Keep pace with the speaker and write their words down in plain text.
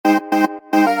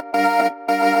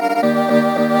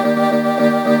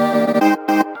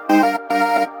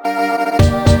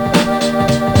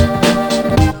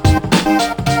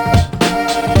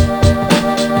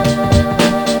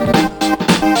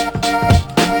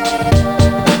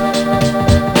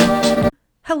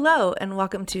Hello, and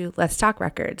welcome to Let's Talk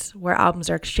Records, where albums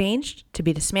are exchanged to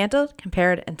be dismantled,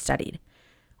 compared, and studied.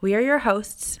 We are your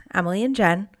hosts, Emily and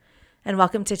Jen, and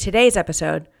welcome to today's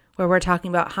episode, where we're talking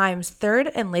about Haim's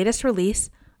third and latest release,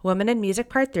 Women in Music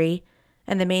Part 3,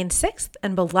 and the Maine's sixth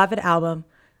and beloved album,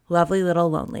 Lovely Little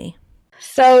Lonely.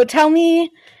 So tell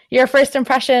me your first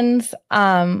impressions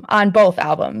on both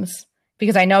albums,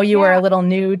 because I know you were a little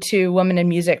new to Women in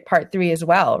Music Part 3 as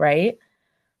well, right?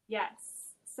 Yes.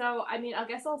 So, I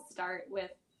guess I'll start with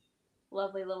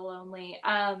Lovely Little Lonely.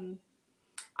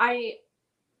 I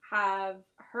have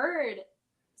heard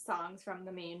songs from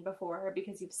the Maine before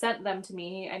because you've sent them to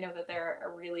me. I know that they're a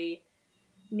really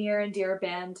near and dear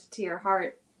band to your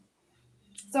heart.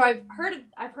 So I've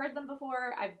heard them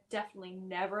before. I've definitely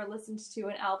never listened to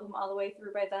an album all the way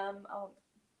through by them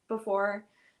before.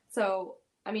 So,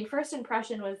 first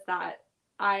impression was that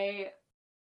I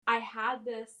had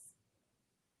this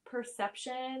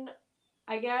perception,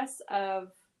 I guess,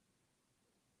 of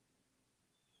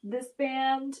this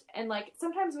band, and like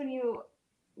sometimes when you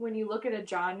look at a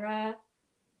genre,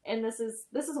 and this is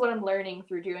what I'm learning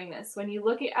through doing this, when you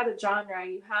look at a genre,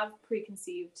 you have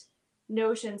preconceived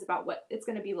notions about what it's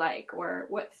going to be like or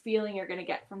what feeling you're going to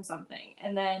get from something,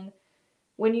 and then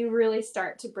when you really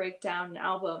start to break down an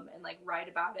album and like write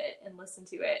about it and listen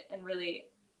to it and really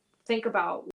think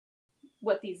about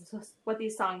what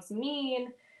these songs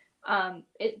mean,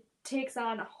 it takes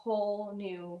on a whole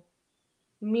new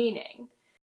meaning.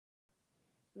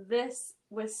 This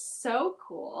was so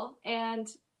cool, and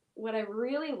what I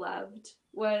really loved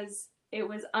was it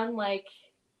was unlike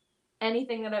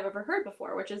anything that I've ever heard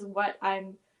before, which is what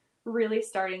I'm really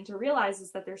starting to realize,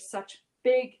 is that there's such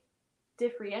big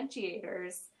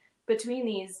differentiators between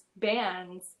these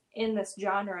bands in this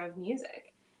genre of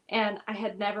music, and I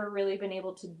had never really been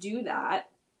able to do that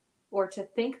or to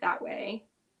think that way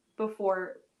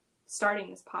before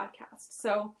starting this podcast.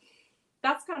 So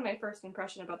that's kind of my first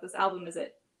impression about this album, is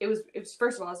it was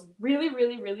first of all, it was really,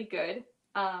 really, really good.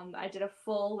 I did a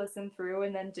full listen through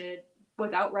and then did,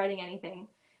 without writing anything,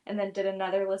 and then did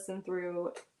another listen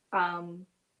through and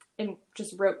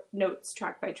just wrote notes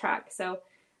track by track. So,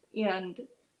 and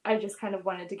I just kind of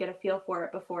wanted to get a feel for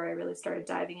it before I really started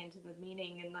diving into the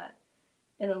meaning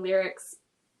and the lyrics.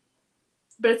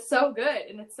 But it's so good,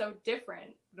 and it's so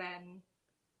different than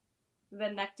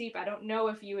Neck Deep. I don't know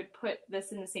if you would put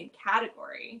this in the same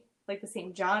category, like the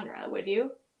same genre, would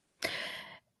you?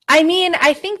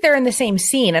 I think they're in the same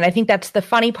scene, and I think that's the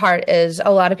funny part, is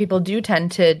a lot of people do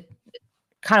tend to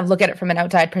kind of look at it from an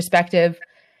outside perspective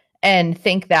and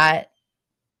think that,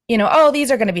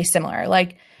 these are going to be similar.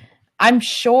 Like, I'm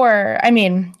sure,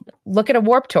 look at a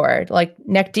Warped Tour, like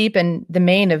Neck Deep and the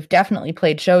Maine have definitely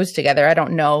played shows together. I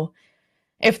don't know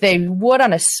if they would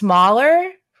on a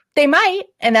smaller, they might,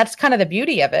 and that's kind of the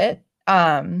beauty of it.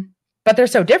 But they're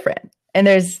so different, and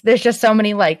there's just so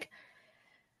many like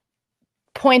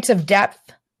points of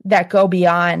depth that go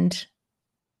beyond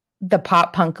the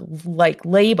pop punk like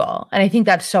label, and I think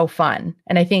that's so fun.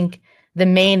 And I think the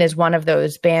Maine is one of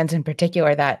those bands in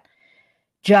particular that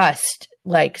just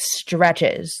like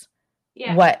stretches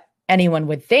what anyone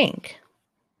would think.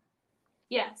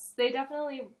 Yes, they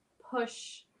definitely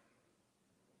push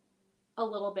a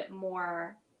little bit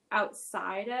more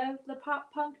outside of the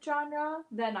pop punk genre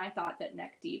than I thought that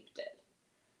Neck Deep did.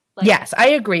 Yes, I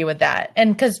agree with that.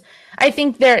 And because I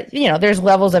think there's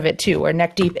levels of it too, where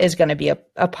Neck Deep is going to be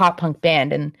a pop punk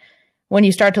band. And when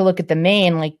you start to look at the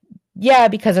Maine,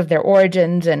 because of their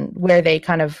origins and where they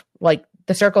kind of like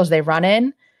the circles they run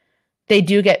in, they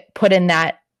do get put in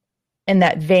that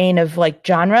vein of like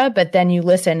genre. But then you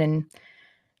listen, and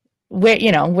where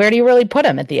do you really put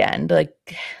them at the end?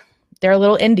 Like, they're a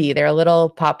little indie, they're a little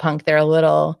pop punk, they're a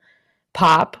little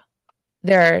pop.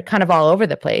 They're kind of all over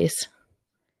the place.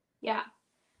 Yeah.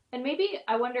 And maybe,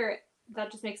 I wonder,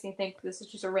 that just makes me think, this is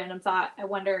just a random thought, I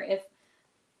wonder if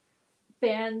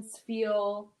bands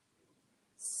feel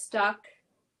stuck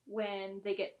when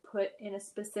they get put in a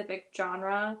specific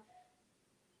genre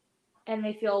and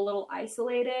they feel a little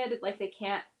isolated, like they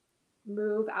can't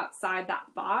move outside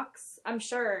that box. I'm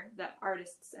sure that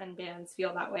artists and bands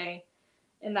feel that way.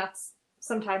 And that's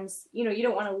sometimes, you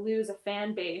don't want to lose a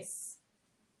fan base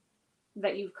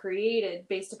that you've created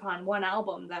based upon one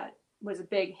album that was a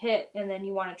big hit, and then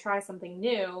you want to try something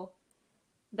new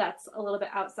that's a little bit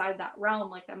outside that realm.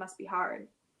 Like, that must be hard.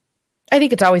 I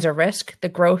think it's always a risk. The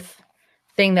growth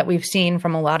thing that we've seen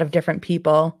from a lot of different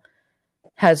people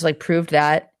has like proved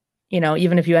that,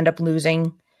 even if you end up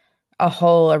losing a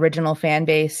whole original fan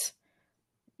base,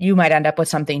 you might end up with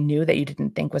something new that you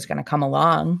didn't think was going to come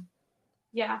along.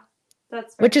 Yeah,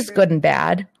 that's which is true. Good and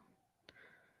bad.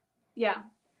 Yeah.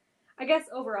 I guess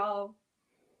overall,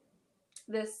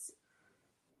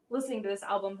 listening to this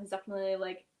album has definitely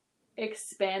like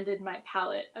expanded my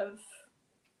palette of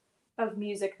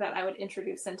music that I would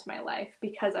introduce into my life,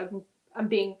 because I'm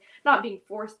being not being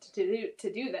forced to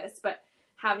do this, but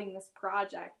having this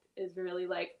project is really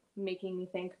like making me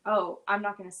think, oh, I'm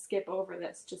not going to skip over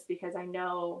this just because I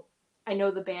know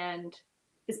the band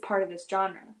is part of this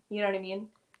genre. You know what I mean?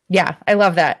 Yeah, I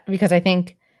love that, because I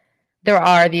think there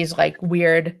are these like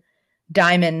weird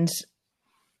diamonds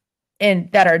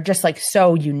that are just like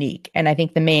so unique. And I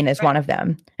think The Maine is one of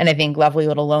them. And I think Lovely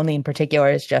Little Lonely in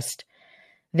particular is just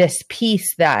this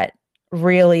piece that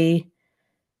really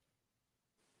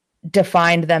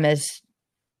defined them as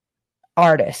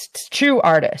artists, true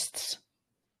artists.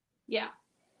 Yeah,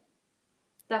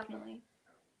 definitely.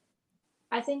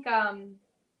 I think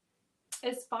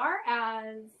as far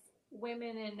as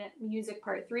Women in Music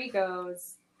Part 3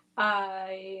 goes,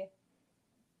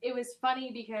 it was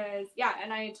funny because, yeah,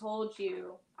 and I told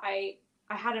you, I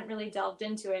hadn't really delved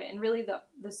into it, and really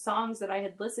the songs that I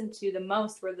had listened to the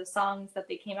most were the songs that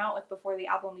they came out with before the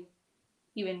album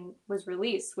even was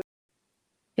released.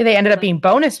 Yeah, they ended up being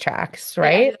bonus tracks,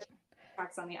 right?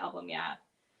 Tracks on the album, yeah.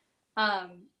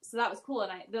 So that was cool,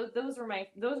 and those were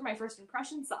my first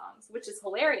impression songs, which is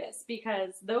hilarious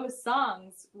because those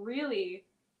songs really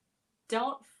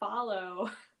don't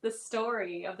follow the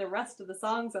story of the rest of the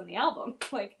songs on the album.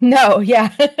 Like, no,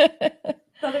 yeah.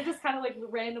 So they're just kind of like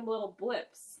random little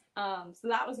blips. So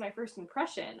that was my first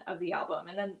impression of the album.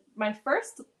 And then my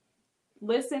first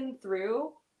listen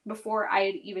through, before I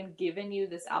had even given you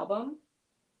this album,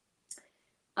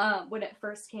 when it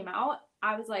first came out,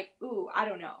 I was like, ooh, I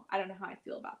don't know how I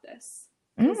feel about this.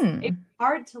 It's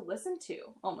hard to listen to,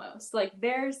 almost. Like,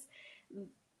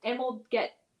 and we'll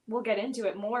get into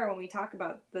it more when we talk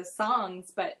about the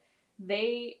songs, but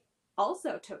they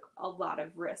also took a lot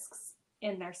of risks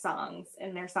in their songs,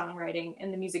 in their songwriting,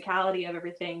 and the musicality of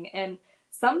everything. And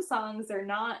some songs are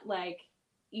not like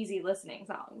easy listening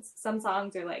songs. Some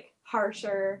songs are like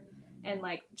harsher, and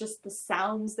like just the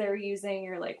sounds they're using,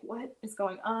 you're like, what is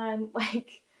going on?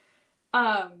 Like,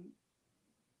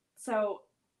 so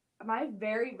my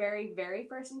very, very, very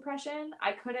first impression,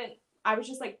 I was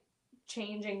just like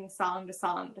changing song to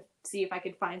song to see if I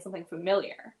could find something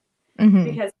familiar,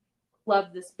 because I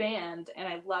loved this band and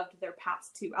I loved their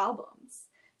past 2 albums.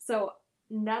 So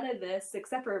none of this,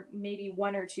 except for maybe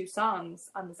 1 or 2 songs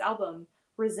on this album,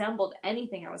 resembled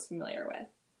anything I was familiar with.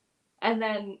 And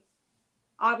then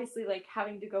obviously, like,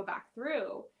 having to go back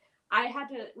through, I had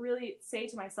to really say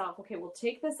to myself, okay, we'll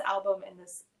take this album and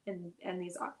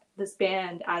this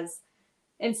band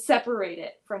and separate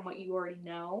it from what you already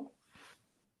know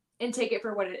and take it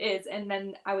for what it is. And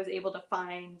then I was able to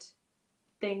find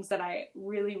things that I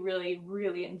really, really,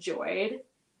 really enjoyed.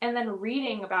 And then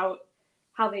reading about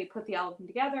how they put the album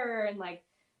together, and like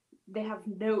they have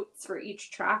notes for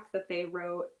each track that they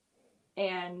wrote,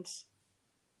 and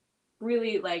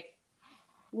really like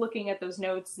looking at those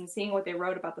notes and seeing what they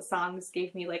wrote about the songs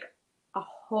gave me like a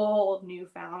whole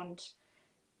newfound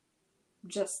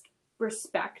just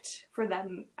respect for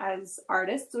them as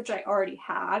artists, which I already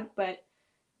had, but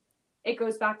it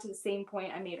goes back to the same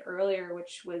point I made earlier,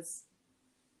 which was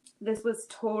this was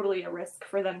totally a risk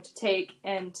for them to take,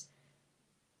 and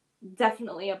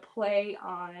definitely a play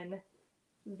on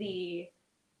the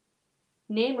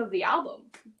name of the album,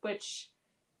 which,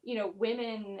 you know,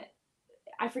 women,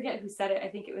 I forget who said it. I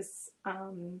think it was,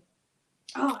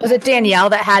 was it Danielle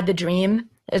that had the dream?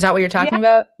 Is that what you're talking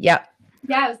about? Yeah.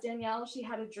 Yeah, it was Danielle. She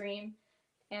had a dream,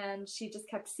 and she just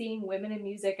kept seeing women in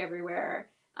music everywhere.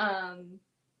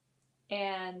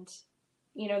 And,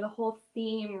 you know, the whole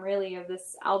theme really of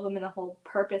this album and the whole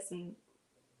purpose and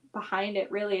behind it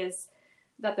really is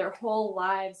that their whole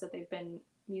lives that they've been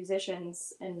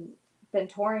musicians and been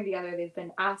touring together, they've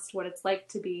been asked what it's like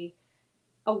to be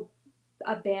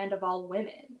a band of all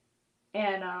women.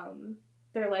 And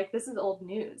they're like, this is old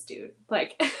news, dude.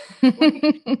 Like,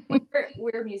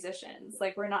 we're musicians.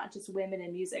 Like, we're not just women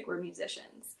in music, we're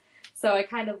musicians. So I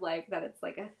kind of like that it's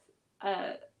like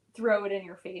a throw it in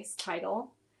your face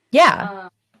title. Yeah.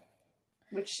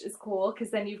 Which is cool, because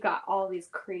then you've got all these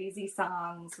crazy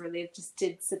songs where they just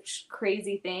did such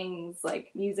crazy things,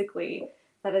 like musically,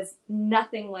 that is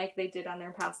nothing like they did on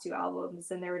their past 2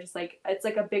 albums. And they were just like, it's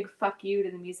like a big fuck you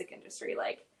to the music industry.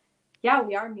 Like, yeah,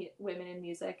 we are women in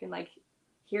music, and like,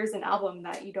 here's an album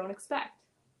that you don't expect.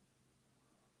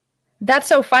 That's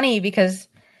so funny, because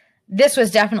this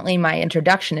was definitely my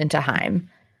introduction into Haim.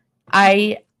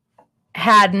 I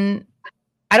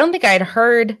don't think I had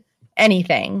heard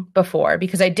anything before,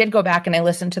 because I did go back and I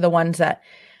listened to the ones that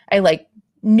I like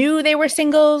knew they were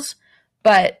singles,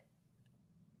 but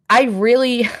I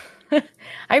really,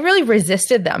 I really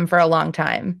resisted them for a long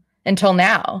time until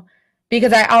now,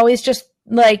 because I always just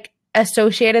like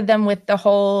associated them with the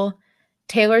whole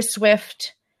Taylor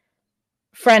Swift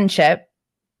friendship,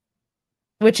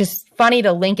 which is funny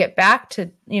to link it back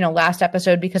to, last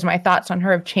episode, because my thoughts on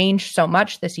her have changed so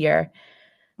much this year.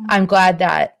 I'm glad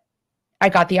that I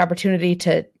got the opportunity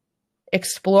to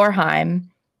explore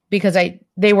Haim, because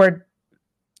they were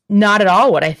not at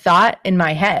all what I thought in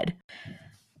my head.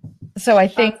 So I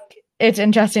think it's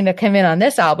interesting to come in on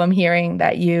this album hearing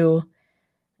that you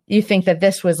think that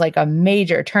this was like a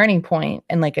major turning point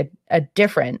and like a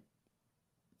different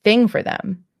thing for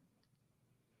them.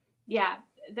 Yeah,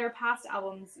 their past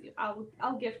albums,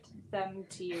 I'll gift them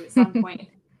to you at some point,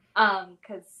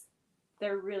 because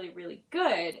they're really, really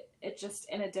good. It's just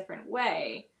in a different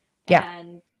way. Yeah.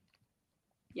 And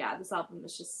yeah, this album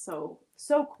is just so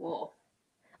cool.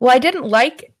 Well, I didn't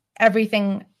like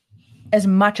everything as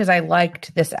much as I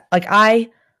liked this. Like, I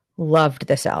loved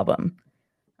this album.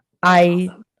 I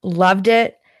loved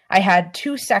it. I had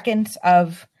 2 seconds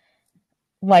of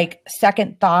like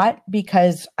second thought,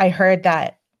 because I heard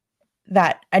that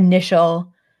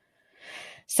initial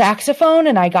saxophone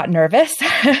and I got nervous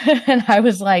and I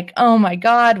was like, oh my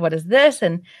God, what is this?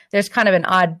 And there's kind of an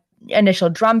odd initial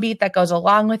drum beat that goes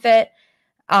along with it.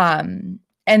 And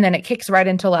then it kicks right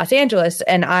into Los Angeles,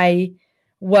 and I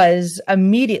was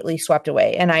immediately swept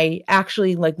away. And I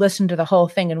actually like listened to the whole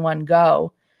thing in one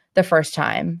go the first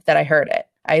time that I heard it.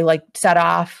 I like set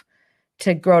off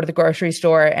to go to the grocery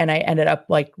store, and I ended up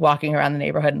like walking around the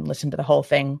neighborhood and listened to the whole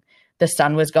thing. The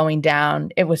sun was going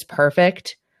down. It was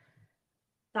perfect.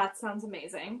 That sounds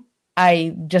amazing.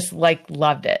 I just like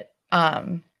loved it.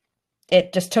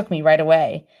 It just took me right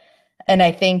away. And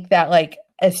I think that like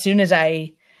as soon as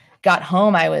I got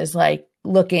home, I was like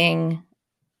looking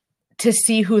to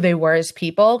see who they were as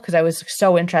people, because I was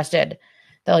so interested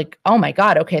that like, oh my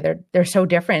God, okay, they're so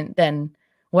different than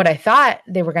what I thought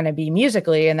they were going to be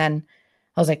musically. And then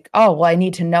I was like, oh, well, I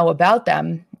need to know about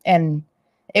them. And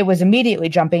it was immediately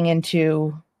jumping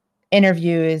into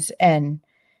interviews and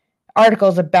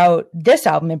articles about this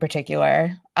album in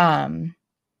particular. And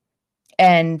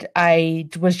I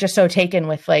was just so taken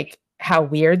with like how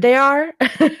weird they are,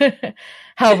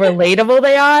 how relatable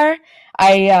they are.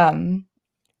 I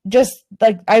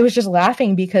was just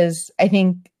laughing because I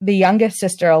think the youngest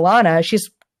sister, Alana,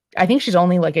 I think she's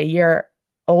only like a year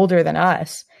older than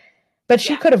us, but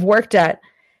she could have worked at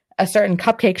a certain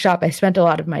cupcake shop I spent a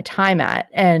lot of my time at.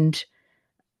 And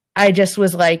I just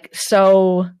was like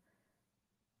so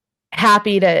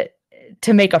happy to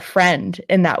make a friend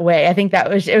in that way. I think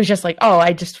it was just like, oh,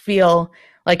 I just feel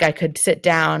like I could sit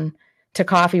down to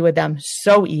coffee with them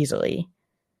so easily.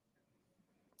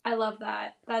 I love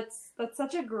that. That's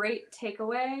such a great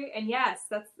takeaway. And yes,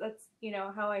 that's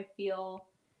how I feel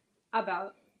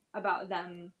about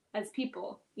them as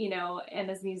people,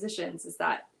 and as musicians, is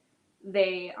that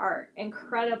they are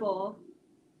incredible,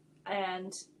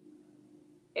 and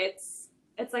it's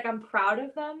like I'm proud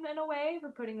of them in a way for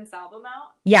putting this album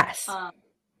out. Yes.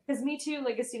 Because me too,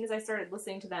 like as soon as I started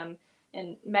listening to them,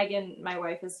 and Megan, my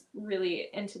wife, is really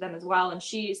into them as well, and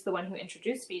she's the one who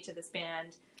introduced me to this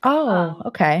band. Oh,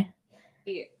 okay.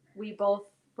 We both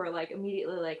were like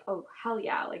immediately like, oh hell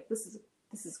yeah, like this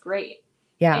is great.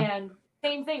 Yeah. And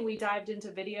same thing, we dived into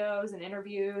videos and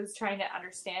interviews trying to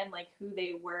understand like who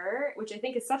they were, which I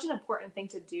think is such an important thing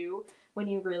to do when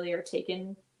you really are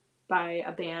taken by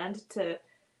a band, to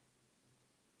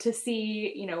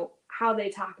see, how they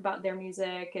talk about their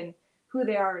music and who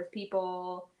they are as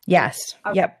people. Yes.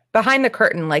 Yep. Behind the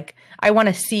curtain, like I want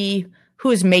to see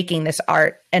who's making this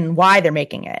art and why they're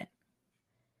making it.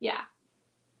 Yeah.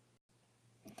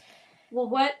 Well,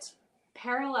 what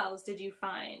parallels did you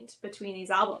find between these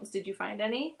albums? Did you find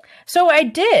any? So I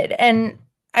did. And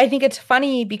I think it's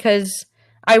funny because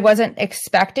I wasn't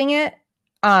expecting it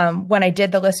when I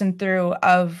did the listen through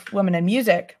of Women in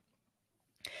Music.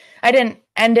 I didn't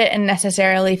end it and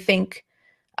necessarily think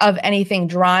of anything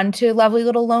drawn to Lovely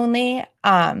Little Lonely,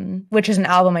 which is an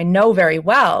album I know very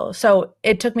well. So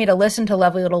it took me to listen to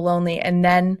Lovely Little Lonely and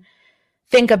then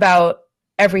think about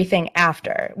everything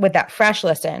after with that fresh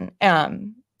listen.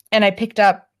 And I picked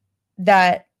up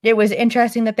that it was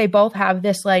interesting that they both have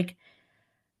this like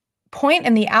point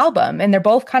in the album, and they're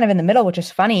both kind of in the middle, which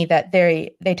is funny that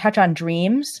they touch on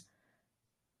dreams.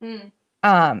 And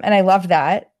I loved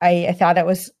that. I thought that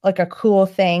was like a cool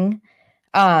thing.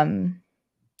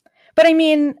 But I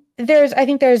mean, I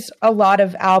think there's a lot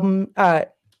of album,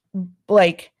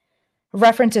 like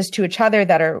references to each other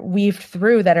that are weaved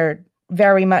through that are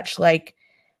very much like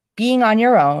being on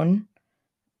your own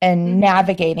and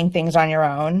navigating things on your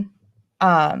own.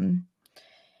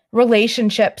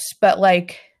 relationships, but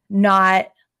like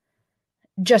not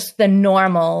just the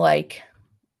normal like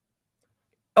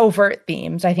overt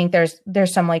themes. I think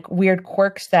there's some like weird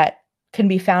quirks that can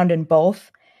be found in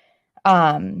both.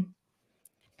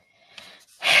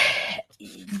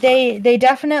 They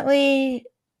definitely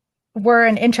were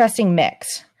an interesting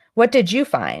mix. What did you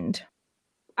find?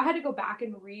 I had to go back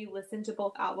and re-listen to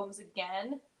both albums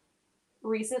again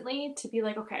recently to be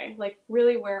like, okay, like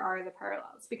really where are the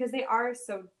parallels? Because they are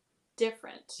so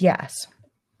different. Yes.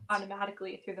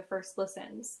 Automatically through the first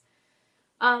listens.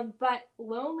 But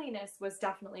loneliness was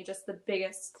definitely just the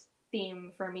biggest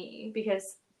theme for me,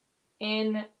 because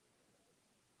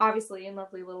obviously in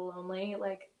Lovely Little Lonely,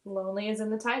 like lonely is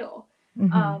in the title.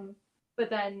 Mm-hmm. But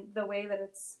then the way that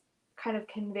it's kind of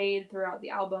conveyed throughout the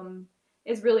album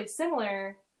is really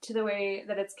similar to the way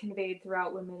that it's conveyed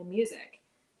throughout Women in Music.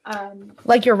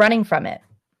 Like you're running from it.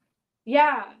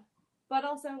 Yeah. But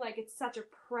also like it's such a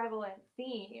prevalent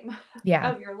theme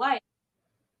of your life.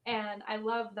 And I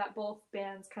love that both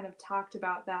bands kind of talked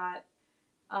about that.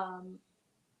 And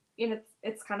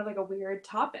it's kind of like a weird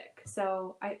topic.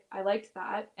 So I liked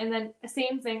that. And then the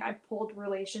same thing, I pulled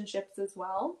relationships as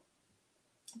well,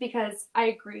 because I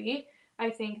agree. I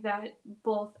think that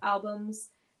both albums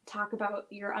talk about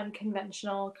your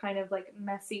unconventional kind of like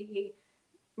messy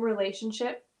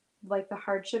relationship, like the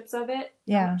hardships of it.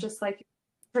 Yeah. Just like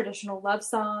traditional love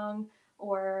song,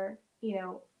 or,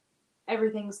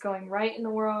 everything's going right in the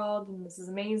world and this is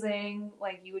amazing,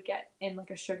 like you would get in like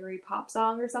a sugary pop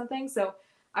song or something. So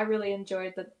I really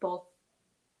enjoyed that both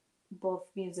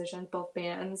musicians, both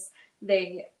bands,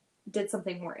 they did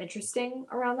something more interesting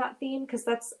around that theme, because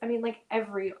that's, like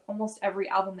almost every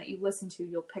album that you listen to,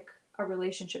 you'll pick a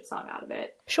relationship song out of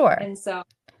it. Sure. And so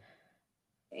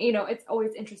it's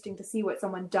always interesting to see what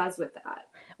someone does with that.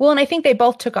 Well, and I think they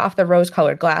both took off the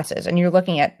rose-colored glasses, and you're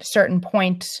looking at certain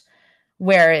points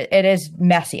where it is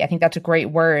messy. I think that's a great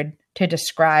word to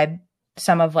describe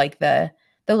some of like the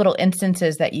little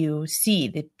instances that you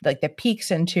see, the peeks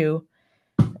into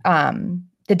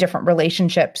the different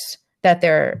relationships that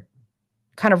they're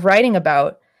kind of writing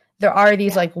about. There are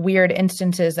these like weird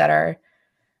instances that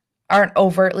aren't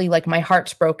overtly like my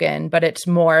heart's broken, but it's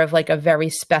more of like a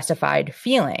very specified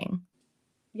feeling.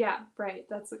 Yeah, right.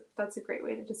 That's a great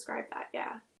way to describe that.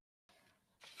 Yeah.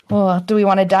 Well, do we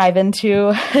want to dive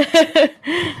into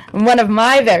one of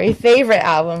my very favorite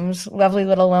albums, Lovely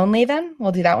Little Lonely, then?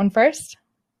 We'll do that one first.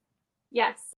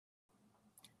 Yes.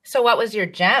 So what was your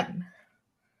gem?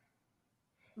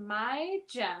 My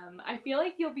gem, I feel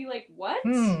like you'll be like, what?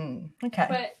 Okay.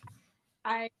 But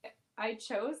I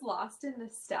chose Lost in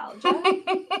Nostalgia.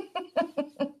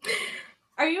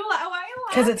 Are you why are you laughing?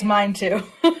 Because it's mine too.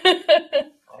 It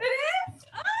is?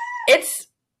 Ah! It's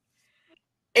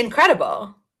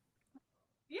incredible.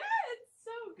 Yeah, it's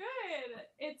so good.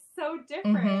 It's so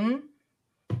different.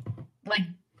 Mm-hmm. Like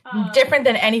different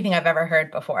than anything I've ever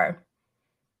heard before.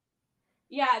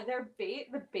 Yeah, the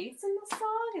bass in the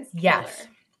song is killer. Yes.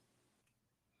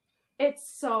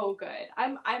 It's so good.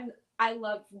 I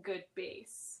love good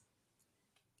bass.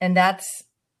 And that's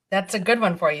a good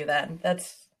one for you then.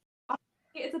 It's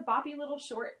a boppy little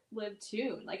short-lived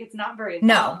tune. Like it's not very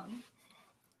long.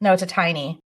 No, it's a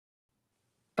tiny.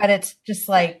 But it's just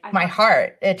like my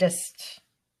heart. It's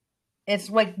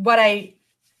like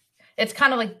it's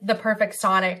kind of like the perfect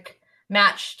sonic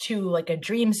match to like a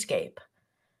dreamscape.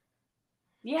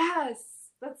 Yes,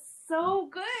 that's so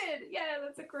good. Yeah,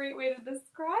 that's a great way to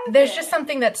describe it. There's just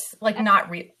something that's like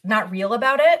not real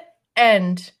about it.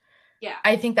 And yeah,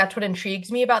 I think that's what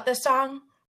intrigues me about this song.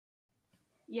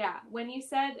 Yeah, when you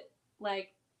say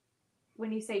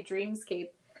dreamscape,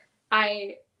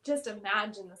 I just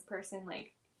imagine this person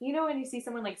like, when you see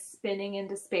someone like spinning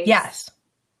into space. Yes.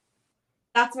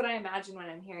 That's what I imagine when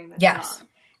I'm hearing this song.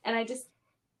 And I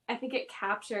think it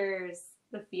captures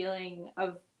the feeling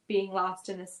of being lost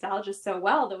in nostalgia so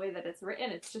well, the way that it's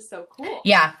written. It's just so cool.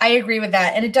 Yeah, I agree with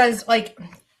that. And it does, like,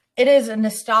 it is a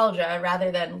nostalgia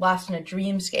rather than lost in a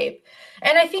dreamscape.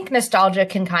 And I think nostalgia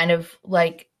can kind of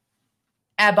like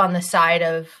ebb on the side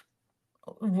of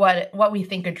what we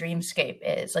think a dreamscape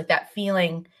is. Like that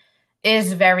feeling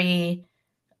is very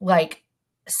like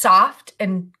soft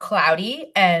and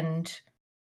cloudy and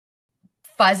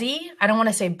fuzzy. I don't want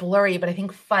to say blurry, but I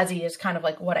think fuzzy is kind of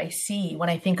like what I see when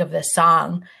I think of this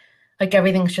song. Like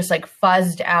everything's just like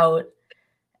fuzzed out,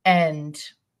 and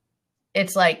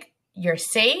it's like you're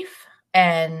safe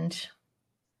and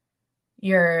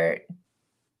you're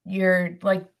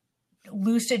like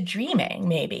lucid dreaming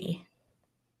maybe.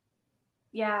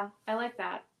 Yeah, I like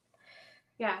that.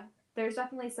 Yeah, there's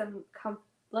definitely some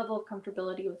level of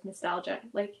comfortability with nostalgia.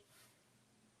 Like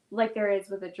like there is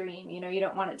with a dream, you know, you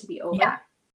don't want it to be over. Yeah.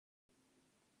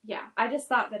 Yeah. I just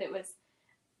thought that it was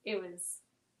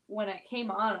when it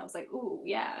came on, I was like, ooh,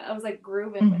 yeah. I was like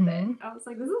grooving with it. I was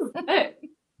like, this is good.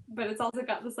 But it's also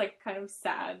got this like kind of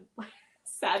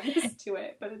sadness to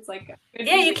it. But it's like,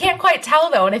 yeah, you can't quite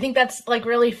tell though. And I think that's like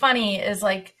really funny is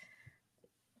like,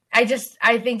 I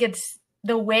think it's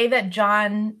the way that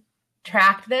John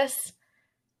tracked this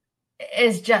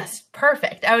is just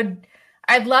perfect.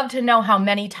 I'd love to know how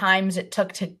many times it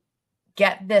took to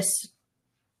get this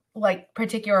like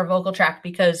particular vocal track,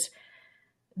 because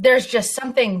there's just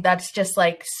something that's just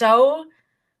like so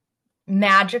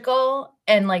magical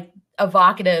and like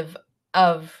evocative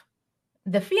of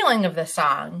the feeling of the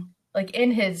song, like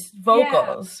in his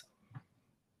vocals,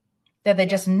 that they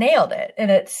just nailed it. And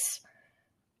it's,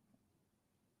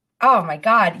 oh my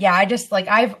God. Yeah. I just like,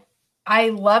 I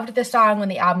loved the song when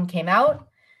the album came out.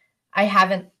 I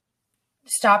haven't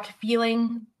stopped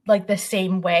feeling like the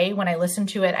same way when I listen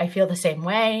to it. I feel the same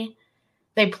way.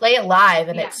 They play it live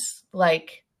and it's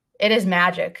like, it is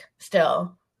magic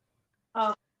still.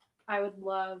 Oh, I would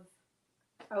love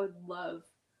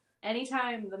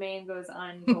anytime the main goes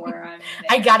on tour. I'm there.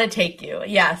 I gotta take you.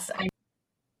 Yes.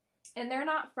 And they're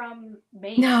not from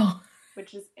Maine. No.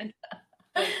 Which is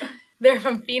they're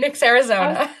from Phoenix,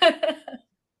 Arizona.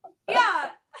 Yeah.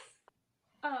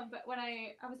 But when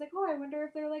I was like, oh, I wonder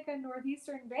if they're like a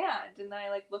Northeastern band. And then I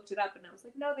like looked it up and I was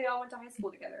like, no, they all went to high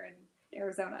school together in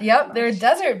Arizona. Yep, they're a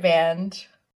desert band.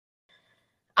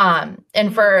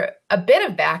 And for a bit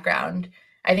of background,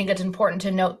 I think it's important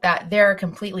to note that they're a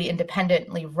completely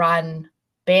independently run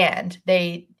band.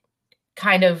 They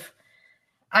kind of,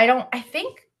 I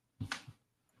think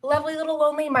Lovely Little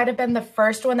Lonely might have been the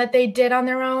first one that they did on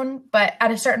their own, but at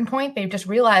a certain point, they've just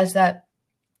realized that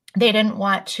they didn't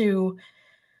want to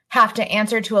have to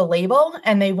answer to a label,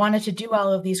 and they wanted to do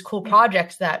all of these cool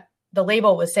projects that the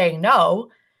label was saying no.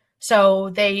 So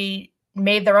they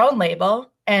made their own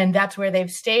label, and that's where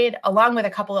they've stayed, along with a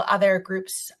couple of other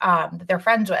groups that they're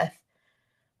friends with.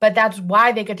 But that's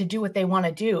why they get to do what they want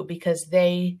to do, because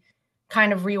they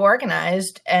kind of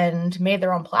reorganized and made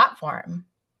their own platform.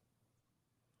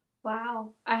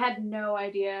 Wow. I had no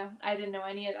idea. I didn't know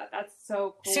any of that. That's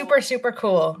so cool. Super, super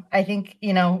cool. I think,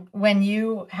 you know, when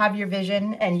you have your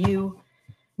vision and you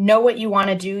know what you want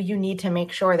to do, you need to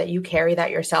make sure that you carry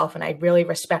that yourself. And I really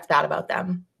respect that about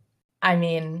them. I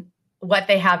mean, what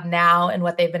they have now and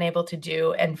what they've been able to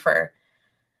do, and for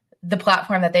the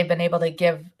platform that they've been able to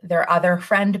give their other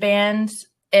friend bands,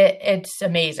 it's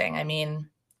amazing. I mean,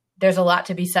 there's a lot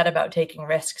to be said about taking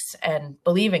risks and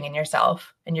believing in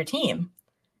yourself and your team.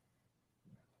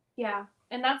 Yeah.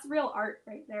 And that's real art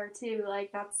right there too.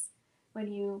 Like that's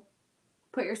when you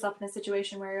put yourself in a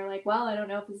situation where you're like, well, I don't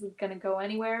know if this is going to go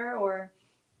anywhere, or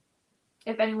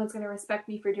if anyone's going to respect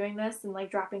me for doing this, and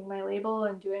like dropping my label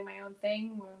and doing my own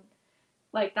thing.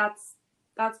 Like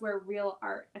that's where real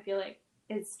art, I feel like,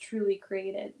 is truly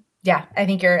created. Yeah, I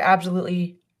think you're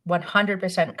absolutely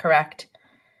 100% correct.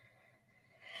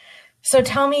 So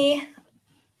tell me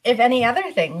if any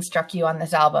other things struck you on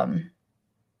this album.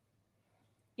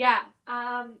 Yeah.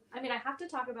 I mean, I have to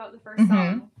talk about the first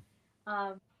song.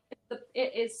 I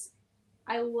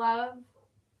love,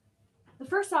 the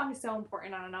first song is so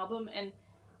important on an album,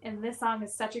 and this song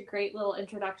is such a great little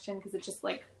introduction, because it just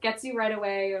like gets you right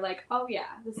away. You're like, oh yeah,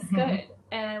 this is good.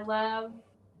 And I love,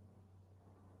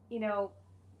 you know,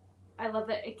 I love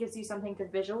that it gives you something to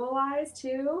visualize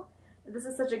too. This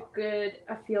is such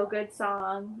a feel good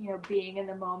song, you know, being in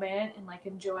the moment and like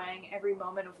enjoying every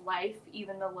moment of life,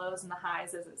 even the lows and the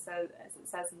highs, as it says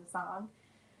in the song.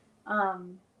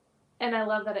 And I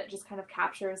love that it just kind of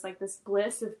captures like this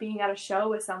bliss of being at a show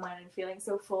with someone and feeling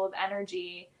so full of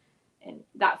energy, and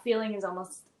that feeling is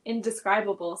almost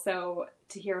indescribable. So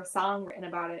to hear a song written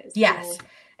about it is cool.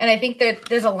 And I think that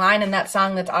there's a line in that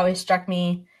song that's always struck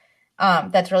me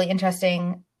that's really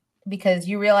interesting, because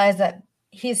you realize that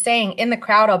he's saying in the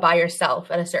crowd all by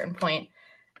yourself at a certain point.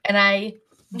 And I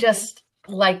just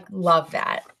like love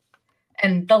that.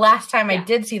 And the last time I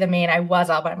did see the Maine, I was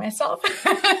all by myself.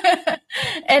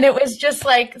 And it was just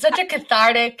like such a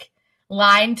cathartic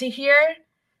line to hear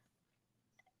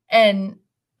and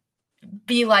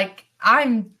be like,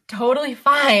 I'm totally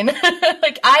fine.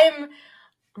 Like I'm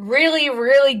really,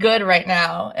 really good right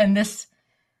now. And this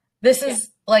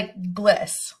is like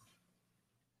bliss.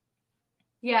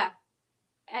 Yeah.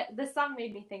 This song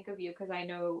made me think of you, because I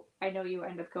know you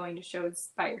end up going to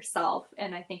shows by yourself,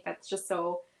 and I think that's just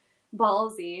so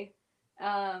ballsy.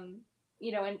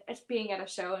 You know, and being at a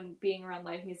show and being around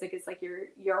live music is like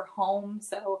your home,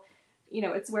 so you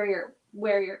know it's where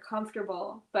you're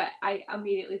comfortable. But I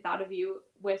immediately thought of you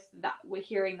with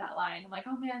hearing that line. I'm like,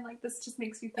 oh man, like this just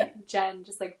makes me think of Jen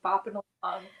just like bopping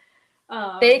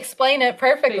along. They explain it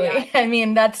perfectly. Yeah. I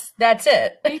mean, that's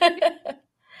it.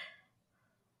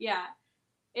 Yeah.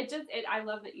 I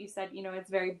love that you said, you know, it's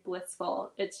very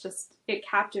blissful. It's just, it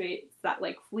captivates that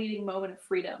like fleeting moment of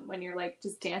freedom when you're like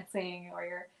just dancing,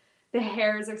 or the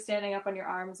hairs are standing up on your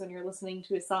arms when you're listening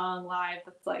to a song live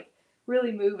that's like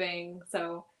really moving.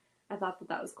 So I thought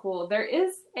that was cool. There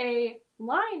is a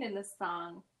line in this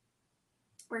song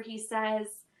where he says,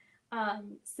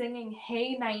 singing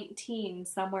Hey 19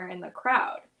 somewhere in the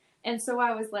crowd. And so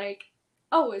I was like,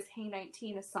 oh, is Hey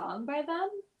 19 a song by them?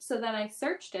 So then I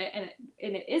searched it, and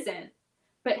it isn't.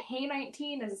 But Hey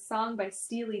 19 is a song by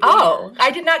Steely Dan. Oh,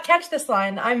 I did not catch this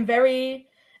line. I'm very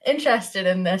interested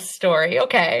in this story.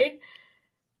 Okay.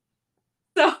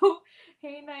 So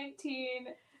Hey 19,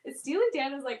 Steely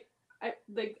Dan is like a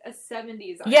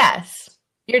 70s artist. Yes.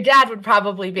 Your dad would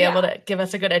probably be able to give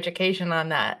us a good education on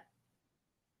that.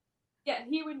 Yeah,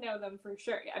 he would know them for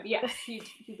sure. Yeah, yes, he'd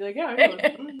be like, yeah, I know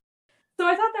them. So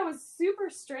I thought that was super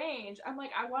strange. I'm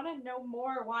like, I want to know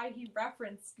more why he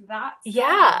referenced that song.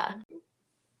 Yeah.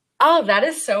 Oh, that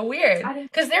is so weird.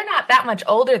 Because they're not that much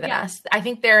older than us. I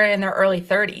think they're in their early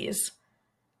 30s.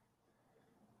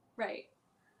 Right.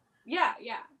 Yeah.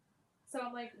 So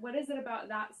I'm like, what is it about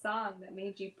that song that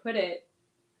made you put it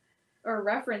or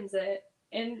reference it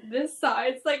in this song?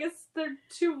 It's like they're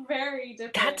two very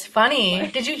different. That's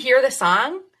funny. Did you hear the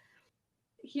song?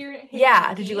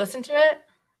 Yeah. Did you listen to it?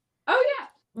 Oh, yeah.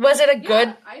 Was it a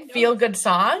good, feel-good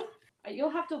song?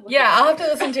 You'll have to look I'll have to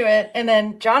listen to it. And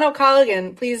then John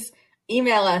O'Colligan, please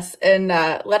email us and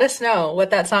let us know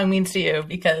what that song means to you,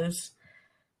 because...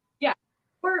 Yeah.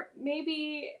 Or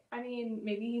maybe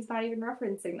he's not even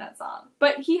referencing that song.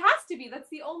 But he has to be. That's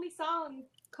the only song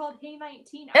called Hey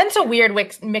 19. And it's a weird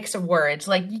mix of words.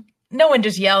 Like, no one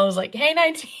just yells like, Hey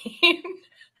 19.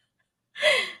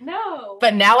 No.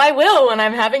 But now I will when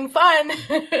I'm having fun.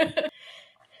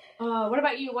 What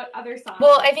about you? What other songs?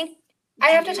 Well, I think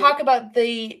I have to talk about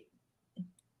the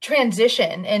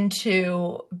transition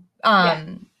into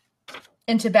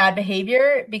Bad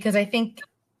Behavior, because I think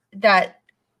that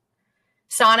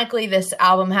sonically this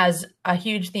album has a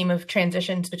huge theme of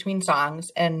transitions between songs,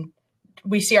 and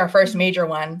we see our first major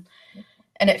one,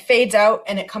 and it fades out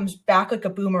and it comes back like a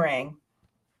boomerang.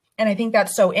 And I think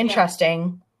that's so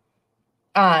interesting,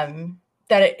 that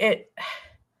it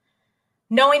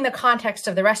knowing the context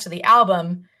of the rest of the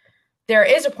album, there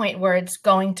is a point where it's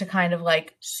going to kind of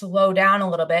like slow down a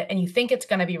little bit, and you think it's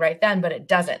going to be right then, but it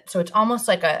doesn't. So it's almost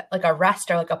like a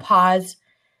rest or like a pause,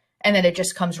 and then it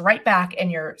just comes right back, and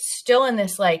you're still in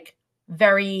this like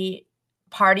very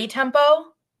party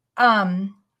tempo.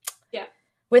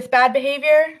 With Bad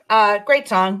Behavior, great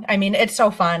song. I mean, it's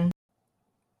so fun.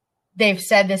 They've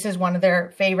said this is one of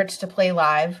their favorites to play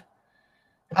live.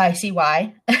 I see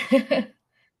why.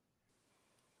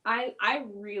 I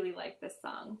really like this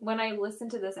song. When I listen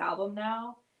to this album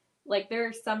now, like there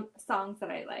are some songs that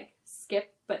I like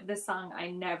skip, but this song I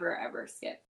never ever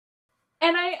skip.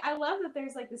 And I love that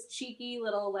there's like this cheeky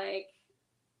little like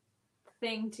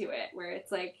thing to it where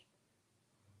it's like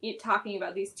you talking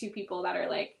about these two people that are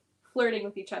like flirting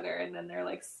with each other, and then they're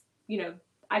like, you know,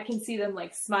 I can see them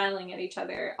like smiling at each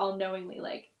other all knowingly,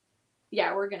 like,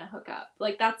 yeah, we're gonna hook up.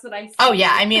 Like that's what I see. Oh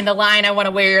yeah, I mean the line, I want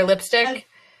to wear your lipstick.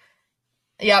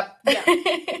 Yep. Yeah.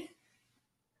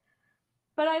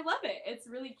 But I love it. It's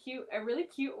really cute. A really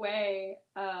cute way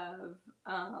of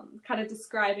kind of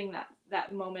describing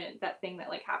that moment, that thing that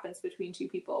like happens between two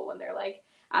people when they're like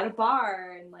at a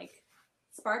bar and like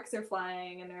sparks are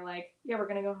flying and they're like, yeah, we're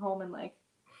gonna go home and like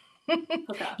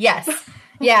hook up. Yes.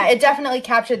 Yeah, it definitely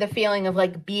captured the feeling of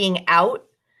like being out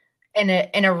in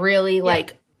a really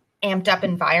like amped up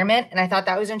environment, and I thought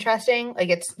that was interesting.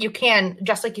 Like you can,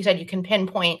 just like you said, you can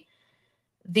pinpoint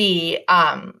the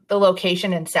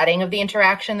location and setting of the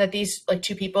interaction that these like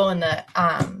two people in the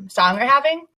song are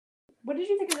having. What did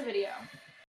you think of the video?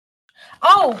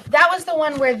 Oh, that was the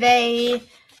one where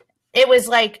it was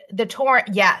like the tour.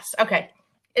 Yes. Okay.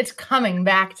 It's coming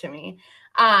back to me.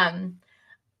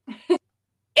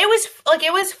 It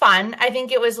was fun. I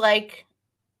think it was like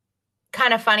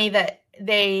kind of funny that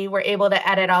they were able to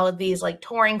edit all of these like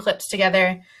touring clips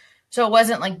together. So it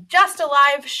wasn't like just a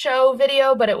live show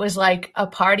video, but it was like a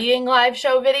partying live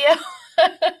show video.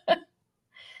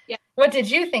 Yeah. What did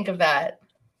you think of that?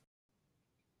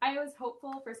 I was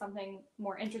hopeful for something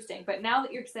more interesting, but now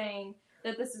that you're saying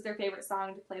that this is their favorite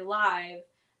song to play live,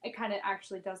 it kind of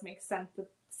actually does make sense that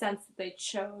they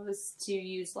chose to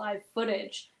use live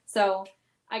footage. So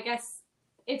I guess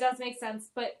it does make sense,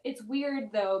 but it's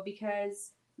weird though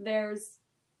because there's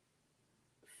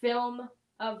film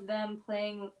of them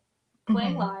playing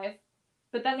Mhm. live,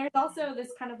 but then there's also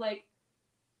this kind of like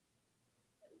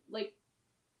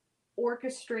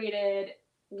orchestrated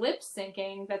lip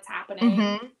syncing that's happening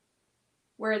Mhm.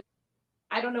 where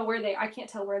I don't know I can't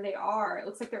tell where they are. It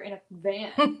looks like they're in a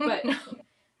van, but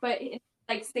it's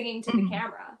like singing to the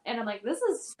camera. And I'm like, this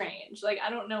is strange. Like, I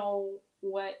don't know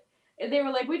what. They were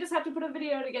like, we just have to put a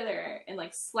video together and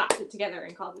like slapped it together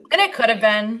and called it. And it could have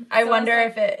been. I So wonder I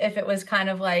was if it was kind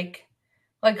of like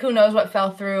who knows what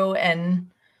fell through,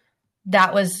 and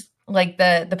that was like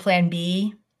the plan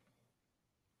B.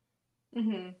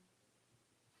 Mm-hmm.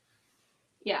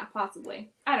 Yeah,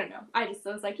 possibly. I don't know. I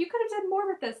was like, you could have done more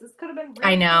with this. This could have been really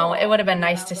I know. cool. It would have been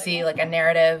nice to see like a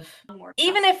narrative.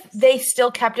 Even if they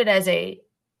still kept it as a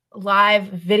live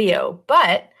video,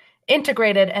 but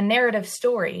integrated a narrative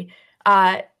story.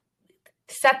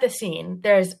 Set the scene.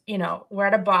 There's, we're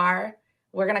at a bar.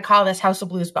 We're going to call this House of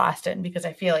Blues Boston because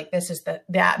I feel like this is the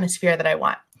atmosphere that I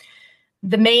want.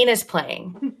 The main is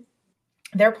playing.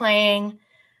 They're playing.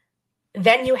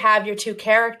 Then you have your two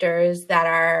characters that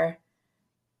are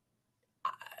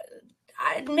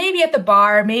maybe at the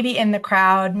bar, maybe in the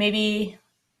crowd, maybe,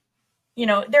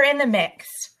 they're in the mix.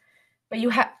 But you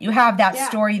have that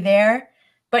story there.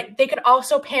 But they could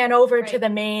also pan over to the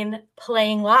main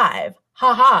playing live.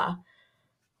 Ha.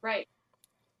 Right.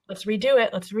 Let's redo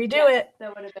it.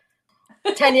 That would have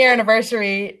been 10-year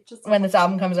anniversary when this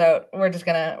album comes out. We're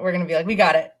gonna be like, we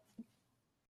got it.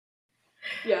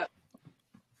 Yeah.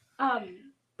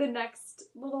 The next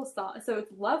little song, so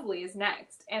it's Lovely is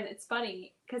next, and it's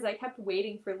funny because I kept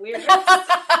waiting for lyrics.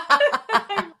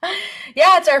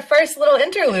 Yeah, it's our first little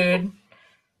interlude.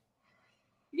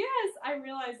 Yes, I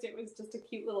realized it was just a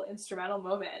cute little instrumental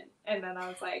moment, and then I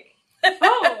was like,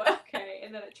 oh, okay,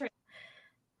 and then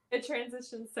it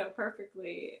transitions so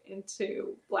perfectly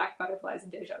into Black Butterflies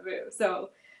and Deja Vu.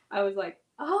 So I was like,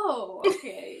 oh,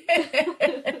 okay.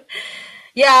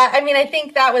 Yeah, I mean, I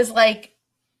think that was like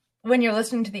when you're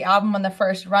listening to the album on the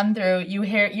first run through, you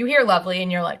hear Lovely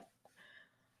and you're like,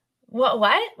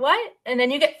 what? And then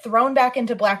you get thrown back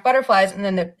into Black Butterflies, and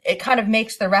then it kind of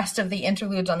makes the rest of the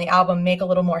interludes on the album make a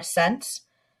little more sense.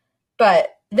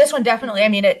 But this one definitely, I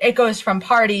mean, it goes from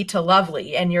Party to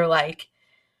Lovely, and you're like,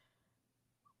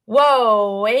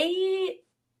 whoa, wait.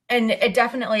 And it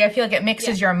definitely, I feel like it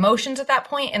mixes your emotions at that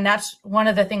point. And that's one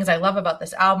of the things I love about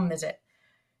this album is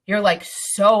you're like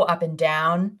so up and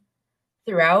down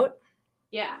throughout.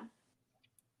 Yeah.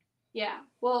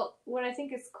 Well, what I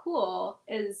think is cool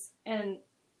is, and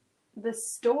the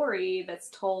story that's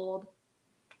told,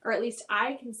 or at least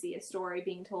I can see a story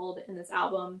being told in this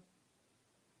album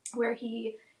where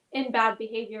he, in Bad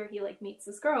Behavior, he like meets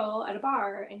this girl at a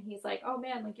bar and he's like, oh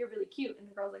man, like you're really cute. And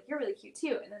the girl's like, you're really cute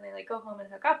too. And then they like go home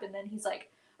and hook up. And then he's like,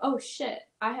 oh shit,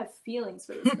 I have feelings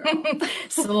for this girl.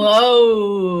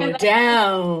 Slow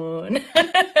down.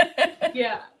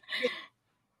 Yeah.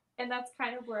 And that's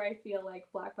kind of where I feel like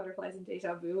Black Butterflies and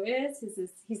Deja Vu is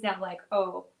he's now like,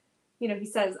 oh, he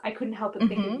says, I couldn't help but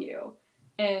think of you.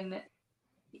 And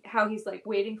how he's like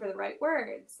waiting for the right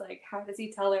words. Like, how does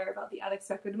he tell her about the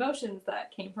unexpected emotions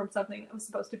that came from something that was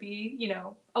supposed to be,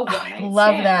 a one-night stand? I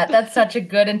love that. That's such a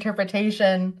good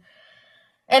interpretation.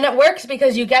 And it works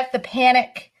because you get the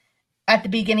panic at the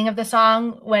beginning of the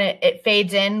song when it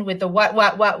fades in with the what.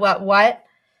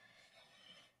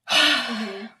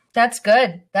 Mm-hmm. That's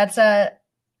good. That's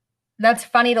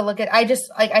funny to look at. I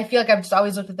feel like I've just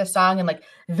always looked at the song in like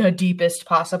the deepest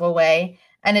possible way.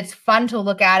 And it's fun to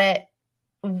look at it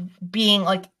being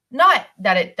like, not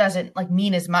that it doesn't like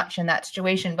mean as much in that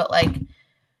situation, but like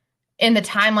in the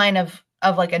timeline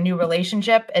of like a new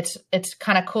relationship, it's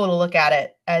kind of cool to look at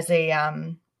it as a,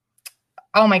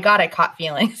 oh my God, I caught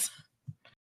feelings.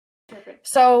 Perfect.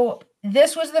 So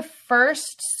this was the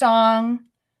first song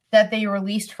that they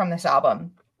released from this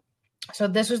album. So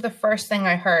this was the first thing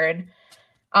I heard.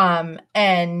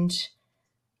 And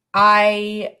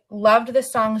I loved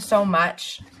this song so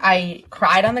much. I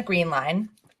cried on the Green Line.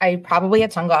 I probably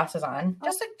had sunglasses on,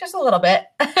 just a little bit.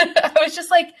 I was just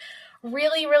like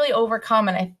really, really overcome.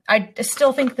 And I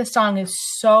still think the song is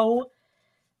so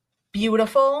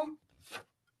beautiful,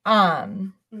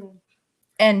 and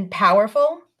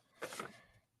powerful.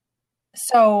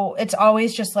 So it's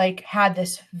always just like had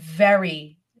this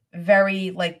very,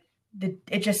 very like,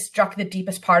 it just struck the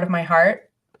deepest part of my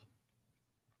heart.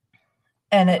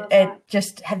 And it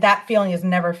just had, that feeling has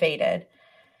never faded.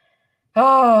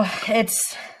 Oh,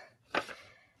 it's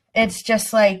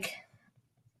just like,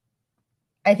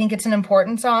 I think it's an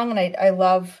important song. And I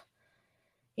love,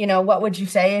 what would you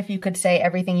say if you could say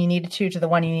everything you needed to the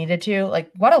one you needed to?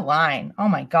 Like, what a line. Oh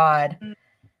my God.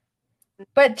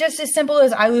 But just as simple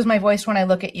as I lose my voice when I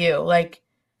look at you, like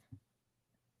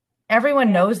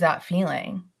everyone knows that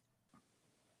feeling.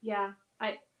 Yeah,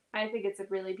 I think it's a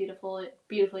really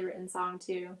beautifully written song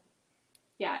too.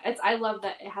 Yeah, I love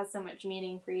that it has so much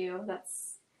meaning for you.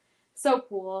 That's so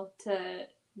cool to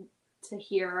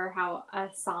hear how a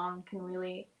song can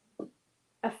really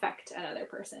affect another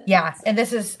person. Yeah, and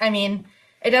this is, I mean,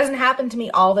 it doesn't happen to me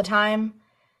all the time,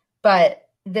 but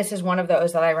this is one of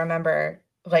those that I remember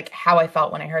like how I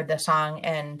felt when I heard this song,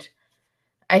 and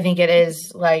I think it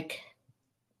is like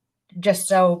just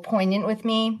so poignant with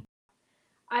me.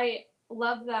 I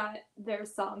love that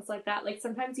there's songs like that. Like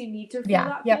sometimes you need to feel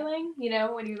that feeling, you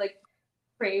know, when you like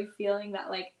crave feeling that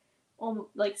like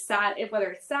sad, whether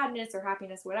it's sadness or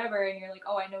happiness, whatever, and you're like,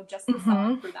 oh, I know just the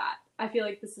song for that. I feel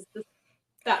like this is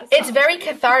that. It's very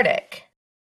cathartic.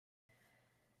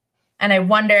 And I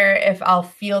wonder if I'll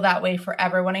feel that way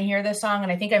forever when I hear this song.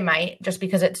 And I think I might, just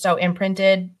because it's so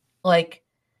imprinted, like,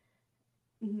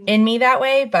 in me that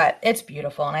way. But it's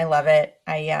beautiful, and I love it.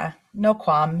 No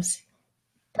qualms.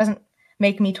 Doesn't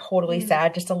make me totally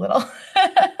sad, just a little.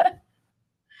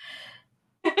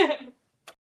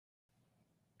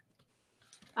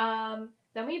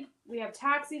 Then we have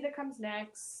Taxi that comes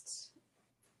next.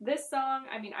 This song,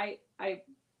 I mean, I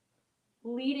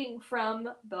leading from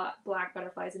Black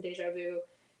Butterflies and Deja Vu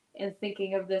and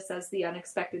thinking of this as the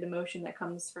unexpected emotion that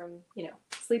comes from, you know,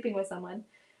 sleeping with someone.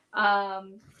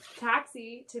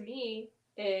 Taxi to me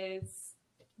is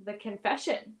the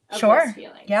confession of those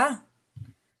feelings. Yeah.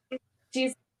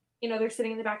 She's, you know, they're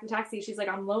sitting in the back of the taxi. She's like,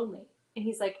 I'm lonely. And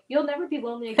he's like, you'll never be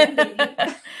lonely again, baby.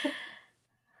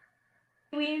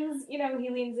 He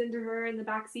leans into her in the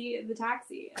backseat of the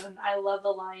taxi. And I love the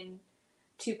line,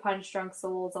 two punch-drunk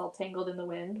souls all tangled in the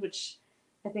wind, which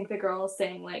I think the girl is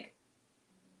saying, like,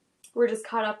 we're just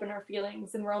caught up in our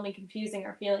feelings and we're only confusing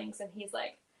our feelings. And he's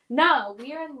like, no,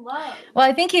 we are in love. Well,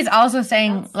 I think he's also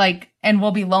saying, like, and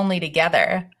we'll be lonely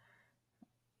together,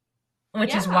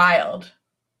 which is wild.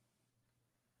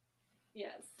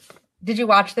 Yes. Did you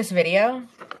watch this video?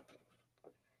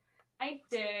 I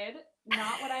did.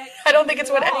 Not what I expected. I don't think it's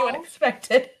what anyone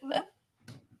expected.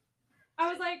 I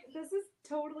was like, this is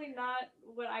totally not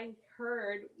what I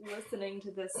heard listening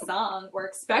to this song or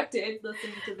expected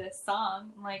listening to this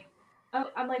song.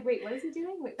 I'm like, wait, what is he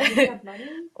doing? Wait, does he have money?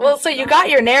 Well, so you got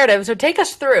your narrative, so take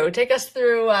us through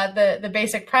the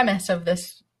basic premise of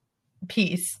this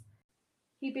piece.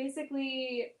 He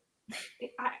basically,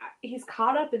 he's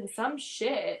caught up in some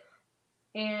shit,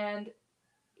 and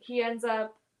he ends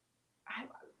up,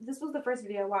 this was the first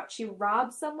video I watched, she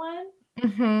robs someone,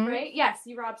 right? Yes,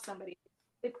 he robs somebody.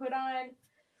 They put on,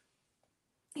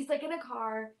 he's like in a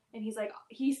car, and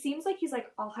he seems like he's like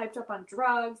all hyped up on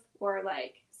drugs or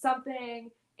like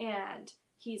something, and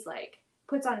he's like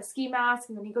puts on a ski mask,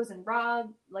 and then he goes and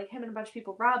him and a bunch of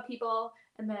people rob people,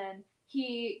 and then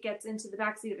he gets into the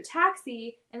backseat of a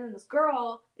taxi, and then this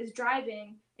girl is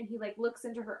driving, and he like looks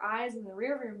into her eyes in the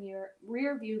rear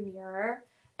view mirror,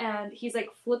 and he's like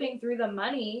flipping through the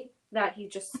money that he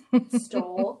just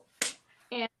stole,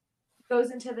 and goes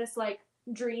into this like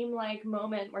dream-like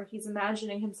moment where he's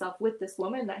imagining himself with this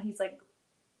woman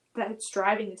that's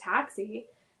driving the taxi,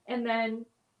 and then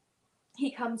he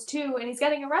comes to and he's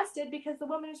getting arrested because the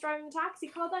woman who's driving the taxi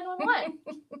called 911.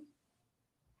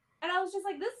 And I was just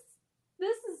like, this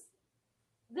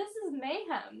is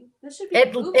mayhem. This should be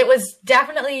a movie. It was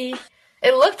definitely,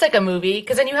 it looked like a movie,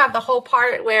 because then you have the whole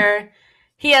part where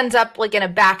he ends up like in a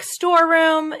back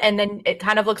storeroom, and then it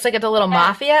kind of looks like it's a little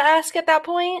mafia-esque at that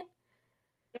point.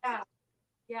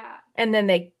 Yeah. And then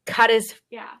they cut his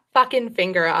fucking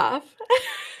finger off.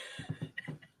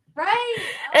 Right.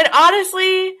 And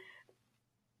honestly,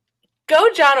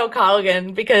 go John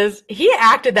O'Callaghan, because he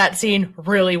acted that scene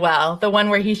really well. The one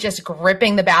where he's just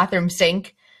gripping the bathroom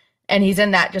sink, and he's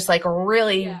in that just like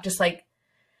really just like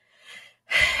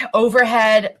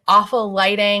overhead, awful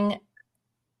lighting.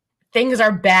 Things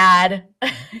are bad.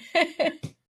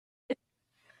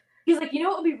 He's like, you know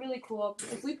what would be really cool?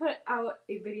 If we put out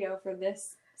a video for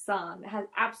this song that has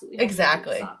absolutely nothing to do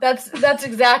with the song. That's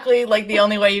exactly like the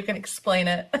only way you can explain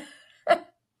it.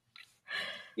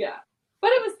 Yeah.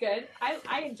 But it was good.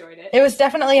 I enjoyed it. It was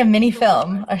definitely a mini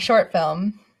film, a short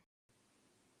film.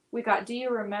 We got Do You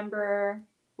Remember,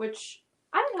 which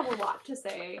I don't have a lot to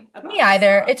say about. Me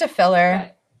either. It's a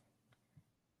filler.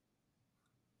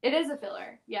 It is a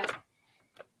filler, yeah.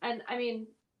 And I mean,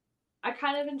 I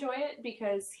kind of enjoy it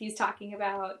because he's talking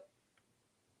about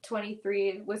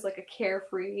 23 was like a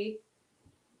carefree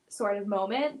sort of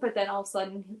moment, but then all of a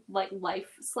sudden like life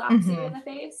slaps you in the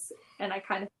face. And I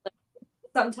kind of like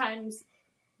sometimes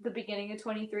the beginning of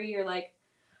 23 you're like,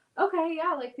 okay,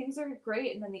 yeah, like things are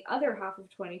great. And then the other half of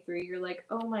 23, you're like,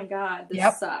 oh my God, this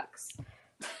Yep. sucks.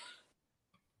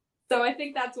 So I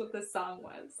think that's what this song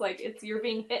was. Like, it's you're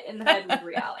being hit in the head with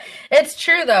reality. It's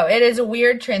true, though. It is a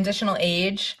weird transitional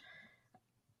age.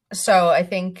 So I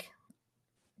think,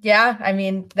 yeah, I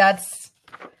mean,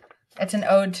 it's an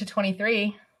ode to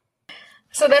 23.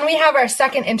 So then we have our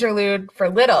second interlude for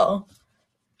Little.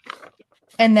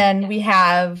 And then we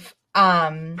have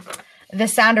The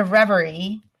Sound of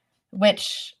Reverie,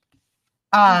 which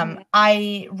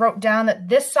I wrote down that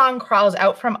this song crawls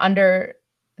out from under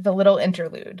the Little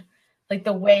interlude, like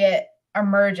the way it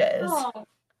emerges. Oh.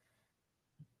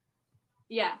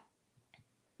 Yeah.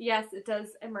 Yes, it does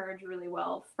emerge really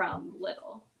well from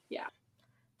Little. Yeah.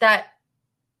 That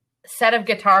set of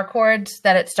guitar chords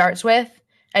that it starts with,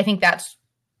 I think that's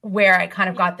where I kind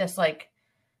of got this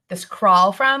this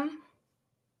crawl from.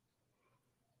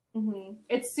 Mm-hmm.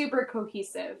 It's super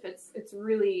cohesive. It's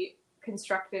really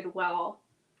constructed well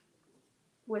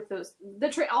with those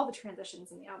all the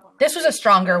transitions in the album. This was a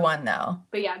stronger one, though.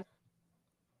 But yeah,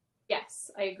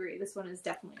 yes, I agree. This one is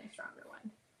definitely a stronger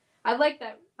one. I like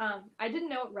that. I didn't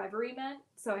know what reverie meant,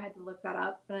 so I had to look that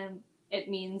up. And it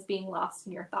means being lost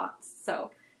in your thoughts. So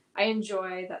I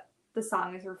enjoy that the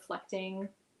song is reflecting.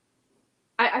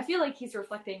 I feel like he's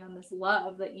reflecting on this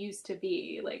love that used to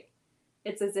be. Like,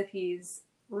 it's as if he's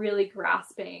really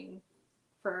grasping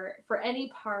for any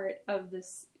part of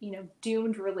this,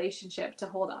 doomed relationship to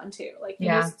hold on to. Like, he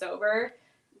knows it's over,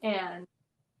 and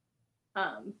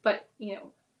but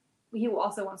he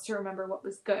also wants to remember what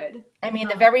was good. I mean,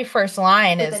 the very first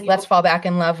line is, let's fall back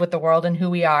in love with the world and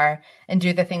who we are and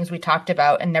do the things we talked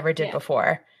about and never did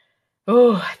before.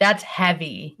 Ooh, that's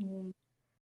heavy.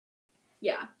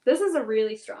 Yeah, this is a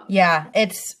really strong. Yeah,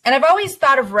 and I've always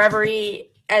thought of Reverie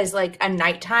as like a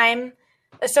nighttime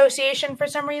association for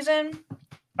some reason.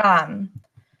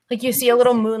 Like you see a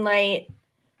little moonlight.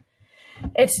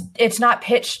 It's not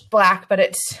pitch black, but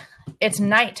it's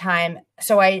nighttime.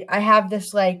 So I have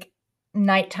this like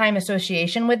nighttime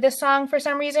association with this song for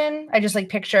some reason. I just like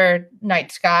picture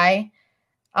night sky.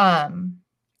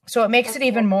 So it makes it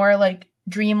even more like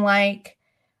dreamlike,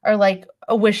 or like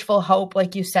a wishful hope,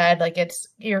 like you said. Like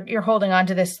you're holding on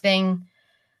to this thing,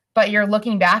 but you're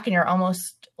looking back and you're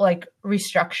almost like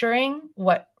restructuring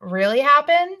what really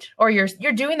happened, or you're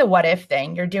doing the what if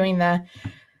thing. You're doing the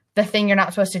thing you're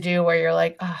not supposed to do, where you're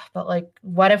like, oh, but like,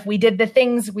 what if we did the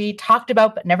things we talked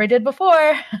about but never did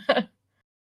before?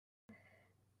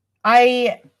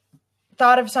 I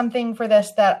thought of something for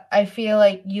this that I feel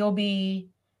like you'll be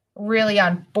really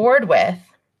on board with.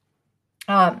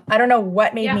 I don't know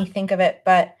what made me think of it,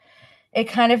 but it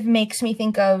kind of makes me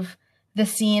think of the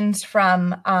scenes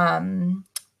from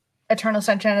Eternal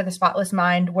Sunshine of the Spotless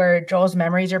Mind, where Joel's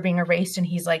memories are being erased and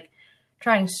he's like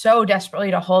trying so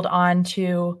desperately to hold on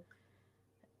to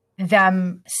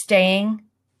them staying,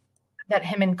 that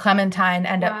him and Clementine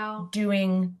end up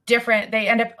doing different. They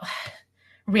end up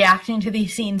reacting to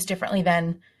these scenes differently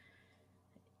than,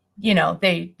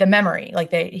 the memory.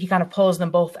 Like he kind of pulls them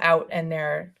both out, and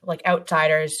they're like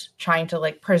outsiders trying to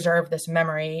like preserve this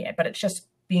memory, but it's just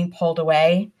being pulled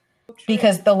away.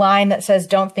 Because the line that says,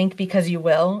 "Don't think because you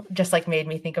will," just like made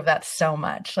me think of that so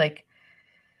much. Like,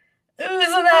 isn't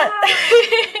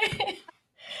that?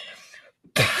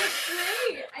 That's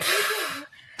great.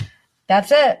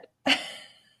 That's it.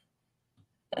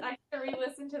 I can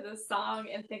re-listen to this song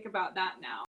and think about that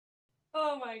now.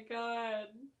 Oh my God.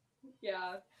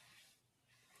 Yeah.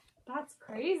 That's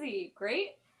crazy.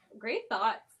 Great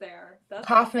thoughts there.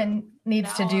 Kaufman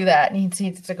needs to do that. He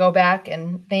needs to go back,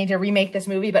 and they need to remake this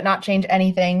movie but not change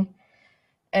anything,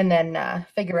 and then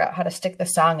figure out how to stick the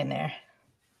song in there.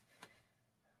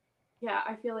 Yeah,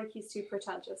 I feel like he's too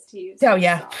pretentious to use song,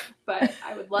 but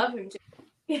I would love him to.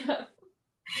 Yeah.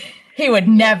 He would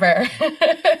never.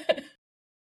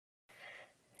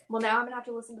 Well, now I'm going to have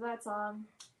to listen to that song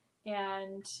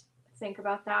and think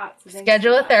about that. So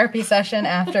schedule a therapy session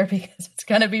after, because it's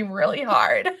going to be really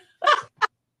hard.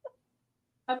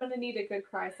 I'm going to need a good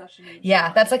cry session.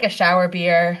 Yeah, that's like a shower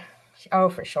beer. Oh,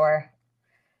 for sure.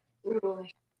 Ooh.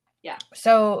 Yeah.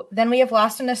 So then we have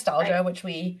Lost in Nostalgia, which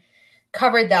we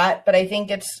covered that, but I think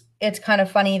it's kind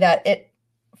of funny that it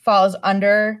falls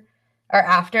under or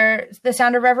after The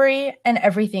Sound of Reverie, and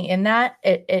everything in that,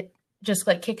 it just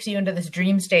like kicks you into this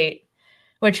dream state,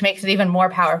 which makes it even more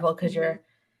powerful, because you're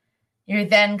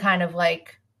then kind of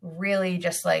like really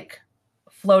just like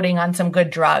floating on some good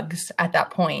drugs at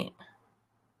that point.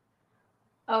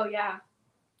 Oh yeah.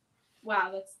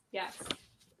 Wow, yes.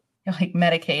 You're like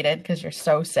medicated because you're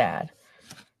so sad.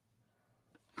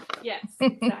 Yes,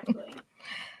 exactly.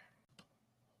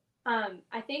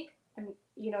 I and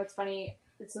it's funny.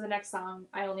 So the next song,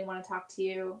 I Only Want to Talk to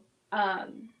You,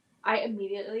 I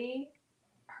immediately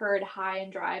heard High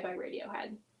and Dry by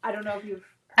Radiohead. I don't know if you've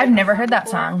I've never heard that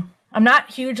before. song. I'm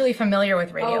not hugely familiar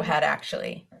with Radiohead,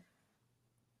 actually.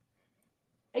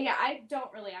 Yeah, I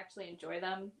don't really actually enjoy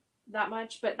them that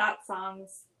much, but that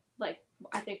song's like,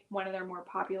 I think one of their more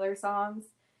popular songs.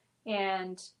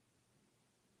 And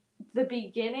the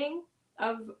beginning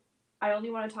of I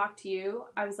Only Want to Talk to You,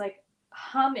 I was like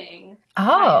humming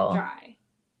High and Dry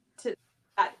to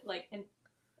that, like, in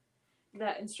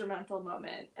that instrumental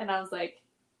moment. And I was like,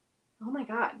 oh my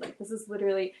God, like this is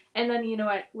literally. And then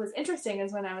what was interesting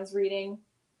is when I was reading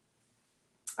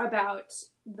about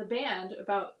the band,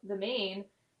 about the Maine,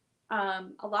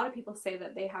 a lot of people say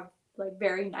that they have like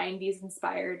very 90s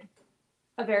inspired,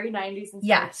 a very 90s inspired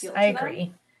yes, feel to I agree.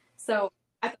 them. So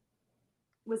I thought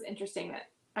it was interesting that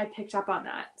I picked up on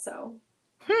that. So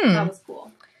that was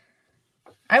cool.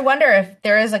 I wonder if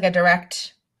there is like a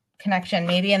direct connection,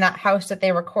 maybe in that house that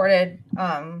they recorded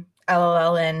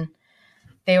LOL in,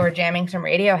 they were jamming some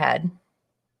Radiohead.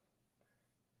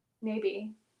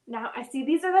 Maybe. Now I see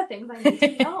these are the things I need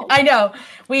to know. I know.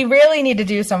 We really need to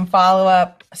do some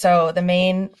follow-up. So the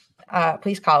Maine,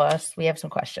 please call us. We have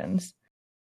some questions.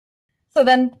 So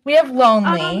then we have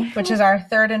Lonely, which is our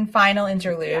third and final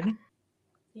interlude.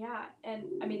 Yeah. And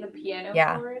I mean the piano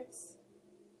chords.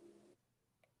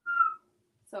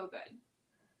 So good.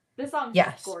 This song's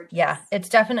gorgeous. Yeah. It's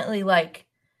definitely like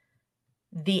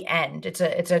the end. It's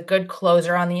a good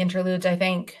closer on the interludes, I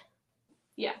think.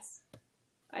 Yes.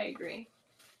 I agree.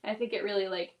 I think it really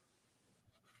like,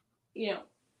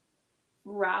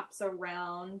 wraps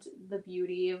around the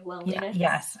beauty of loneliness.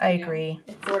 Yes, I agree.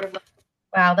 It's sort of like,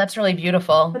 wow, that's really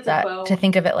beautiful to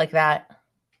think of it like that.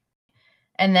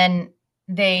 And then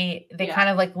they kind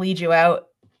of like lead you out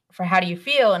for how do you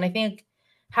feel? And I think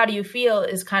how do you feel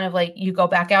is kind of like you go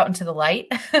back out into the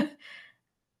light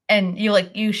and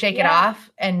you shake it off,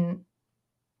 and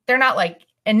they're not like,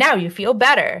 and now you feel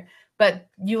better, but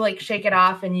you like shake it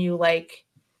off and you like,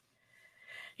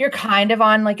 you're kind of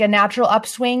on like a natural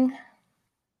upswing.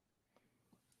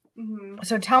 Mm-hmm.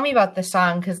 So tell me about this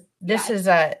song, because this is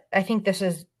I think this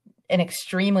is an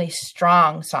extremely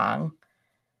strong song.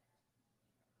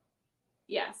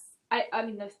 Yes. I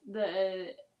mean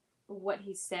the what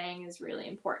he's saying is really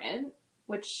important,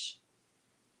 which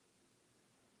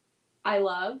I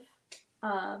love.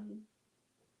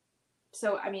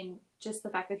 So I mean, just the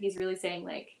fact that he's really saying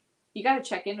like, you got to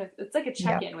check in with, it's like a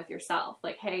check-in with yourself.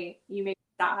 Like, hey, you may be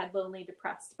sad, lonely,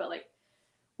 depressed, but like,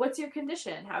 what's your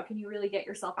condition? How can you really get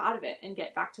yourself out of it and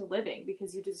get back to living,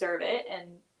 because you deserve it? And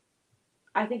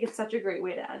I think it's such a great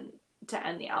way to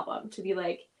end the album, to be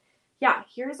like, yeah,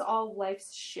 here's all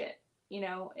life's shit.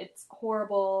 It's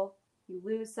horrible. You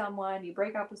lose someone, you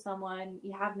break up with someone,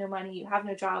 you have no money, you have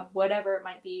no job, whatever it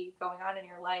might be going on in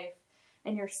your life,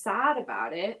 and you're sad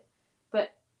about it.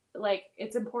 But like,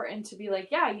 it's important to be like,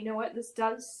 yeah, you know what, this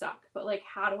does suck, but like,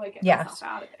 how do I get myself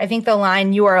out of it? I think the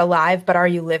line, you are alive, but are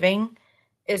you living,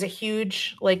 is a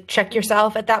huge, like, check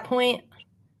yourself at that point.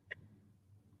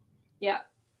 Yeah.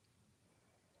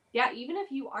 Yeah, even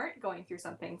if you aren't going through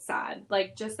something sad,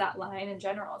 like just that line in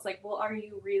general, it's like, well, are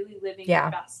you really living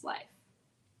your best life?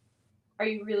 Are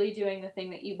you really doing the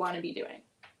thing that you want to be doing?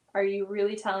 Are you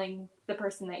really telling the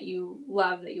person that you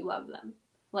love them?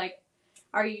 Like,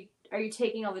 are you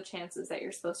taking all the chances that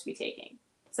you're supposed to be taking?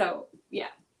 So, yeah.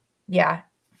 Yeah.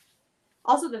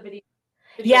 Also, the video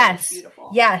yes. is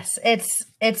beautiful. Yes.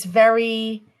 It's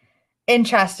very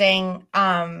interesting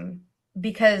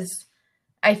because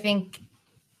I think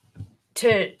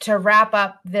to wrap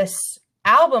up this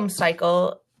album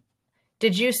cycle,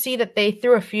 did you see that they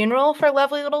threw a funeral for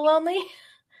Lovely Little Lonely?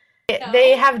 No.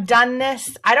 They have done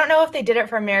this. I don't know if they did it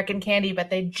for American Candy,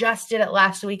 but they just did it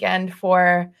last weekend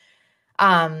for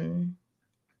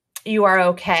You Are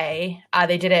Okay.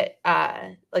 They did it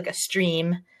like a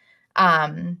stream.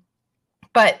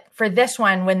 But for this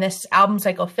one, when this album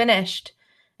cycle finished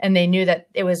and they knew that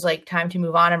it was like time to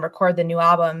move on and record the new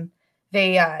album,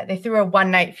 they threw a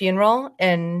one-night funeral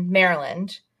in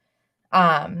Maryland.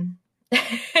 And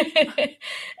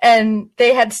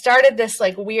they had started this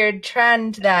like weird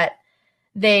trend that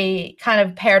they kind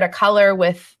of paired a color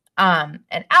with an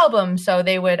album. So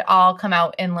they would all come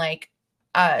out in like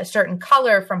a certain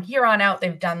color from here on out.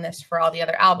 They've done this for all the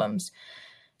other albums.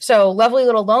 So Lovely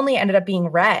Little Lonely ended up being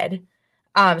red.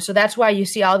 So that's why you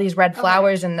see all these red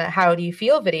flowers in the How Do You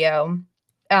Feel video.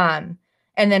 And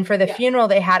then for the funeral,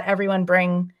 they had everyone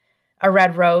bring a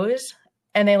red rose,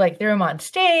 and they like threw them on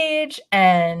stage,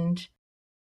 and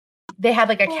they had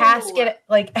like a casket,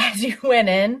 like as you went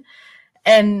in,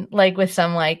 and like with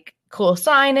some like cool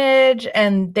signage,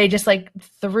 and they just like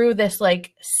threw this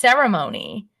like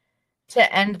ceremony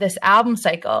to end this album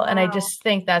cycle. And I Wow. just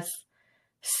think that's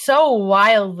so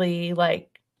wildly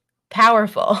like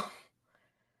powerful.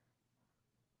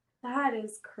 That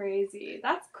is crazy.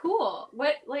 That's cool.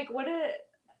 What a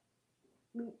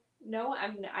no,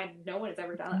 no one has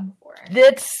ever done that before.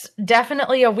 It's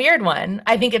definitely a weird one.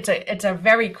 I think it's a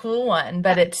very cool one,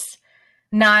 but it's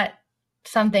not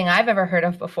something I've ever heard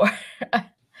of before.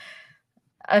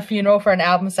 A funeral for an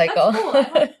album cycle. That's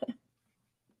cool.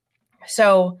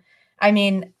 So, I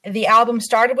mean, the album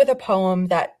started with a poem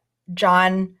that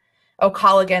John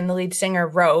O'Callaghan, the lead singer,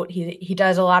 wrote. He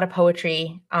does a lot of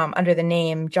poetry under the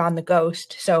name John the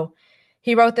Ghost. So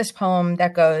he wrote this poem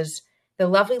that goes, "The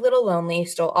lovely little lonely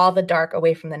stole all the dark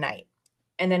away from the night."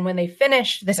 And then when they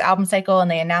finished this album cycle and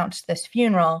they announced this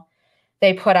funeral,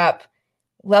 they put up,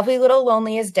 "Lovely little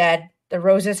lonely is dead. The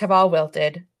roses have all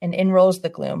wilted, and in rolls the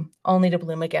gloom, only to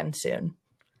bloom again soon."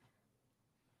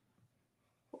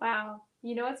 Wow.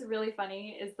 You know what's really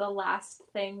funny is the last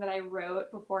thing that I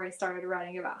wrote before I started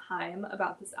writing about Haim,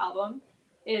 about this album,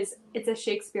 is it's a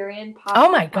Shakespearean pop. Oh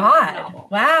my punk God. novel.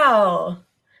 Wow.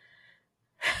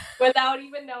 Without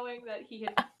even knowing that he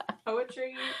had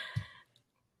poetry,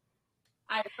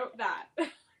 I wrote that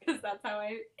because that's how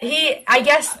I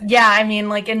guess, yeah, I mean,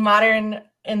 like in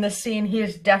the scene, he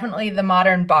is definitely the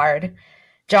modern bard.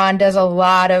 John does a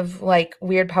lot of like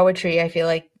weird poetry, I feel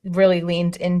like really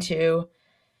leans into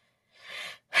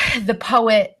the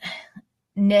poetness,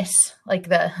 like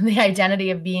the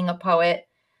identity of being a poet.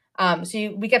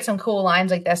 We get some cool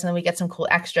lines like this, and then we get some cool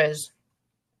extras.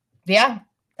 Yeah,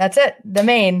 that's it. The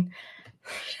main,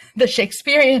 the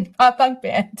Shakespearean pop punk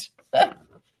band.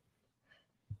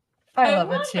 I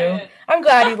love it too. I'm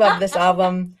glad you love this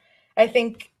album. I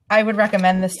think I would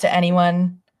recommend this to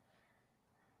anyone.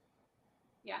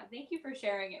 Yeah, thank you for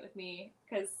sharing it with me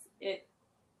because it's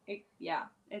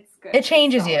good. It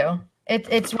changes you.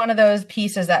 It's one of those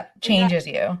pieces that changes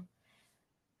you.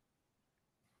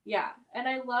 Yeah, and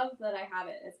I love that I have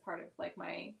it as part of like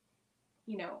my,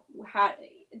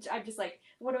 I'm just like,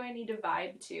 what do I need to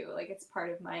vibe to? Like it's part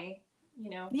of my,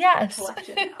 yes.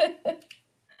 collection now.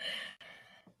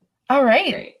 All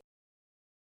right. Great.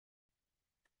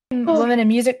 Women in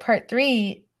Music Part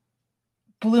 3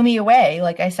 blew me away.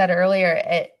 Like I said earlier,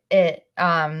 it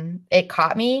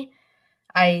caught me.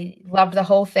 I loved the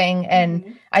whole thing,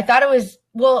 and I thought it was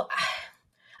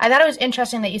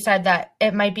interesting that you said that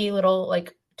it might be a little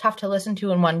like tough to listen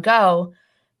to in one go,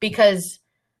 because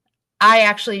I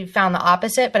actually found the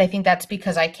opposite, but I think that's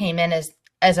because I came in as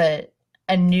a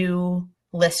new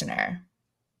listener.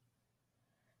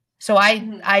 So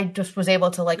I just was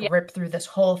able to like rip through this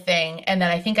whole thing, and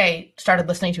then I think I started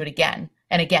listening to it again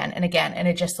and again and again, and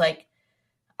it just like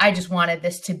I just wanted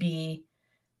this to be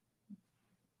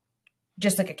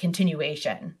just like a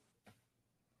continuation.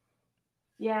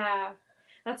 Yeah,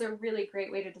 that's a really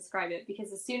great way to describe it,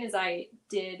 because as soon as I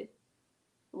did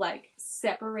like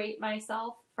separate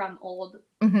myself from old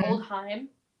Haim,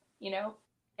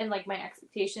 and like my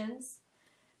expectations,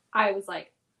 I was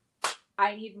like,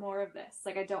 I need more of this.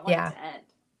 Like I don't want it to end.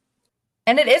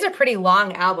 And it is a pretty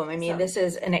long album. I mean, this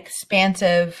is an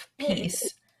expansive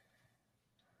piece.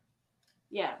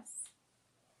 Yes.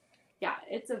 Yeah,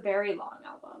 it's a very long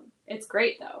album. It's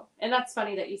great though. And that's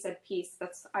funny that you said piece.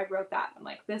 I wrote that. I'm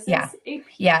like, this is a piece.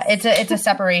 Yeah, it's a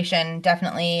separation.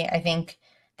 Definitely. I think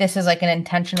this is like an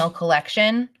intentional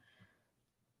collection,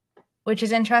 which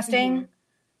is interesting.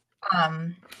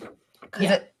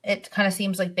 Because it kind of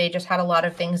seems like they just had a lot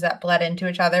of things that bled into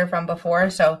each other from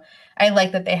before. So I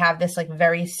like that they have this like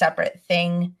very separate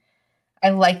thing. I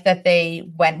like that they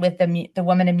went with the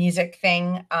woman in music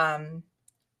thing.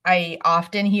 I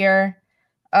often hear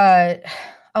a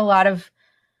lot of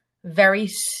very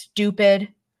stupid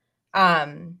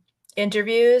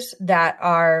interviews that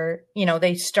are,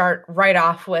 they start right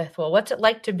off with, well, what's it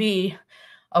like to be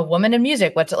a woman in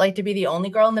music? What's it like to be the only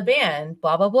girl in the band?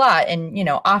 Blah, blah, blah. And,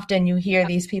 often you hear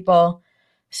these people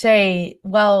say,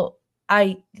 well,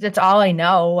 that's all I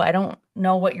know. I don't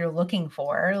know what you're looking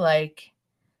for. Like,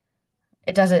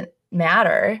 it doesn't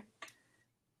matter.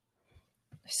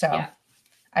 So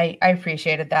I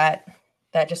appreciated that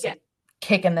just like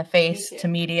kick in the face to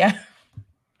media.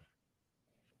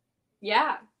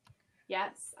 Yeah.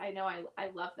 Yes. I know. I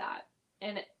love that.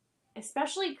 And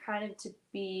especially kind of to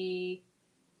be,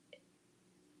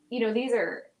 the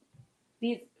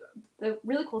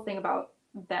really cool thing about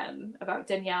them, about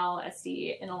Danielle,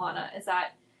 SD, and Alana, is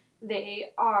that they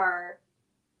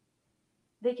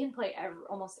can play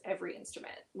almost every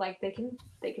instrument. Like they can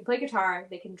play guitar,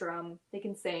 they can drum, they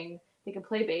can sing, they can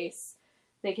play bass,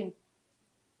 they can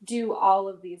do all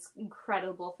of these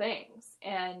incredible things.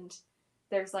 And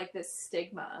there's like this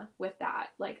stigma with that,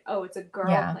 like, oh, it's a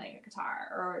girl playing a guitar,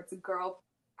 or it's a girl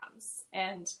playing drums.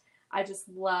 And I just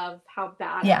love how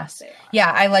badass they are.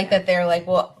 Yeah, I like that they're like,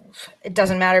 well, it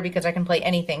doesn't matter because I can play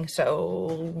anything.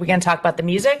 So we're going to talk about the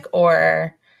music,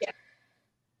 or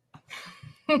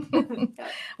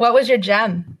what was your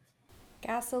gem?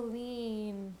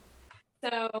 Gasoline.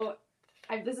 So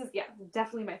this is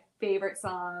definitely my favorite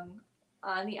song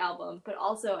on the album, but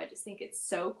also I just think it's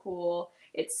so cool.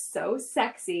 It's so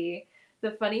sexy.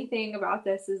 The funny thing about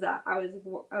this is that I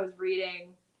was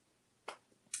reading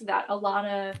that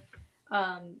Alana,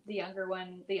 the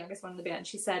youngest one in the band,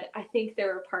 she said, I think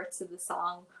there were parts of the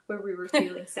song where we were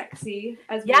feeling sexy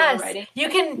as we were writing. You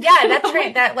can,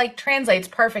 that like translates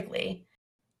perfectly.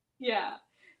 Yeah.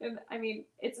 And I mean,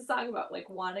 it's a song about like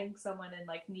wanting someone and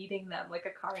like needing them, like a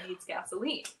car needs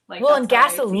gasoline. Like, well, and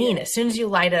gasoline, as soon as you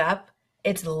light it up,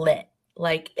 it's lit.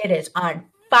 Like, it is on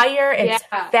fire. It's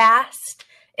fast.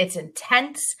 It's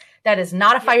intense. That is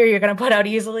not a fire you're going to put out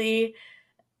easily.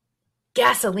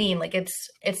 Gasoline, like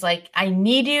it's like, I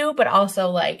need you, but also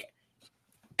like,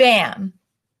 bam.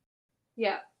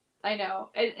 Yeah, I know.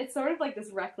 It's sort of like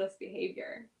this reckless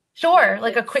behavior. Sure,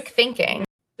 like a quick thinking.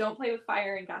 Don't play with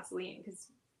fire and gasoline because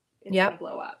it's going to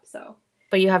blow up. So,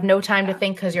 but you have no time to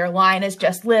think because your line is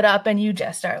just lit up and you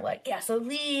just are like,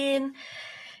 gasoline.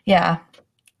 Yeah.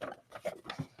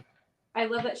 I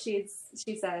love that she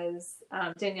says,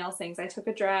 Danielle sings, I took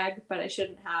a drag, but I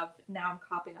shouldn't have. Now I'm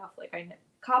coughing up like I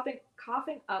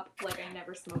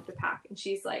never smoked a pack. And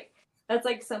she's like, that's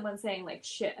like someone saying like,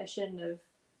 shit, I shouldn't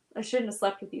have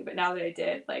slept with you, but now that I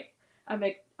did, like,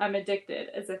 I'm addicted,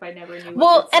 as if I never knew.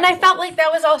 Well, and I felt like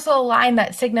that was also a line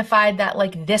that signified that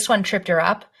like this one tripped her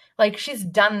up. Like, she's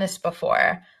done this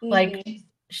before. Mm-hmm. Like,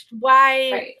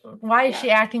 why is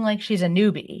she acting like she's a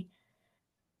newbie?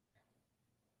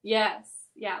 Yes.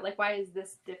 Yeah. Like, why is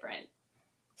this different?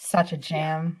 Such a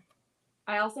jam.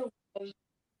 Yeah.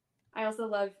 I also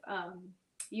love,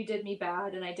 you did me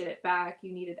bad and I did it back.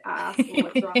 You needed ass. Well,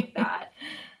 what's wrong with that?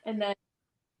 And then,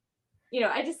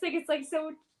 I just think it's like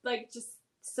so, like, just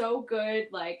so good.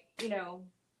 Like, I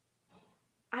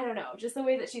don't know, just the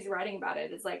way that she's writing about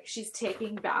it is like she's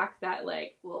taking back that,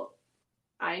 like, well,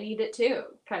 I need it too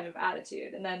kind of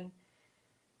attitude. And then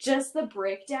just the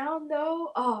breakdown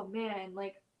though, oh man,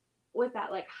 like with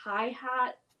that like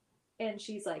hi-hat, and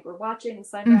she's like, we're watching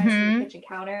sunrise from the kitchen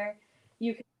counter.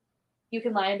 You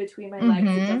can lie in between my legs.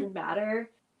 It doesn't matter.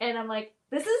 And I'm like,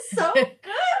 this is so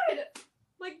good.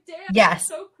 Like, damn, yes.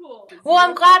 So cool. Well,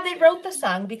 I'm glad they wrote the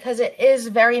song because it is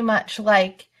very much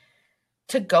like,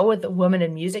 to go with the woman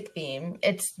in music theme,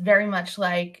 it's very much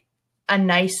like a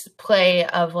nice play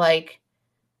of like,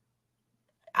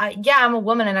 I'm a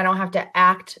woman and I don't have to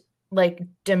act like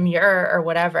demure or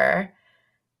whatever.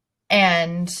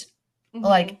 And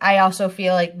like, I also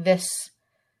feel like this,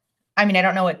 I mean, I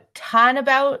don't know a ton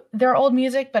about their old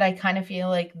music, but I kind of feel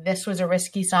like this was a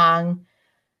risky song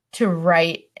to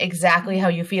write exactly how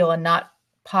you feel and not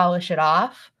polish it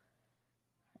off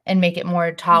and make it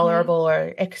more tolerable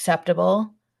or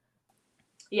acceptable.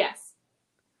 Yes,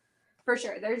 for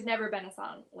sure. There's never been a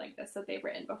song like this that they've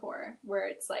written before where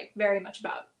it's like very much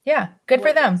about. Yeah, good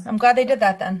for them. I'm glad they did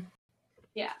that then.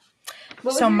 Yeah.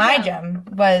 So my gem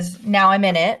was Now I'm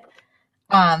in It.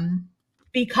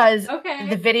 Because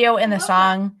the video and the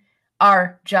song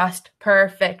are just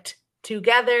perfect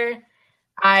together.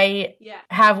 I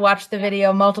have watched the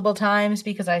video multiple times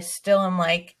because I still am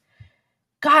like,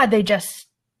 God, they just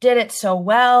did it so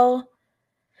well.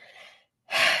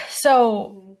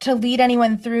 So to lead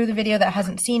anyone through the video that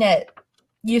hasn't seen it,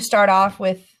 you start off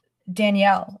with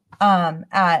Danielle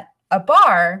at a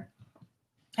bar,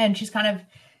 and she's kind of,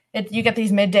 you get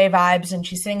these midday vibes, and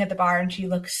she's sitting at the bar and she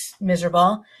looks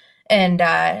miserable. And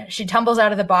she tumbles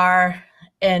out of the bar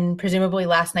in presumably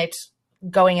last night's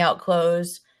going out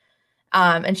clothes.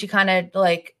 And she kind of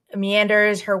like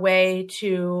meanders her way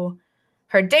to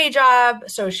her day job.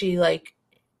 So she like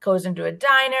goes into a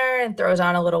diner and throws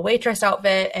on a little waitress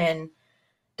outfit and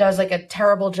does like a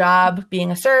terrible job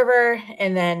being a server.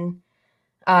 And then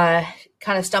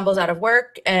kind of stumbles out of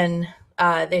work, and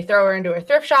they throw her into a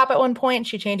thrift shop at one point.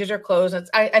 She changes her clothes.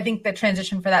 I think the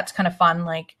transition for that's kind of fun.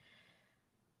 Like,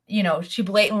 she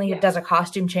blatantly does a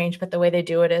costume change, but the way they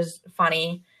do it is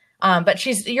funny. But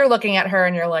you're looking at her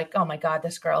and you're like, oh my God,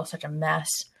 this girl is such a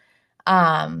mess.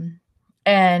 And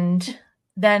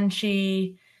then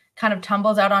she kind of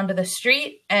tumbles out onto the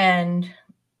street and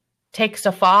takes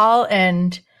a fall,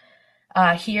 and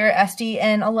here Esty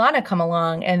and Alana come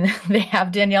along, and they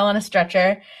have Danielle on a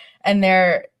stretcher, and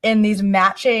they're in these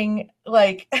matching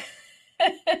like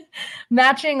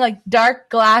matching like dark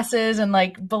glasses and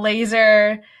like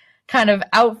blazer kind of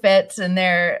outfits, and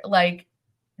they're like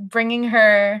bringing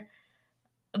her,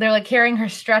 they're like carrying her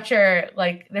stretcher,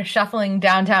 like they're shuffling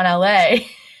downtown LA.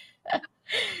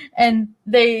 And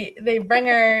they bring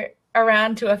her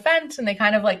around to a fence and they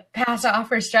kind of like pass off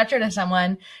her stretcher to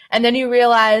someone, and then you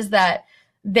realize that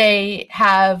they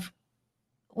have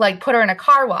like put her in a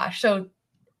car wash. So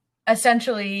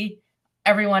essentially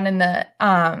everyone in the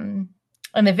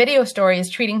video story is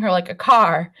treating her like a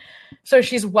car. So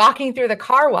she's walking through the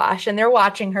car wash and they're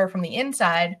watching her from the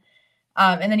inside.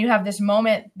 And then you have this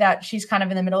moment that she's kind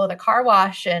of in the middle of the car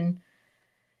wash and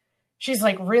she's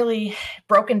like really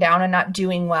broken down and not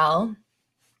doing well.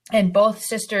 And both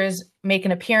sisters make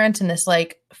an appearance in this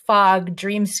like fog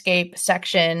dreamscape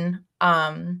section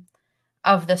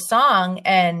of the song.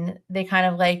 And they kind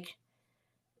of like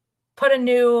put a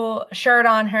new shirt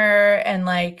on her and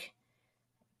like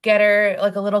get her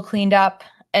like a little cleaned up.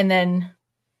 And then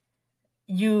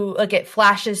you like it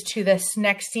flashes to this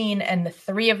next scene and the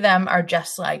three of them are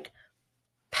just like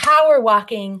power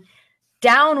walking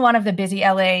down one of the busy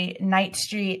LA night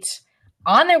streets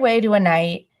on their way to a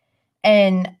night.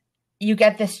 And you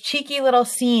get this cheeky little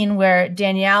scene where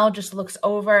Danielle just looks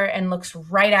over and looks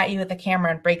right at you at the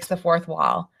camera and breaks the fourth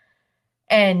wall.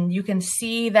 And you can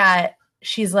see that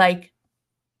she's like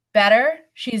better.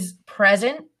 She's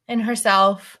present in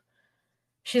herself.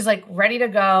 She's like ready to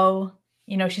go.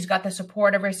 You know, she's got the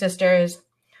support of her sisters.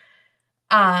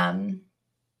 And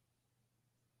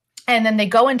then they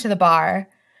go into the bar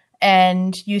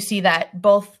and you see that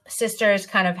both sisters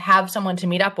kind of have someone to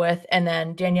meet up with. And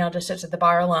then Danielle just sits at the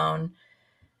bar alone.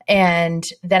 And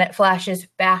then it flashes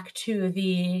back to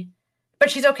but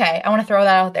she's okay. I want to throw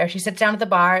that out there. She sits down at the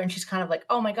bar and she's kind of like,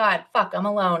 oh my God, fuck, I'm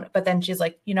alone. But then she's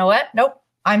like, you know what? Nope,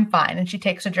 I'm fine. And she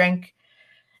takes a drink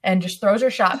and just throws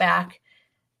her shot back.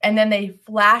 And then they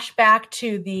flash back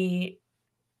to the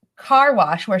car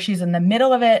wash where she's in the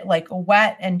middle of it, like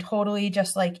wet and totally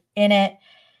just like in it.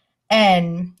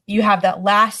 And you have that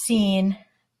last scene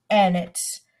and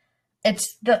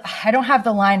I don't have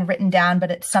the line written down,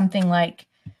 but it's something like,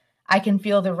 I can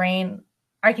feel the rain.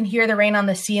 I can hear the rain on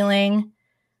the ceiling.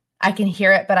 I can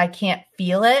hear it, but I can't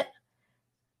feel it.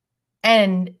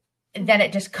 And then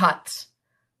it just cuts.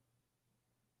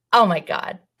 Oh my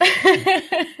God.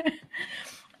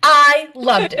 I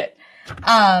loved it.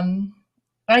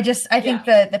 I think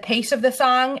the pace of the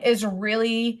song is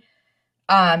really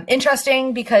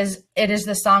interesting because it is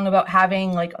the song about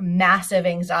having like massive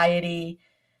anxiety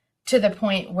to the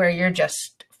point where you're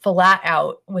just flat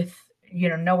out with, you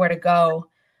know, nowhere to go.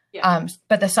 Yeah.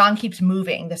 But the song keeps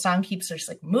moving. The song keeps just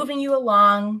like moving you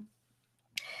along.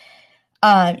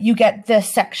 You get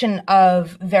this section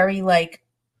of very like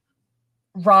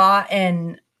raw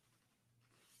and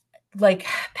like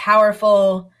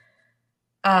powerful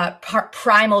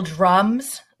primal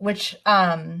drums, which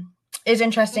is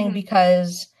interesting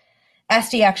because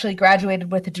Esty actually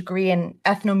graduated with a degree in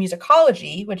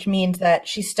ethnomusicology, which means that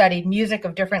she studied music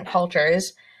of different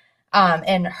cultures.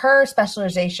 And her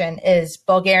specialization is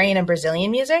Bulgarian and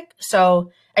Brazilian music.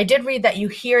 So I did read that you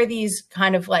hear these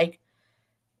kind of like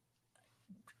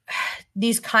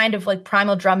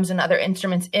primal drums and other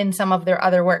instruments in some of their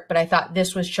other work, but I thought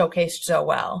this was showcased so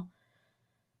well.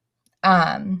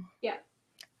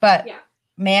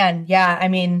 Man, yeah, I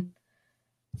mean,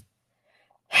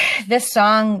 this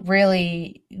song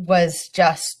really was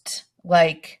just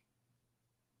like,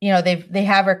 you know, they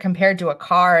have her compared to a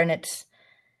car, and it's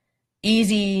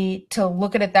easy to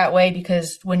look at it that way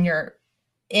because when you're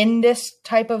in this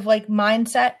type of like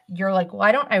mindset, you're like,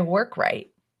 why don't I work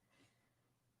right?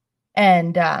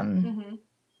 And,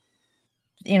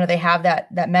 you know, they have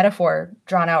that metaphor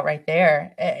drawn out right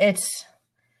there. It's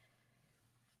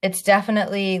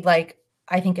definitely like,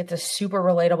 I think it's a super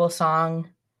relatable song.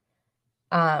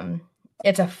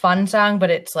 It's a fun song, but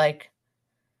it's like,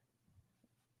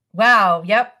 wow,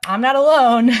 yep, I'm not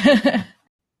alone.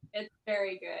 It's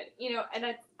very good. You know, and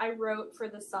I wrote for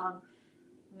the song,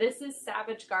 this is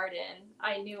Savage Garden,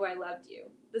 I Knew I Loved You.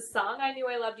 The song I Knew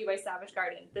I Loved You by Savage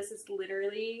Garden. This is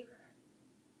literally,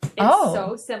 it's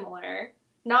so similar.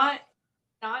 Not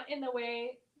in the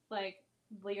way, like,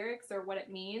 lyrics or what it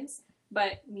means,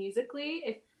 but musically,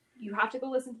 if you have to go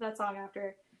listen to that song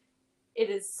after, it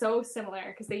is so similar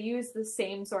because they use the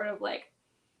same sort of, like,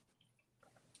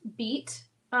 beat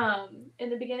in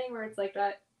the beginning where it's like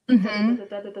that.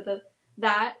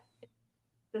 That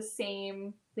the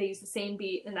same, they use the same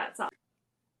beat in that song.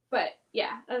 But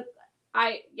yeah,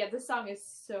 this song is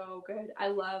so good. I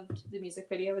loved the music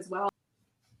video as well.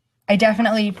 I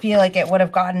definitely feel like it would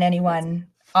have gotten anyone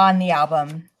on the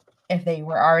album if they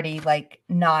were already like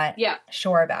not Yeah.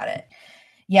 sure about it.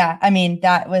 Yeah, I mean,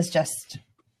 that was just,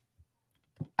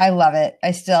 I love it.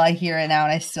 I hear it now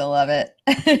and I still love it.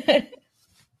 I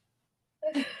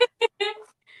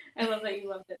love that you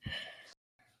loved it.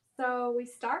 So we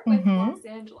start with Los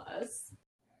Angeles,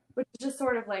 which is just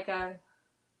sort of like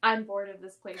I'm bored of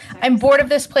this place. I'm bored of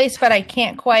this place, but I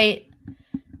can't quite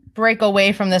break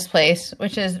away from this place,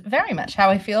 which is very much how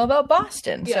I feel about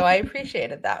Boston. Yeah. So I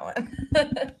appreciated that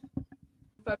one.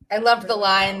 But I loved the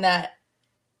line that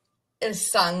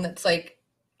is sung that's like,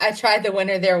 I tried the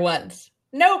winter there once.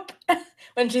 Nope.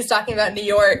 When she's talking about New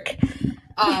York.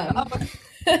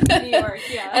 New York,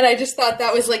 yeah. And I just thought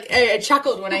that was like, I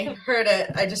chuckled when I heard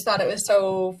it. I just thought it was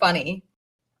so funny.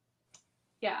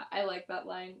 Yeah, I like that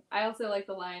line. I also like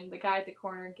the line, the guy at the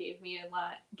corner gave me a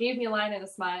line and a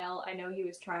smile. I know he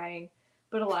was trying,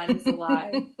 but a line is a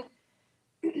lie.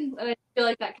 And I feel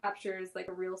like that captures like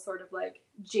a real sort of like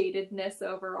jadedness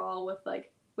overall with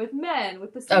men,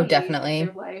 with the city. Oh, definitely.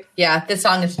 Their life. Yeah, this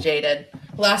song is jaded.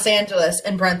 Los Angeles,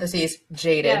 in parentheses,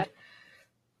 jaded.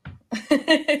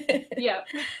 Yeah.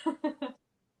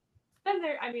 And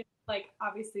they're, I mean, like,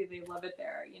 obviously they love it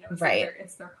there, you know, right.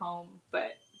 It's their home,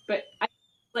 but I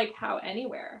like how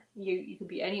anywhere, you could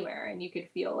be anywhere and you could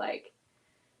feel like,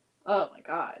 oh my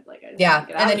God, like, I just want to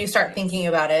get out. And then you start thinking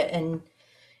about it and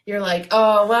you're like,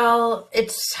 oh, well,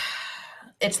 it's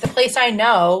the place I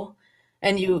know.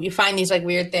 And you find these like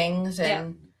weird things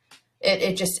and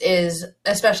it just is,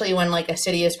 especially when like a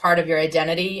city is part of your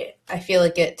identity. I feel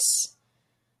like it's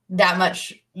that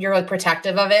much, you're like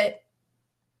protective of it.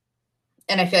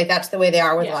 And I feel like that's the way they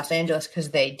are with Los Angeles because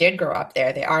they did grow up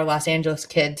there. They are Los Angeles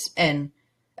kids. And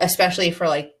especially for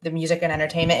like the music and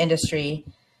entertainment industry,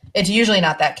 it's usually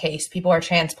not that case. People are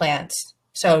transplants.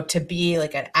 So to be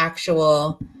like an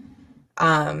actual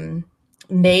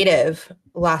native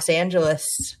Los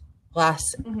Angelesian,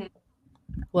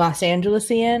 Los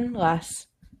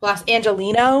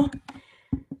Angelino.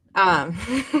 I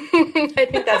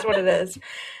think that's what it is.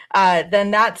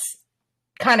 Then that's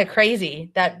kind of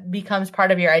crazy. That becomes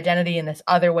part of your identity in this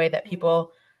other way that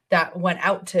people that went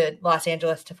out to Los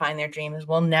Angeles to find their dreams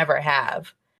will never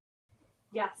have.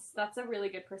 Yes, that's a really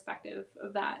good perspective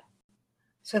of that.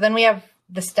 So then we have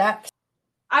the steps.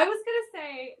 I was going to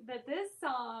say that this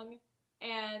song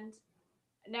and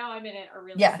Now I'm in It are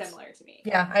really similar to me.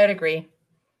 Yeah, I would agree.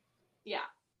 Yeah.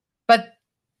 But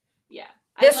yeah,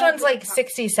 this one's like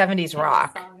 60s, 70s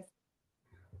rock.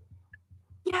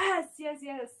 Yes.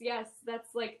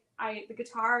 That's like the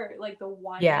guitar, like the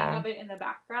whining of it in the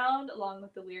background along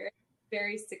with the lyrics,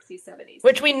 very 60s, 70s.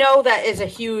 Which we know that is a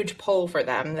huge pull for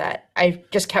them. That I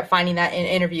just kept finding that in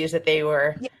interviews that they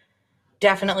were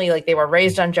definitely like they were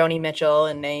raised on Joni Mitchell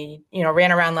and they, you know,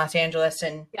 ran around Los Angeles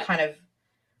and kind of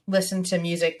listened to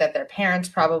music that their parents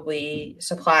probably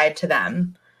supplied to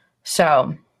them.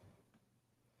 So.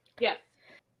 Yeah.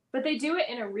 But they do it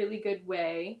in a really good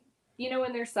way. You know,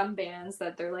 when there's some bands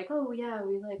that they're like, oh yeah,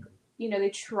 we like, you know, they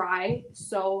try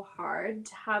so hard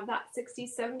to have that 60s,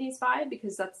 70s vibe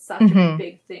because that's such a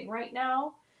big thing right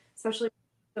now, especially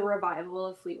the revival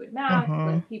of Fleetwood Mac.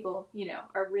 Like people, you know,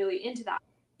 are really into that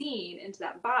scene, into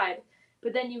that vibe.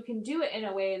 But then you can do it in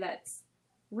a way that's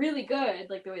really good,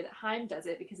 like the way that Haim does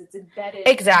it, because it's embedded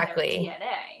in their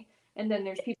DNA. And then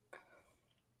there's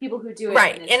people who do it.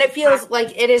 Right. And it feels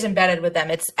like it is embedded with them.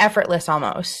 It's effortless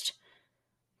almost.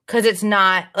 Because it's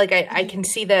not like I can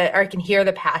see I can hear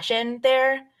the passion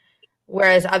there.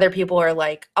 Whereas other people are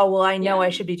like, oh, well, I know I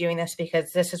should be doing this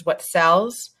because this is what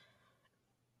sells.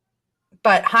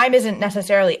 But Haim isn't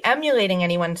necessarily emulating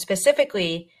anyone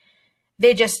specifically.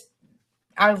 They just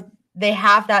they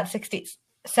have that 60s,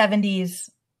 70s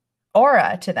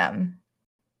aura to them.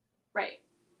 Right.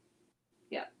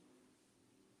 Yeah.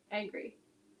 I agree.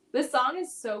 This song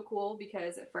is so cool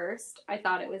because at first I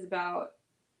thought it was about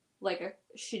like a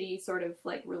shitty sort of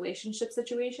like relationship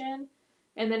situation.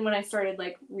 And then when I started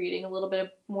like reading a little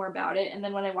bit more about it, and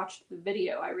then when I watched the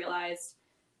video, I realized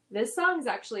this song is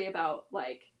actually about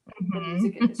like the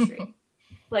music industry.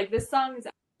 Like this song is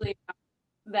actually about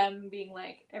them being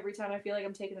like, every time I feel like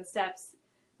I'm taking the steps,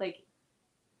 like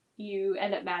you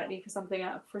end up mad at me for something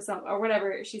or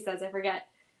whatever she says, I forget.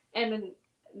 And then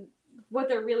what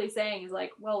they're really saying is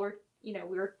like, well,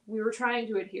 we were trying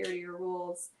to adhere to your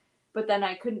rules, but then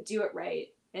I couldn't do it right.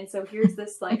 And so here's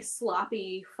this like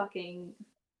sloppy fucking,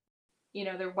 you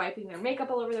know, they're wiping their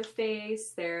makeup all over their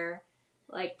face. They're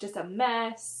like just a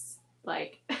mess,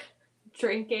 like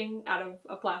drinking out of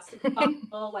a plastic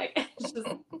bottle. Like, it's just,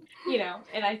 you know,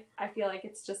 and I feel like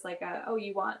it's just like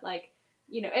you want like,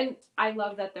 you know, and I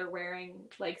love that they're wearing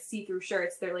like see-through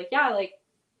shirts. They're like, yeah, like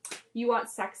you want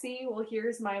sexy? Well,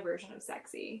 here's my version of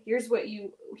sexy. Here's what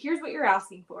you're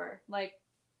asking for. Like,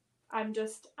 I'm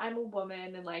a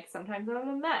woman, and like sometimes I'm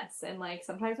a mess, and like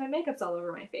sometimes my makeup's all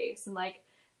over my face, and like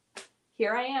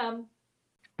here I am.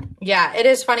 Yeah, it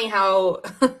is funny how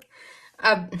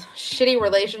a shitty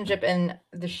relationship in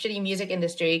the shitty music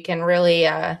industry can really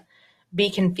be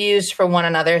confused for one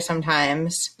another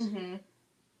sometimes. Mm-hmm.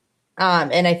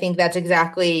 And I think that's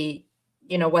exactly,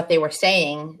 what they were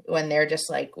saying when they're just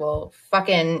like, well,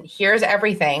 fucking, here's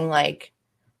everything. Like,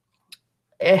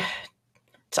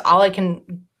 it's all I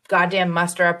can goddamn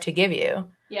muster up to give you.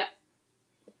 Yeah.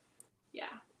 Yeah.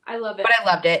 I love it. But I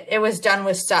loved it. It was done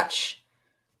with such,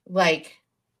 like,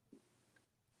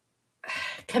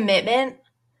 commitment,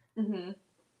 mm-hmm.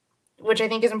 which I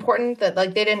think is important, that,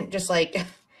 like, they didn't just, like,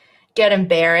 get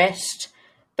embarrassed,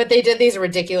 but they did these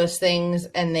ridiculous things,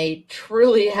 and they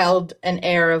truly held an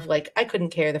air of, like, I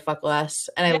couldn't care the fuck less,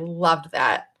 and I loved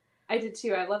that. I did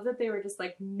too. I love that they were just,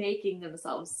 like, making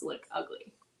themselves look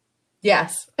ugly.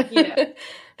 Yes. They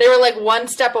were, like, one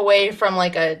step away from,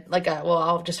 like a, well,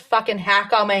 I'll just fucking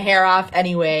hack all my hair off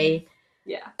anyway.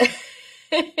 Yeah.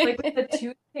 Like, with the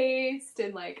toothpaste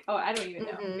and, like, oh, I don't even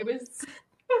know. Mm-hmm. It was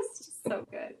just so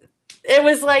good. It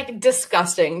was, like,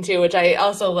 disgusting, too, which I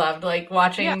also loved, like,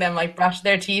 watching them, like, brush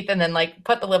their teeth and then, like,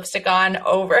 put the lipstick on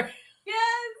over.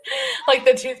 Yes! Like,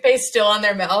 the toothpaste still on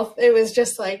their mouth. It was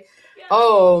just like,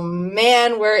 oh,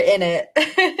 man, we're in it.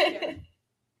 Yeah.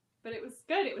 But it was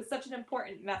good. It was such an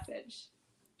important message.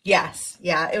 Yes.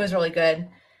 Yeah, it was really good.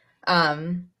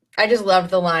 I just loved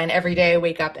the line, every day I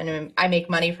wake up and I make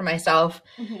money for myself.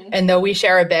 Mm-hmm. And though we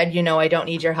share a bed, I don't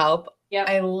need your help. Yep.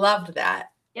 I loved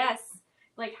that. Yes.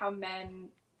 Like how men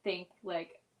think like,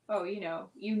 oh,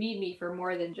 you need me for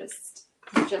more than just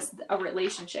a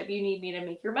relationship. You need me to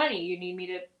make your money. You need me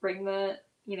to bring the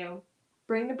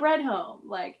bread home.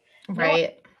 Like,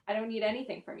 right. No, I don't need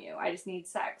anything from you. I just need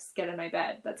sex. Get in my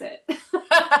bed. That's it.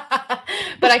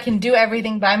 But I can do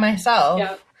everything by myself.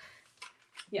 Yep.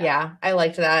 Yeah, I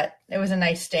liked that. It was a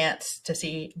nice stance to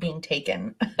see being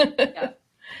taken. Yeah.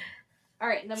 All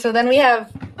right. Then we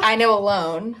have I Know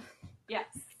Alone. Yes.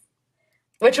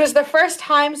 Which was the first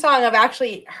time song I've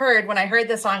actually heard. When I heard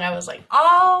this song, I was like,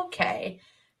 oh, okay.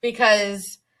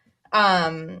 Because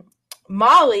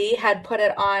Molly had put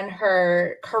it on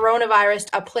her Coronavirus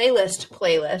A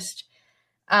playlist.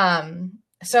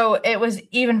 So it was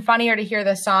even funnier to hear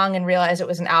the song and realize it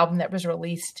was an album that was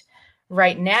released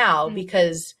right now,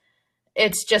 because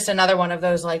it's just another one of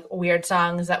those like weird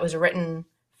songs that was written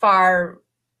far,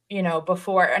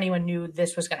 before anyone knew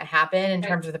this was going to happen in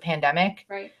terms of the pandemic.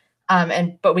 Right.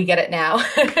 But we get it now.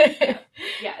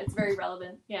 Yeah, it's very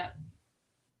relevant. Yeah.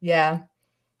 Yeah.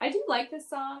 I do like this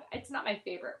song. It's not my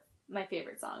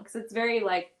favorite song because it's very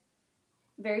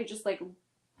just like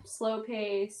slow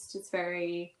paced. It's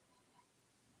very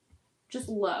just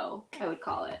low, I would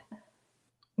call it.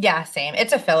 Yeah, same.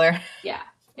 It's a filler. Yeah.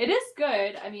 It is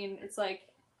good. I mean, it's like,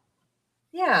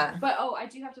 yeah. But I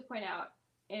do have to point out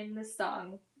in this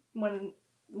song, one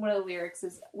of the lyrics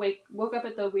is woke up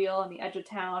at the wheel on the edge of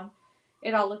town.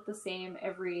 It all looked the same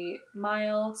every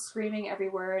mile, screaming every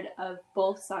word of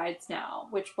Both Sides Now,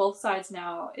 which Both Sides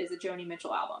Now is a Joni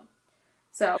Mitchell album.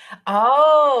 So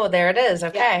oh, there it is.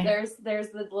 Okay. Yeah, there's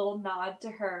the little nod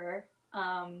to her,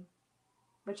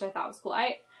 which I thought was cool.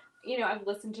 I've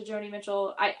listened to Joni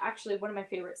Mitchell. I actually, one of my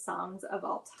favorite songs of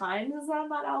all time is on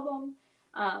that album.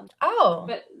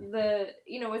 But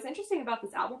what's interesting about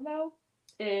this album though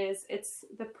is it's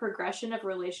the progression of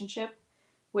relationship,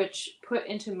 which put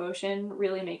into motion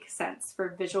really makes sense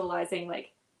for visualizing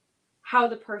like how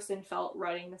the person felt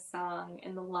writing the song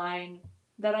and the line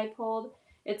that I pulled.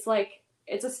 It's like,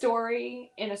 it's a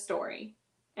story in a story.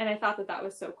 And I thought that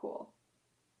was so cool.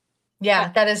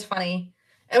 Yeah, that is funny.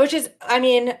 Which is, I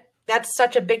mean, that's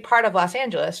such a big part of Los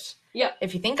Angeles. Yeah.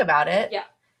 If you think about it. Yeah.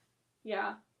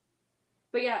 Yeah.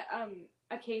 But yeah,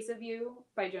 A Case of You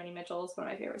by Joni Mitchell is one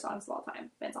of my favorite songs of all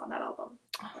time. It's on that album.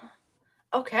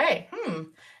 Okay.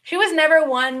 She was never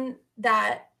one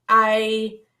that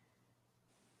I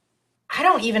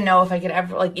don't even know if I could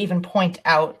ever like even point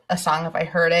out a song if I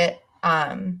heard it.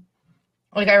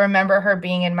 Like I remember her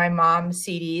being in my mom's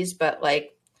CDs, but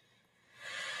like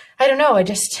I don't know.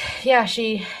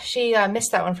 She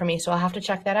missed that one for me, so I'll have to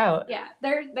check that out. Yeah,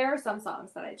 there are some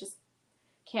songs that I just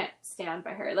can't stand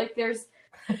by her. Like there's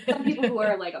some people who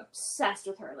are like obsessed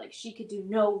with her, like she could do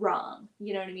no wrong.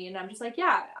 You know what I mean? And I'm just like,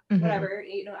 yeah, whatever.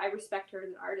 I respect her as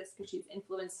an artist because she's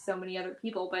influenced so many other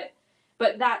people,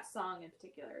 but that song in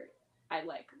particular, I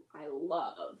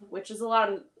love, which is a lot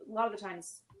of the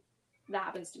times that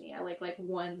happens to me. I like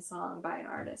one song by an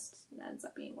artist and it ends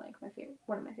up being like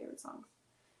one of my favorite songs.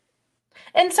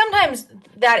 And sometimes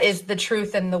that is the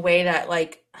truth in the way that,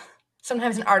 like,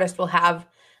 sometimes an artist will have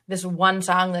this one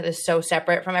song that is so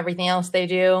separate from everything else they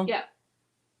do. Yeah.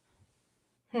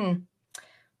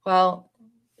 Well,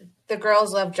 the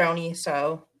girls love Joni,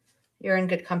 so you're in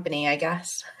good company, I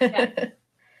guess. Yeah.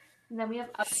 And then we have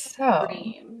Up From a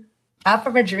Dream. Up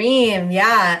From a Dream.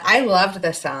 Yeah, I loved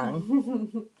this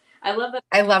song. I love that.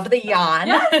 I loved the yawn.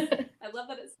 Yeah. I love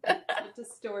that it's a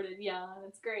distorted yawn.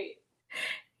 It's great.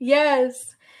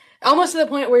 Yes. Almost to the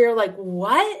point where you're like,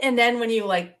 what? And then when you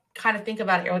like kind of think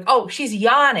about it, you're like, oh, she's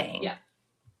yawning. Yeah.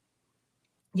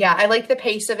 Yeah, I like the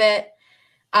pace of it.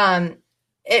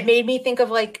 It made me think of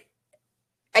like,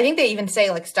 I think they even say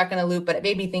like stuck in a loop, but it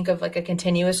made me think of like a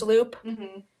continuous loop.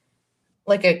 Mm-hmm.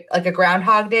 Like a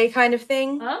Groundhog Day kind of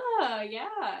thing. Oh,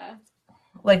 yeah.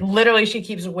 Like literally she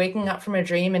keeps waking up from a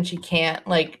dream and she can't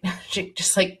like, she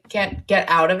just like can't get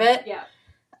out of it. Yeah.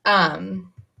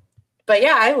 But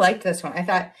yeah, I liked this one.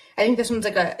 I think this one's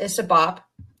like it's a bop.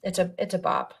 It's a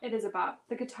bop. It is a bop.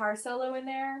 The guitar solo in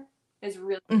there is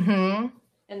really Mm-hmm.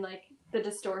 and like the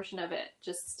distortion of it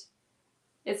just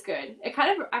it's good. It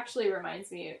kind of actually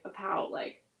reminds me of how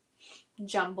like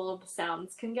jumbled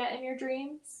sounds can get in your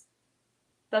dreams.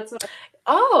 That's what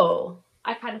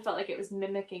I kind of felt like it was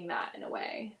mimicking that in a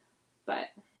way. But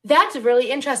that's really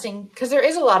interesting because there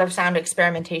is a lot of sound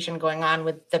experimentation going on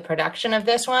with the production of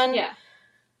this one. yeah.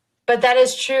 But that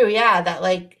is true, yeah, that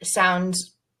like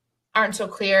sounds aren't so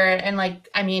clear. And like,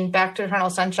 I mean, Back to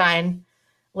Eternal Sunshine,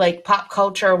 like pop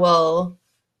culture will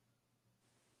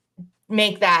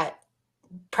make that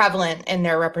prevalent in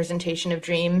their representation of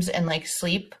dreams and like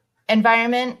sleep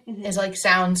environment is like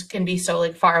sounds can be so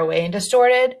like far away and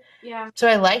distorted. Yeah. So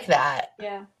I like that.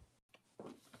 Yeah.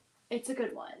 It's a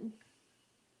good one.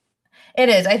 It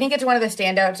is. I think it's one of the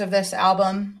standouts of this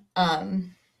album.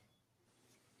 And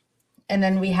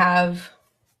then we have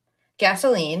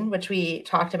Gasoline, which we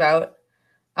talked about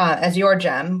as your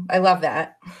gem. I love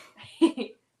that.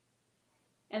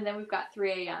 And then we've got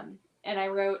 3 a.m. And I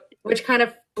wrote... Which kind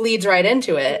of bleeds right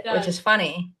into it, which is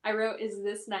funny. I wrote, is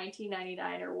this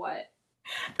 1999 or what?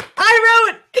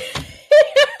 I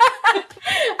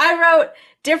wrote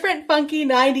different funky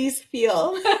 90s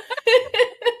feel.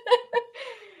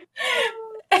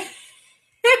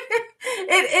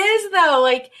 It is though.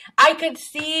 Like I could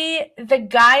see the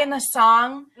guy in the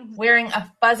song wearing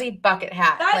a fuzzy bucket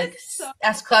hat, That like so-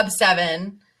 S Club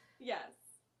 7. Yes.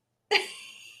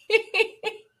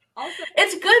 Also,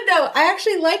 It's good though. I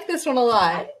actually like this one a I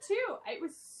lot. did too. It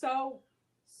was so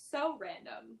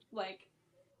random. Like,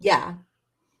 Yeah.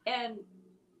 and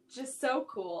just so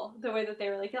cool the way that they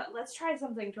were like, let's try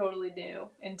something totally new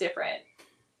and different.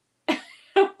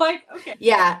 I'm like, okay.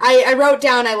 Yeah. I wrote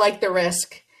down I like the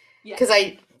risk Yeah.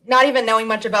 because not even knowing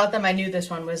much about them, I knew this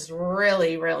one was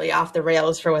really, really off the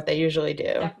rails for what they usually do.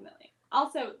 Definitely.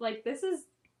 Also, like, this is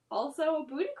also a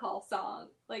booty call song.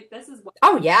 Like, this is what...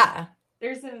 Oh, yeah.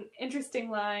 There's an interesting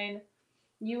line,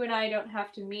 you and I don't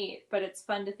have to meet, but it's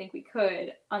fun to think we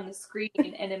could on the screen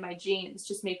and in my jeans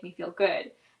just make me feel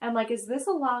good. I'm like, is this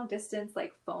a long distance,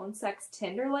 like, phone sex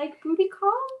Tinder-like booty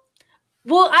call?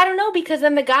 Well, I don't know, because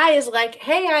then the guy is like,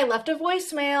 hey, I left a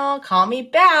voicemail, call me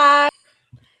back.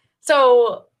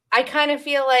 So I kind of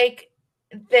feel like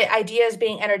the idea is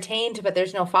being entertained, but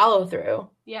there's no follow through.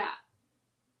 Yeah.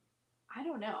 I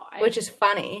don't know. Which is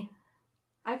funny.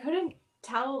 I couldn't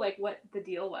tell, like, what the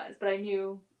deal was, but I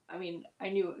knew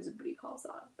it was a booty call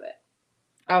song, but...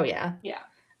 Oh, yeah. Yeah.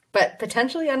 But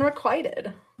potentially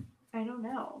unrequited. I don't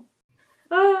know.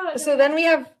 So then we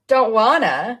have Don't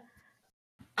Wanna.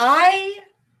 I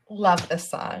love this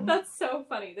song. That's so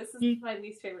funny. This is my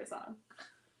least favorite song.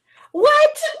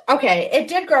 What? Okay, it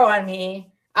did grow on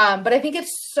me, but I think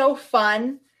it's so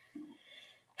fun.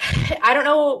 I don't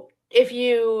know if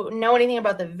you know anything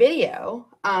about the video,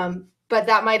 but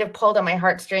that might have pulled on my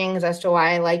heartstrings as to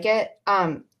why I like it.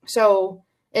 So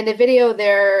in the video,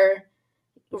 they're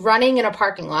running in a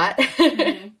parking lot,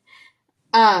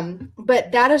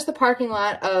 but that is the parking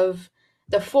lot of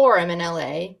the Forum in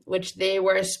LA, which they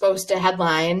were supposed to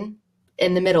headline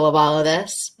in the middle of all of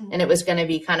this. And it was going to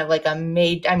be kind of like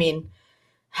headlining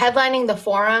the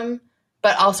Forum,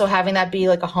 but also having that be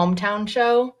like a hometown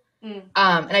show. And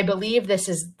I believe this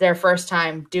is their first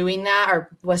time doing that, or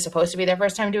was supposed to be their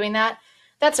first time doing that.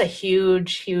 That's a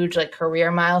huge, huge like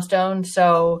career milestone.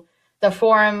 So the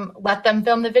Forum let them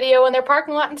film the video in their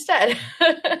parking lot instead.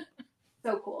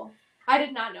 So cool. I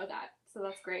did not know that. So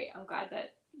that's great. I'm glad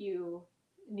that you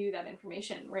knew that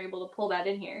information. We're able to pull that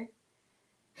in here.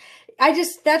 I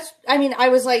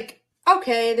was like,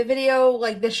 okay, the video,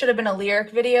 like this should have been a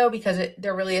lyric video because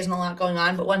there really isn't a lot going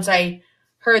on. But once I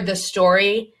heard the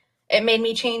story, it made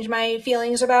me change my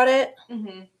feelings about it.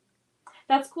 Mm-hmm.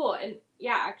 That's cool. And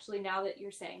yeah, actually, now that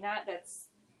you're saying that,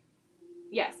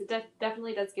 yes, it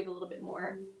definitely does give a little bit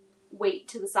more weight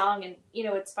to the song. And,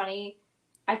 it's funny.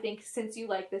 I think since you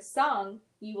like this song,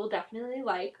 you will definitely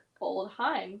like Old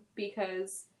Heim,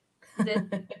 because this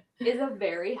is a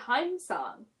very Heim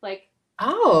song. Like,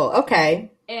 oh,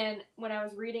 okay. and when I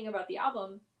was reading about the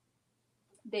album,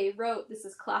 they wrote, this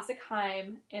is classic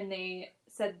Heim, and they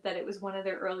said that it was one of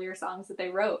their earlier songs that they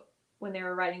wrote when they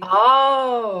were writing.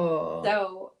 Oh.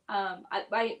 So,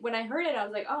 I when I heard it, I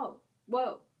was like, oh,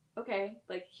 whoa, okay.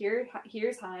 Like,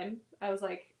 here's Heim. I was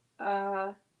like,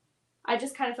 I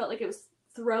just kind of felt like it was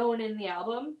thrown in the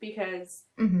album because,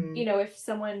 if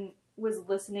someone was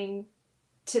listening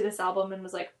to this album and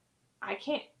was like, I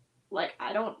can't, like,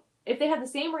 I don't, if they had the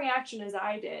same reaction as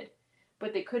I did,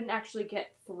 but they couldn't actually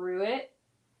get through it,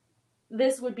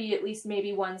 this would be at least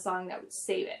maybe one song that would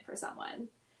save it for someone.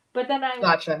 But then I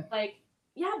was like,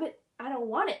 yeah, but I don't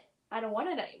want it. I don't want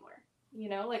it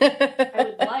anymore. Like, I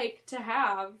would like to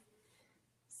have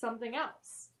something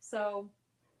else. So,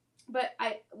 but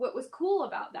what was cool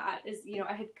about that is,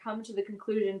 I had come to the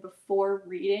conclusion before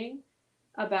reading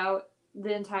about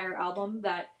the entire album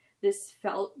that this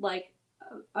felt like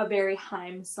a very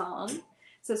Haim song.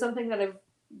 So something that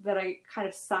I kind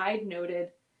of side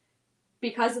noted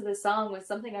because of this song was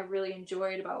something I really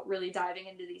enjoyed about really diving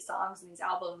into these songs and these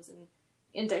albums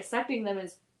and dissecting them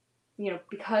is,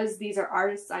 because these are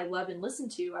artists I love and listen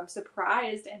to, I'm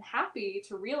surprised and happy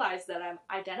to realize that I'm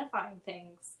identifying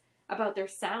things about their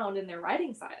sound and their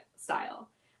writing style.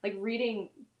 Like, reading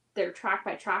their track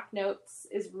by track notes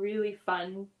is really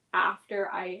fun after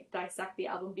I dissect the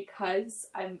album because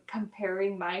I'm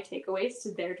comparing my takeaways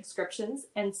to their descriptions,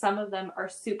 and some of them are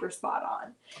super spot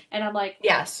on. And I'm like,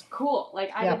 yes, cool. Like,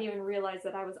 I didn't even realize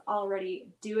that I was already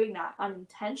doing that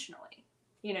unintentionally,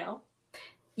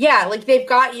 Yeah, like, they've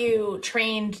got you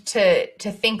trained to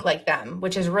think like them,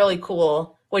 which is really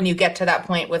cool when you get to that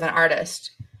point with an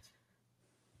artist.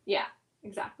 Yeah,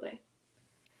 exactly.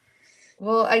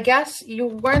 Well, I guess you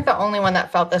weren't the only one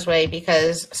that felt this way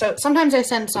because so sometimes I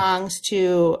send songs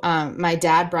to my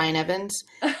dad, Brian Evans,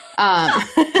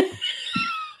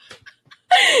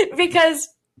 because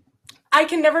I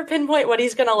can never pinpoint what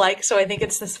he's going to like. So I think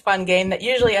it's this fun game that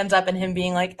usually ends up in him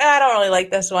being like, I don't really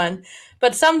like this one.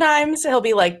 But sometimes he'll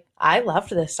be like, I loved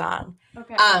this song.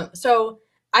 Okay. So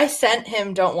I sent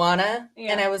him Don't Wanna,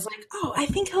 and I was like, oh, I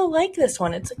think he'll like this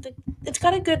one. It's like it's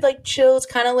got a good, like, chill. It's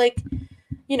kind of like,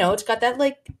 it's got that,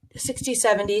 like, 60s,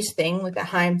 70s thing, like the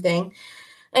Haim thing.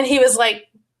 And he was like,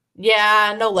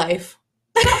 yeah, no life.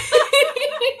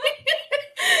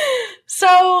 So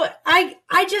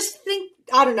I just think,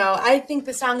 I don't know, I think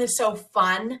the song is so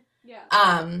fun.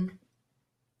 Yeah.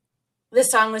 This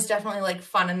song was definitely, like,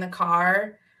 fun in the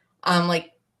car.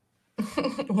 Like,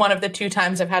 one of the 2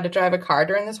 times I've had to drive a car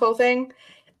during this whole thing.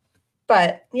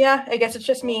 But yeah, I guess it's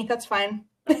just me. That's fine.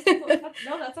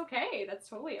 No, that's okay. That's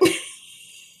totally okay.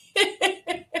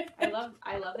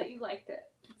 I love that you liked it.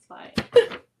 It's fine.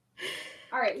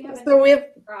 All right, we have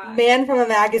Man from a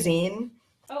Magazine.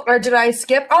 Oh. Or did I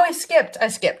skip? Oh, I skipped.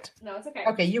 No, it's okay.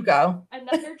 Okay, you go.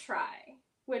 Another Try,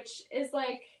 which is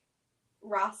like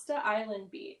Rasta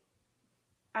Island beat.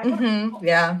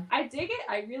 Yeah. I dig it.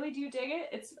 I really do dig it.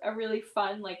 It's a really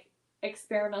fun, like,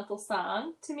 experimental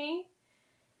song to me.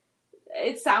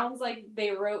 It sounds like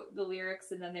they wrote the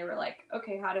lyrics and then they were like,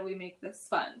 okay, how do we make this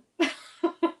fun?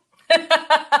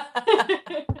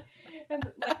 And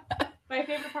my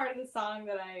favorite part of the song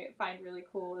that I find really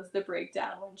cool is the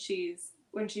breakdown when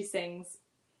she sings,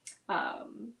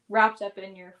 wrapped up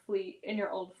in your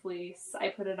old fleece, I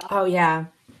put it on. Oh yeah.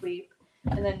 Sleep.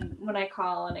 And then when I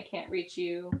call and I can't reach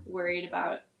you, worried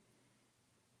that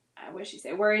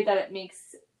it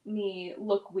makes me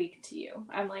look weak to you.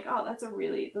 I'm like, oh, those are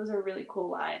really cool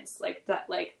lines. Like that,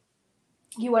 like,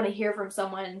 you want to hear from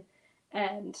someone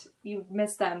and you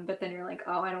miss them, but then you're like,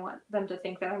 oh, I don't want them to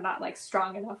think that I'm not, like,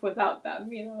 strong enough without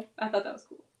them. I thought that was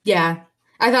cool. Yeah.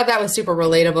 I thought that was super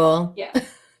relatable. Yeah.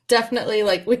 Definitely,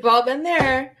 like, we've all been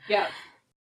there. Yeah.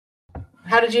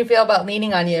 How did you feel about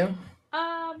Leaning on You?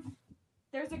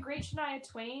 There's a great Shania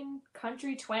Twain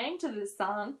country twang to this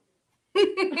song.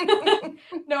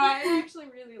 No, I actually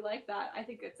really like that. I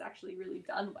think it's actually really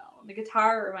done well. The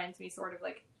guitar reminds me sort of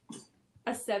like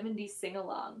a 70s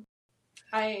sing-along.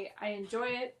 I enjoy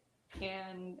it,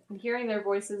 and I'm hearing their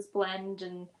voices blend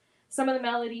and some of the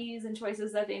melodies and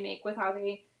choices that they make with how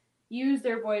they use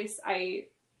their voice. I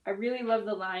really love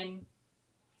the line,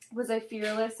 was I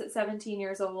fearless at 17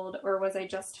 years old, or was I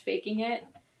just faking it?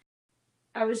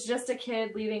 I was just a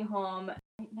kid leaving home.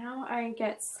 Now I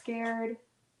get scared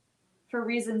for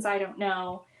reasons I don't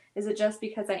know. Is it just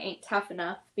because I ain't tough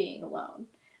enough being alone?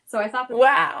 So I thought that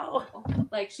wow.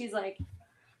 like she's like,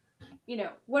 you know,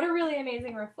 what a really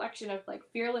amazing reflection of like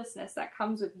fearlessness that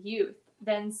comes with youth,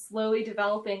 then slowly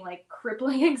developing like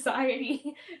crippling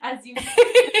anxiety as you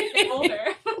get older.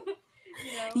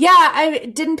 You know? Yeah,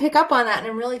 I didn't pick up on that, and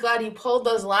I'm really glad you pulled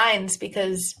those lines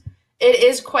because it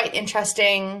is quite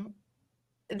interesting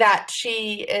that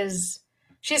she's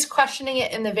questioning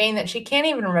it in the vein that she can't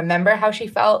even remember how she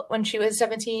felt when she was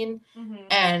 17. Mm-hmm.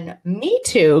 And me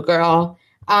too, girl.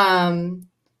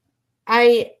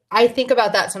 I think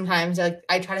about that sometimes. Like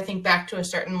I try to think back to a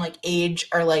certain like age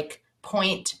or like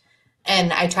point,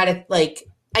 and I try to like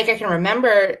I can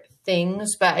remember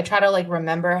things, but I try to like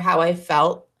remember how I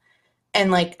felt,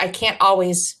 and like I can't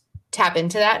always tap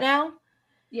into that now.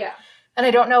 Yeah. And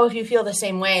I don't know if you feel the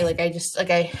same way. Like I just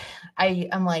like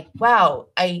I'm like, wow,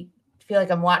 I feel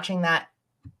like I'm watching that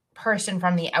person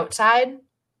from the outside.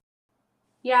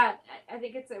 Yeah, I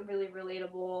think it's a really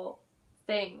relatable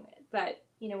thing that,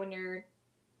 you know, when you're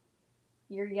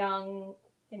young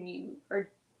and you are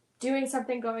doing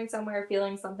something, going somewhere,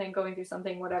 feeling something, going through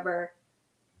something, whatever,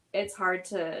 it's hard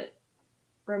to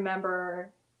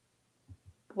remember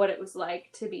what it was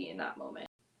like to be in that moment.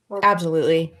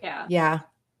 Absolutely. Yeah. Yeah.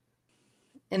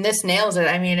 And this nails it.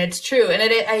 I mean, it's true. And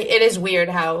it is weird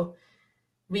how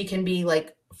we can be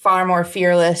like far more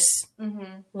fearless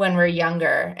when we're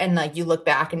younger. And like you look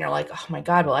back and you're like, oh my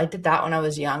God, well, I did that when I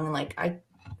was young. And like, I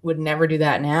would never do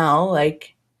that now.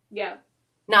 Like, yeah.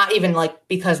 Not even like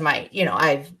because I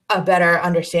have a better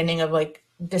understanding of like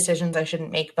decisions I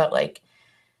shouldn't make, but like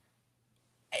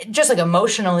just like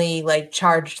emotionally like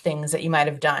charged things that you might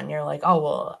have done. You're like, oh,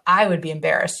 well, I would be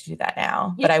embarrassed to do that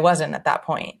now, but I wasn't at that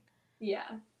point. Yeah.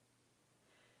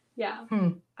 Yeah.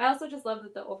 I also just love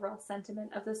that the overall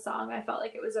sentiment of the song, I felt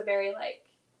like it was a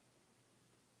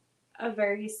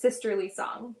very sisterly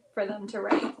song for them to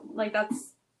write. Like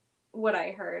that's what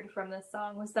I heard from this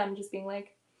song was them just being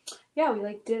like, yeah,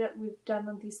 we've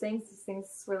done these things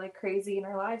were like crazy in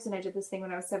our lives, and I did this thing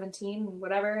when I was 17 and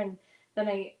whatever, and then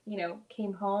I, you know,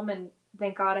 came home and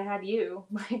thank God I had you.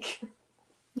 Like,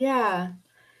 yeah,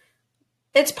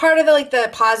 it's part of the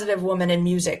positive woman in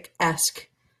music-esque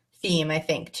theme, I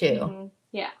think, too. Mm-hmm.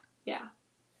 Yeah.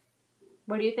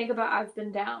 What do you think about I've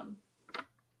Been Down?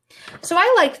 So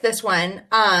I liked this one.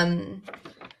 I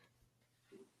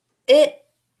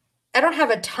don't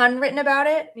have a ton written about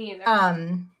it. Me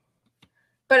either.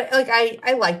 But like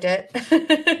I liked it.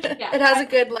 Yeah, it has a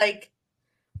good like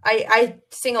I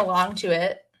sing along to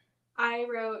it. I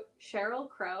wrote Sheryl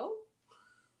Crow.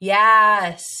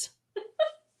 Yes.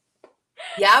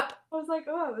 Yep. I was like,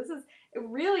 oh, this is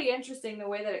really interesting the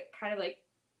way that it kind of like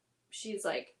she's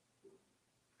like,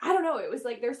 I don't know, it was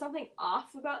like there's something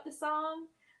off about the song,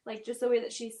 like just the way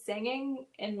that she's singing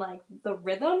and like the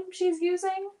rhythm she's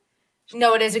using.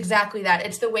 No, it is exactly that.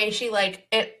 It's the way she like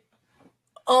it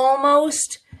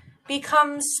almost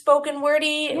becomes spoken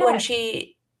wordy when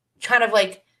she kind of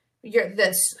like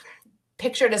this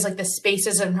pictured as like the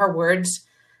spaces in her words,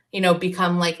 you know,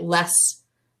 become like less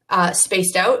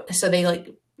spaced out. So they like,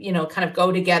 you know, kind of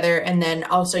go together. And then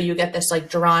also you get this like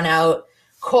drawn out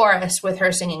chorus with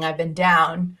her singing I've Been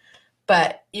Down.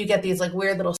 But you get these like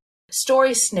weird little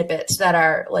story snippets that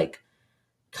are like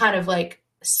kind of like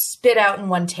spit out in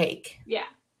one take. Yeah.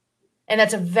 And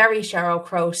that's a very Sheryl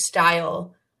Crow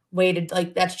style way to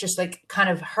like, that's just like kind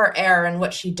of her air and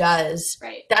what she does.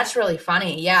 Right. That's really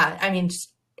funny. Yeah. I mean,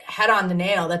 just head on the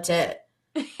nail. That's it.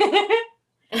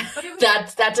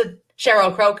 That's a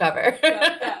Sheryl Crow cover.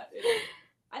 Yeah,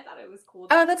 I thought it was cool.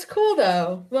 Oh, that's cool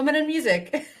though. Woman in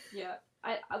music. Yeah.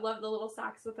 I love the little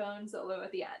saxophone solo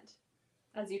at the end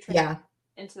as you transition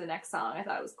into the next song. I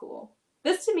thought it was cool.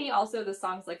 This to me also, the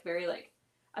song's like very like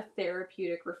a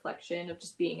therapeutic reflection of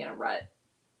just being in a rut.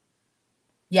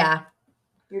 Yeah.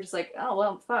 You're just like, oh,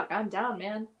 well, fuck, I'm down,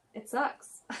 man. It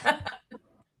sucks.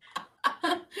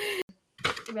 And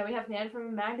then we have Man from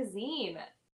a Magazine.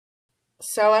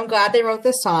 So I'm glad they wrote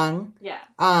this song. Yeah.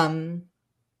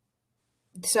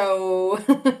 So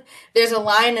there's a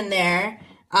line in there,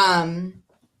 and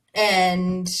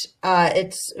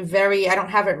it's very, I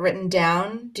don't have it written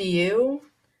down. Do you?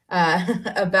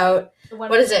 About,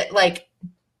 what is it? Like,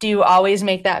 do you always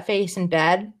make that face in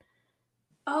bed?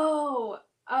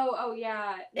 Oh,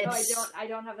 yeah. No, I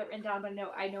don't have that written down, but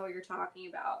I know what you're talking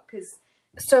about.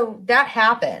 So that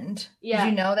happened. Yeah.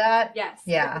 Did you know that? Yes.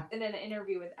 Yeah. In an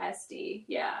interview with Esty.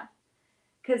 Yeah.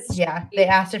 They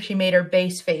asked if she made her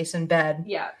bass face in bed.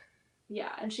 Yeah.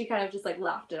 Yeah. And she kind of just like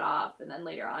laughed it off. And then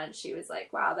later on, she was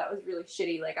like, wow, that was really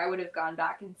shitty. Like, I would have gone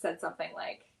back and said something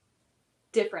like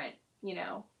different, you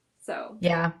know? So.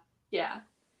 Yeah. Yeah.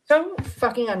 So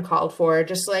fucking uncalled for.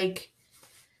 Just like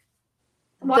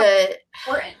Important.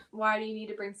 Why do you need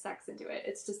to bring sex into it?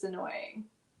 It's just annoying.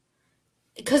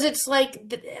 Because it's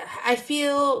like, I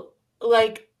feel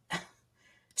like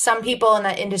some people in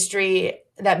that industry,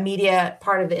 that media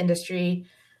part of the industry,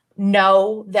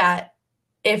 know that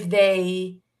if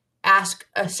they ask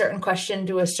a certain question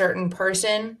to a certain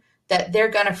person, that they're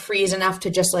going to freeze enough to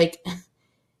just like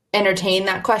entertain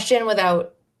that question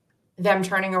without them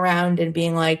turning around and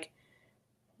being like,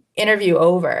 interview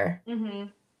over. Mm-hmm.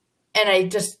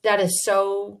 And that is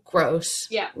so gross.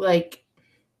 Yeah. Like,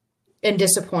 and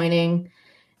disappointing.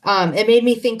 It made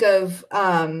me think of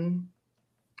Carrie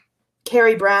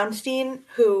Brownstein,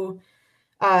 who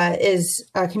is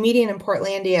a comedian in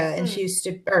Portlandia, and she used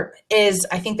to, or is,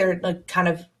 I think they're like kind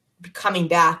of coming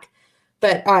back,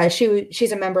 but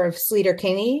she's a member of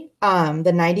Sleater-Kinney,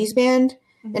 the 90s band.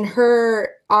 Mm-hmm. In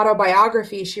her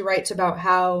autobiography, she writes about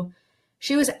how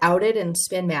she was outed in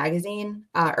Spin magazine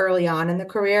early on in the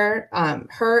career.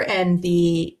 Her and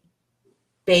the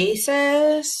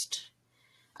bassist,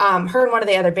 her and one of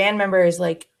the other band members,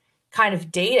 like, kind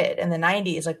of dated in the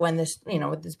 90s, like when this,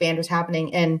 this band was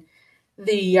happening. And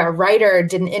the writer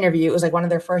did an interview. It was like one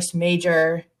of their first might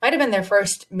have been their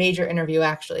first major interview,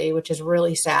 actually, which is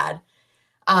really sad.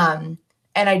 And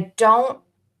I don't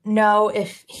know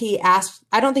if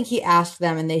I don't think he asked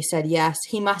them and they said yes.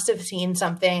 He must have seen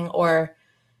something or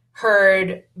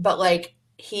heard, but like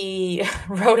he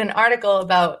wrote an article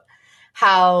about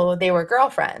how they were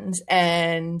girlfriends,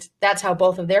 and that's how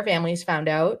both of their families found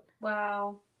out.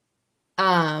 Wow.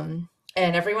 And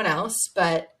everyone else,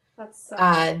 but that's so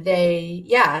and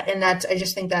I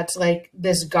just think that's like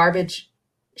this garbage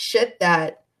shit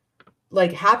that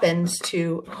like happens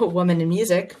to a woman in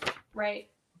music. Right.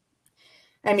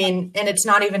 I mean, and it's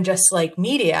not even just like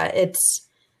media, it's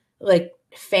like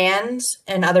fans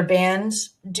and other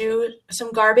bands do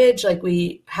some garbage. Like,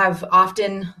 we have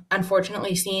often,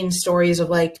 unfortunately, seen stories of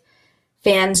like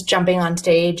fans jumping on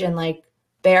stage and like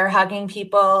bear hugging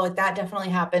people. Like, that definitely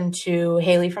happened to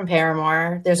Haley from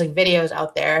Paramore. There's like videos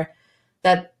out there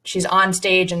that she's on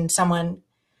stage and someone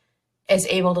is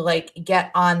able to like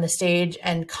get on the stage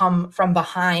and come from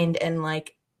behind, and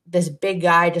like this big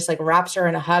guy just like wraps her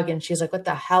in a hug, and she's like, what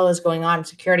the hell is going on?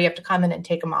 Security have to come in and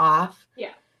take him off.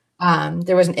 Yeah.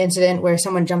 There was an incident where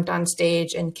someone jumped on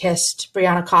stage and kissed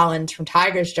Brianna Collins from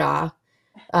Tiger's Jaw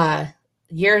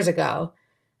years ago.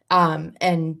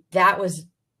 And that was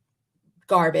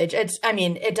garbage.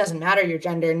 It doesn't matter your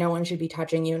gender. No one should be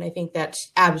touching you. And I think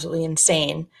that's absolutely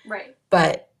insane. Right.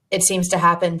 But it seems to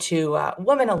happen to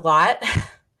women a lot.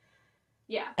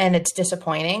 Yeah. And it's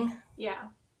disappointing. Yeah.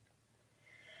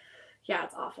 Yeah,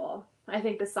 it's awful. I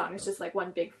think this song is just like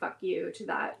one big fuck you to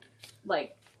that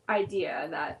like idea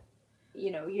that,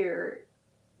 you're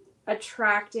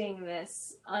attracting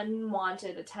this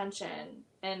unwanted attention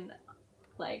and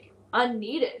like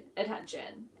unneeded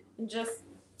attention and just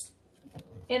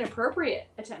inappropriate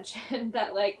attention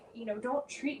that like, don't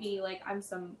treat me like I'm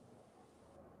some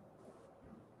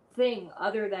thing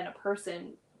other than a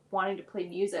person wanting to play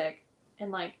music, and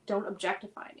like don't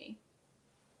objectify me.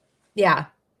 Yeah.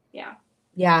 Yeah.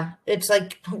 Yeah. It's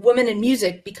like women in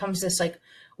music becomes this like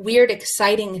weird,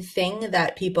 exciting thing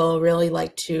that people really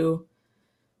like to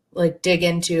like dig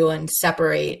into and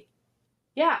separate.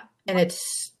 Yeah. And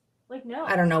it's like, no,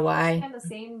 I don't know why. I'm the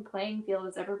same playing field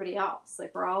as everybody else.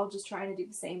 Like, we're all just trying to do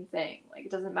the same thing. Like,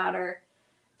 it doesn't matter.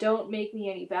 Don't make me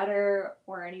any better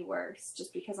or any worse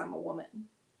just because I'm a woman.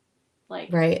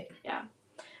 Like, right. Yeah.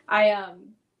 I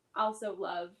also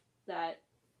love that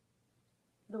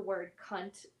the word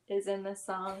cunt is in this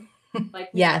song. Like,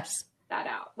 yes. That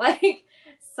out. Like,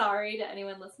 sorry to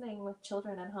anyone listening with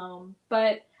children at home,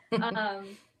 but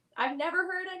I've never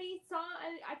heard any song.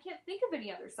 I can't think of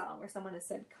any other song where someone has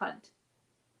said cunt.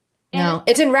 And no,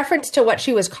 it's in reference to what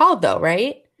she was called, though,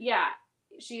 right? Yeah,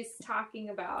 she's talking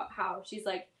about how she's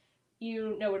like,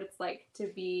 you know what it's like to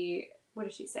be. What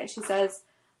does she say? She says,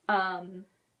 I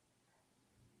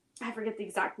forget the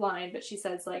exact line, but she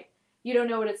says like, you don't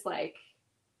know what it's like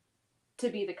to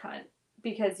be the cunt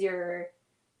because you're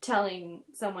telling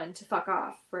someone to fuck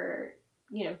off for,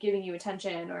 giving you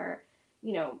attention or,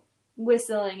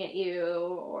 whistling at you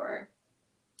or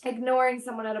ignoring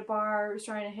someone at a bar who's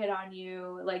trying to hit on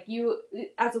you. Like, you,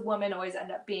 as a woman, always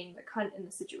end up being the cunt in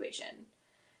the situation.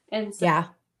 And so, yeah.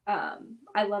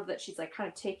 I love that she's like kind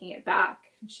of taking it back.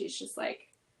 She's just like,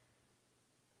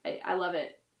 I love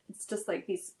it. It's just like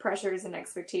these pressures and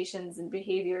expectations and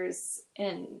behaviors,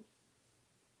 and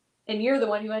you're the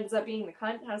one who ends up being the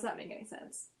cunt. How does that make any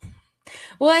sense?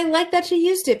 Well, I like that she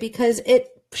used it because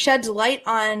it sheds light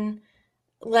on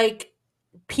like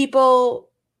people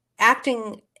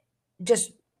acting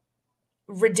just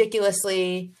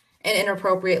ridiculously and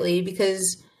inappropriately,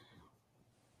 because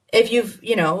if you've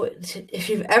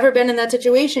ever been in that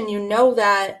situation, you know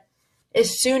that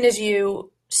as soon as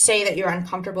you say that you're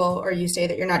uncomfortable, or you say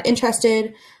that you're not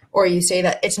interested, or you say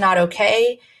that it's not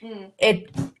okay, it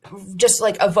just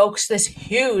like evokes this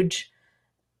huge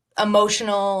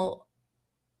emotional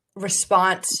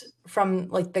response from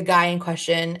like the guy in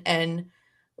question, and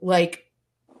like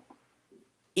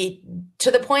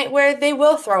to the point where they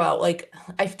will throw out, like,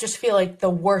 I just feel like the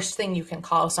worst thing you can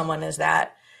call someone is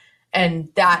that. And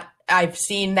that, I've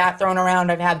seen that thrown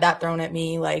around. I've had that thrown at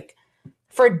me, like,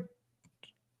 for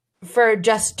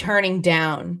just turning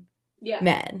down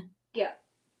men. Yeah.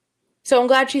 So I'm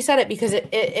glad she said it, because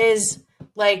it is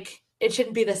like, it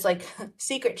shouldn't be this like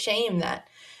secret shame that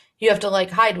you have to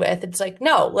like hide with. It's like,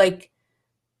 no, like,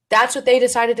 that's what they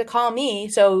decided to call me.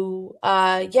 So,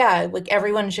 yeah, like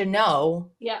everyone should know.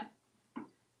 Yeah.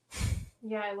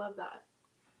 Yeah, I love that.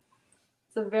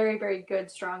 It's a very, very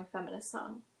good, strong feminist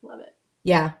song. Love it.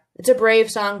 Yeah, it's a brave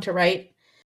song to write.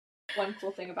 One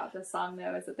cool thing about this song,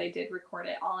 though, is that they did record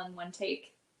it all in one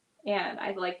take. And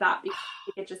I like that because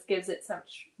it just gives it so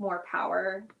much more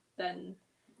power than,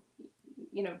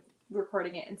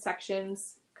 recording it in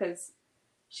sections. Because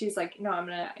she's like, no, I'm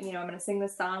gonna sing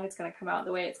this song. It's gonna come out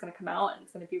the way it's gonna come out, and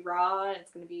it's gonna be raw, and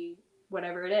it's gonna be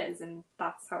whatever it is, and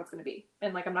that's how it's gonna be.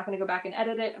 And like, I'm not gonna go back and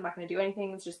edit it. I'm not gonna do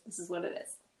anything. It's just, this is what it is.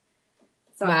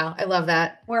 So wow, I love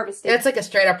that. More of a statement. It's like a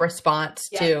straight up response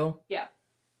too. Yeah.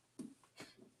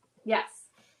 Yes.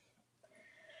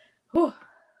 Whew.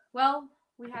 Well,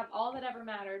 we have all that ever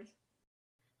mattered.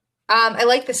 I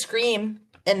like the scream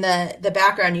in the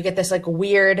background. You get this like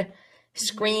weird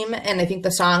scream, and I think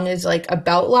the song is like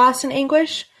about loss and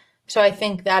anguish. So I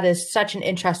think that is such an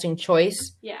interesting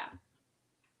choice. Yeah.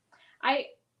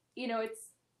 It's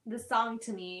the song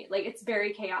to me, like, it's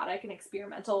very chaotic and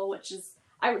experimental, which is,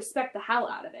 I respect the hell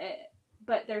out of it,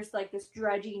 but there's like this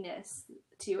drudginess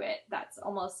to it that's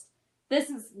almost,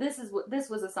 this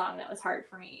was a song that was hard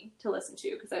for me to listen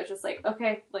to, because I was just like,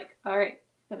 okay, like, all right.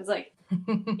 It was like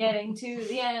getting to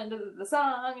the end of the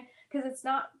song, because it's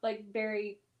not like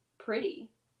very pretty,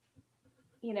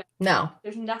 No,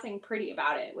 there's nothing pretty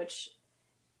about it, which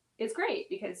is great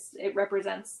because it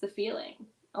represents the feeling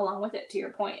along with it, to your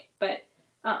point. But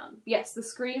yes, the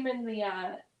scream in the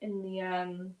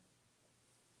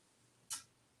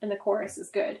chorus is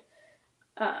good.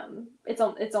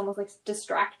 It's almost like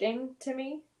distracting to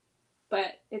me,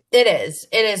 but it is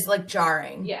like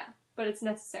jarring. Yeah, but it's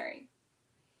necessary.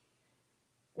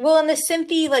 Well, and the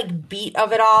synthy like beat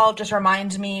of it all just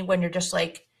reminds me when you're just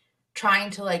like trying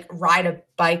to like ride a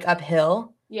bike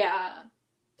uphill. Yeah.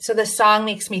 So the song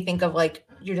makes me think of like,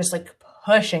 you're just like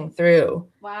pushing through.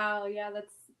 Wow. Yeah.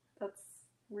 That's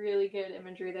really good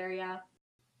imagery there. Yeah.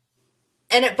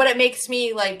 But it makes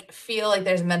me like feel like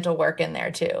there's mental work in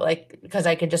there too. Like, because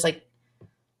I could just like,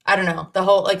 I don't know, the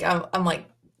whole, like, I'm like,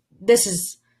 this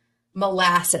is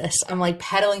molasses. I'm like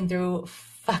pedaling through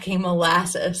fucking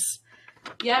molasses.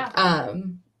 Yeah.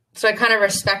 So I kind of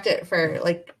respect it for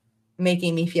like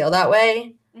making me feel that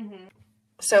way. Mm-hmm.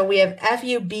 So we have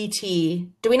FUBT.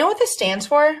 Do we know what this stands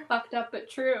for? Fucked up but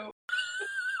true.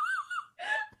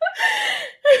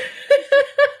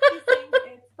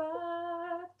 It's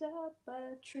fucked up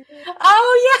but true.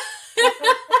 Oh yeah.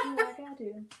 Like I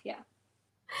do. Yeah.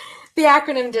 The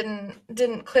acronym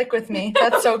didn't click with me.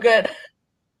 That's so good.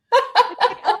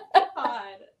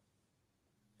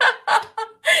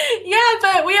 Yeah,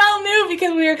 but we all knew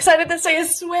because we were excited to say a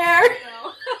swear.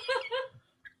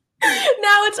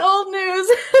 Now it's old news.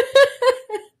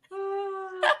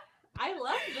 I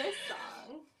love this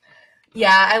song.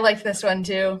 Yeah, I liked this one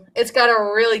too. It's got a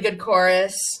really good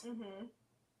chorus. Mm-hmm.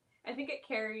 I think it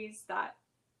carries that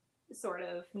sort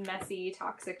of messy,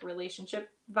 toxic relationship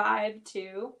vibe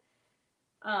too.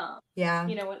 Yeah.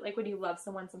 Like when you love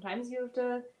someone, sometimes you have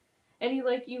to, and you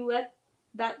let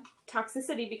that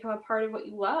toxicity become a part of what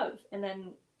you love, and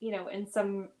then in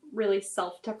some really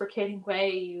self-deprecating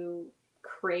way you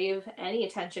crave any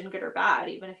attention, good or bad,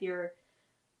 even if you're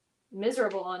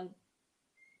miserable. And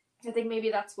I think maybe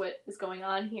that's what is going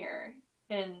on here.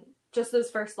 And just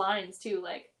those first lines too,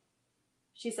 like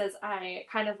she says, I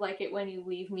kind of like it when you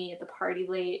leave me at the party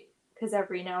late, because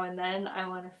every now and then I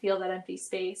want to feel that empty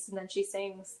space. And then she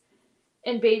sings,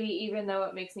 and baby, even though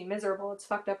it makes me miserable, it's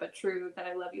fucked up but true that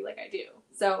I love you like I do.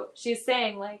 So she's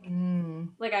saying like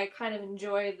I kind of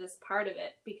enjoy this part of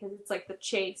it because it's like the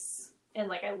chase, and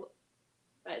like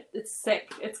it's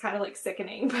sick. It's kind of like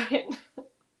sickening, but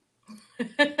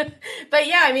but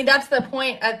yeah, I mean, that's the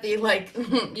point at the like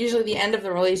usually the end of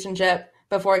the relationship,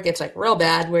 before it gets like real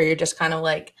bad, where you're just kind of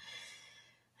like,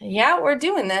 yeah, we're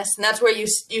doing this. And that's where you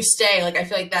stay. Like, I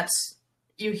feel like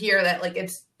you hear that, like,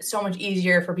 it's so much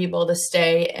easier for people to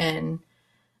stay in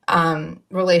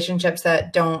relationships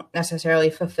that don't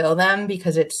necessarily fulfill them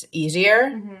because it's easier.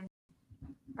 Mm-hmm.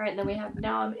 All right, then we have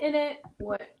Now I'm In It.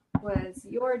 What was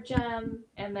your gem?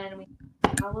 And then we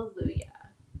have Hallelujah.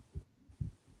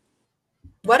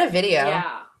 What a video.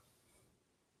 Yeah.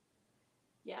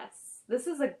 Yes. This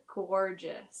is a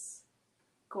gorgeous,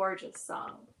 gorgeous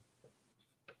song.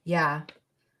 Yeah.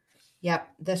 Yep.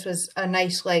 This was a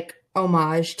nice, like,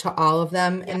 homage to all of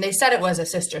them. Yeah. And they said it was a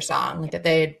sister song, like that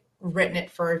they had written it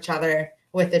for each other,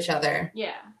 with each other.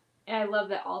 Yeah. And I love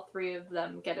that all three of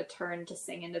them get a turn to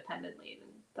sing independently.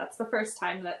 And that's the first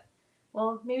time that,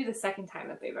 well, maybe the second time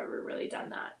that they've ever really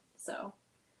done that. So.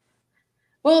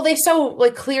 Well, they so,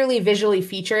 like, clearly visually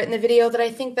feature it in the video that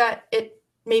I think that it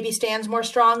maybe stands more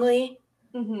strongly.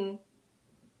 Mm-hmm.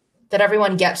 That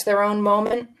everyone gets their own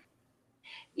moment.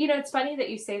 You know, it's funny that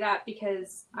you say that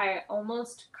because I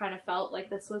almost kind of felt like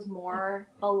this was more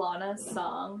Alana's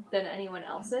song than anyone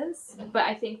else's. But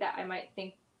I think that I might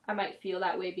feel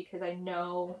that way because I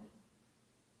know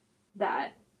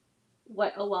that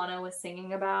what Alana was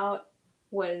singing about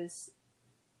was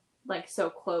like so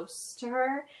close to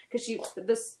her,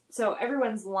 because so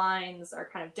everyone's lines are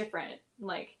kind of different,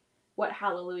 like what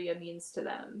Hallelujah means to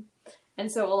them.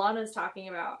 And so Alana's talking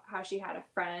about how she had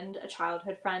a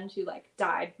childhood friend who like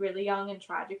died really young and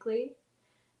tragically.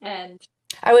 And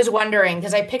I was wondering,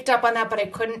 because I picked up on that, but I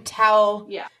couldn't tell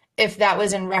if that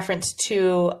was in reference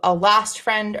to a lost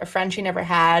friend, a friend she never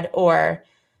had, or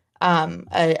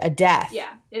a death.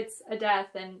 Yeah, it's a death.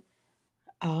 And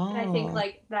I think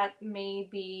like that may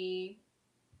be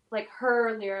like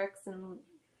her lyrics and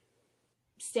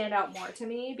stand out more to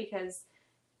me because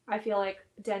I feel like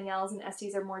Danielle's and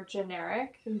Estie's are more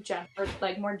generic and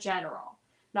like more general,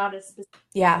 not as specific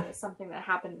as something that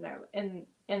happened in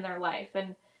their life.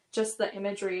 And just the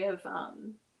imagery of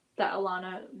that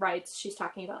Alana writes, she's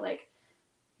talking about like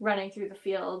running through the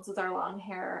fields with our long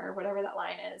hair or whatever that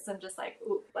line is. I'm just like,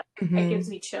 ooh, like it gives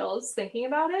me chills thinking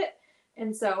about it.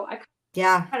 And so I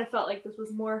kind of felt like this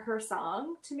was more her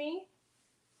song to me.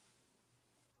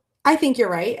 I think you're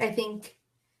right. I think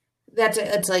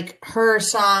it's like her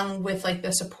song with like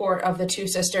the support of the two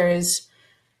sisters.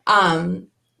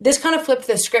 This kind of flipped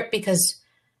the script because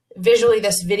visually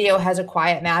this video has a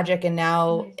quiet magic, and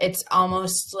now it's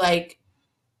almost like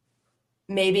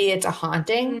maybe it's a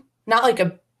haunting, not like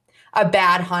a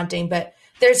bad haunting, but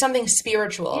there's something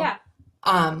spiritual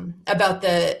about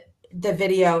the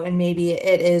video, and maybe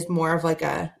it is more of like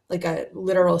a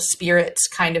literal spirits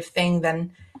kind of thing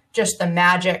than just the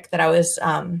magic that I was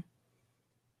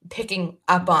picking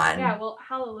up on. Yeah, well,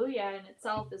 Hallelujah in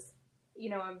itself is, you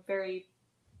know, a very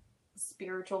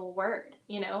spiritual word,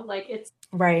 you know, like it's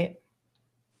right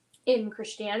in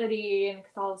Christianity and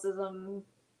Catholicism,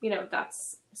 you know,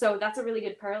 that's a really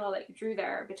good parallel that you drew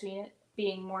there between it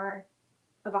being more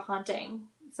of a haunting.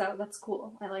 So that's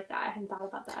cool. I like that. I hadn't thought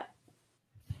about that.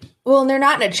 Well, and they're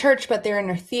not in a church, but they're in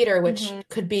a theater, which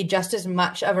could be just as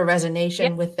much of a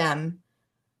resonation with them.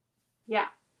 Yeah.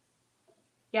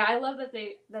 Yeah, I love that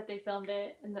they filmed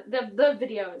it, and the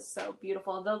video is so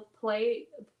beautiful. The way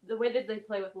that they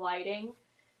play with lighting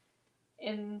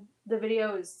in the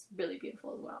video is really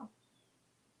beautiful as well.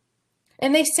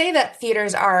 And they say that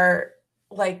theaters are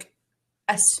like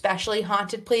especially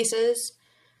haunted places,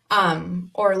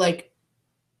 or like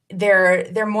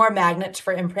they're more magnets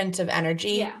for imprints of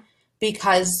energy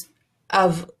because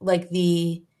of like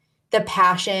the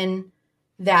passion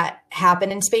that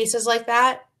happen in spaces like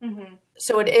that. Mm-hmm.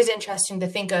 So it is interesting to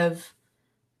think of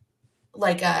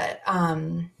like a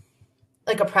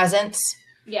presence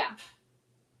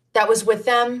that was with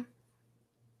them.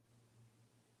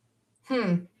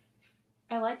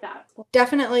 I like that.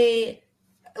 Definitely,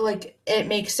 like, it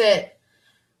makes it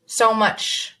so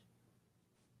much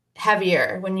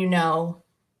heavier when you know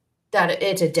that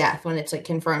it's a death, when it's like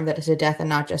confirmed that it's a death and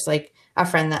not just like a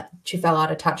friend that she fell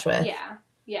out of touch with.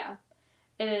 Yeah.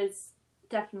 It is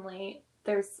definitely,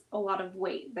 there's a lot of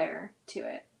weight there to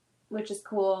it, which is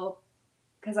cool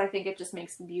because I think it just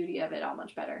makes the beauty of it all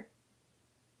much better.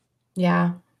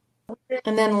 Yeah.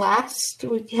 And then last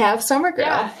we have Summer Girl.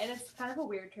 Yeah, and it's kind of a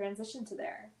weird transition to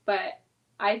there, but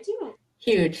I do.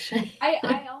 Huge.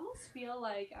 I almost feel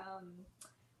like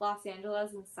Los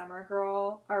Angeles and Summer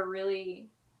Girl are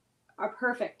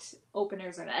perfect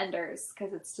openers and enders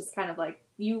because it's just kind of like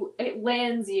it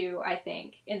lands you, I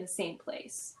think, in the same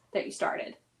place that you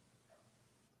started.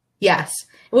 Yes,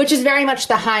 which is very much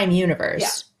the Haim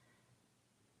universe.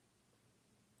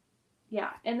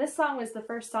 Yeah, and this song was the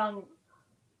first song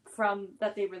from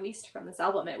that they released from this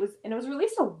album. It was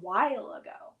released a while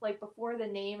ago, like before the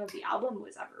name of the album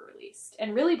was ever released,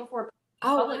 and really before the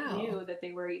public knew that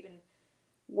they were even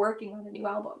working on a new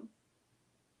album.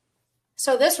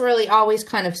 So this really always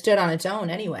kind of stood on its own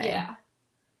anyway. Yeah.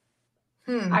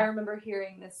 I remember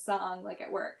hearing this song like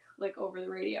at work, like over the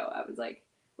radio. I was like,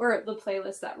 or the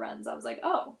playlist that runs, I was like,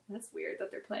 oh, that's weird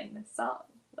that they're playing this song.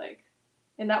 Like,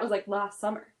 and that was like last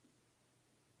summer.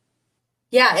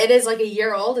 Yeah, it is like a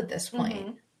year old at this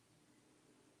point.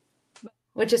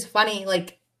 Which is funny,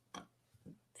 like,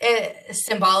 it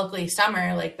symbolically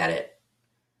summer, like that it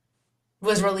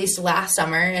was released last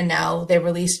summer and now they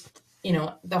released, you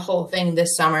know, the whole thing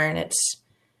this summer, and it's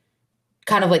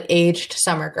kind of like aged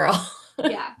Summer Girl.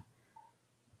 Yeah.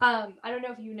 I don't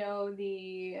know if you know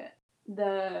the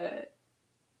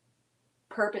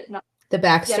purpose, not the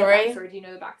backstory. Yeah, the backstory. Do you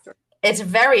know the backstory? It's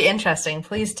very interesting.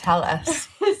 Please tell us.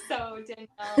 So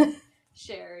Danielle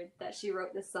shared that she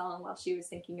wrote this song while she was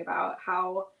thinking about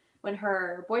how when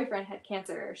her boyfriend had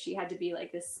cancer, she had to be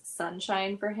like this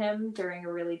sunshine for him during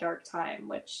a really dark time,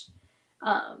 which,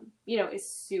 you know, is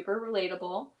super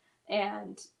relatable.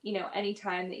 And, you know,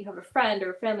 anytime that you have a friend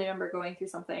or a family member going through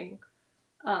something,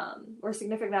 or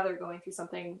significant other going through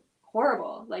something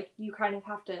horrible, like you kind of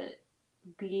have to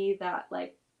be that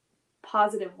like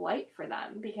positive light for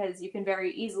them, because you can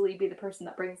very easily be the person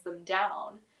that brings them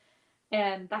down,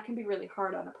 and that can be really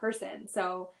hard on a person.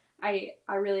 So I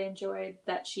really enjoyed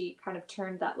that she kind of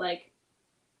turned that, like,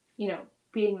 you know,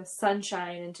 being the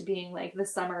sunshine into being like the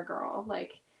summer girl,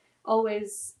 like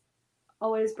always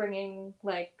bringing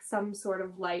like some sort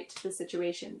of light to the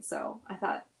situation. So I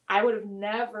thought I would have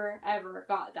never ever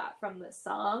got that from this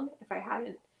song if I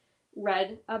hadn't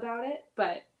read about it,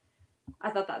 but I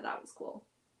thought that was cool.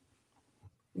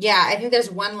 Yeah, I think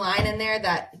there's one line in there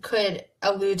that could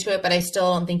allude to it, but I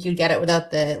still don't think you'd get it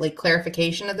without the like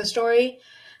clarification of the story.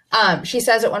 She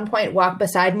says at one point, "Walk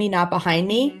beside me, not behind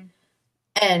me."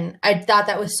 And I thought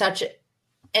that was such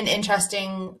an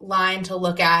interesting line to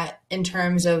look at in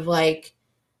terms of like,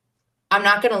 I'm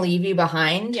not going to leave you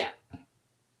behind. Yeah.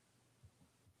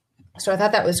 So I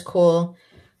thought that was cool.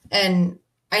 And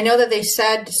I know that they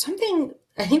said something,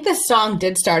 I think this song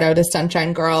did start out as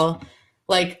Sunshine Girl,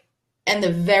 like, in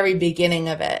the very beginning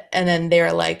of it. And then they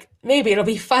were like, maybe it'll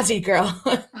be Fuzzy Girl.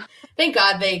 Thank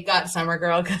God they got Summer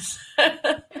Girl, because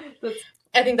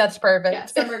I think that's perfect. Yeah,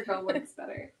 Summer Girl works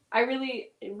better. I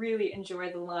really, really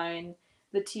enjoy the line,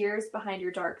 "The tears behind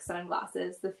your dark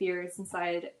sunglasses, the fears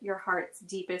inside your heart's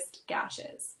deepest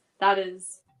gashes." That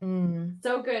is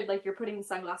so good. Like, you're putting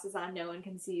sunglasses on, no one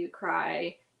can see you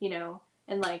cry, you know,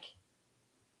 and like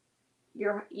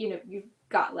you've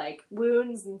got like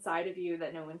wounds inside of you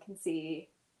that no one can see.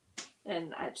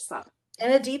 And I just thought,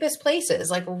 in the deepest places,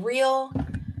 like real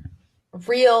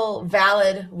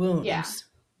valid wounds. Yeah.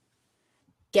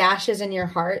 Gashes in your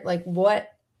heart, like what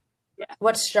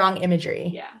strong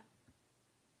imagery. Yeah.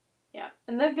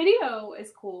 And the video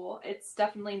is cool. It's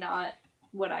definitely not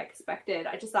what I expected.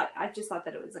 I just thought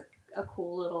that it was a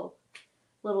cool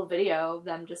little video of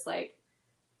them just like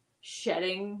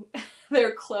shedding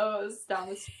their clothes down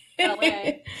the street in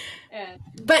LA,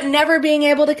 but never being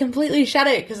able to completely shed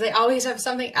it because they always have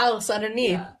something else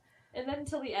underneath. Yeah. And then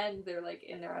until the end, they're like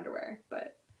in their underwear,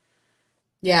 but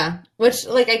yeah, which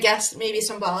like I guess maybe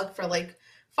symbolic for like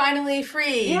finally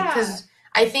free, because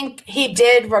I think he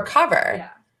did recover.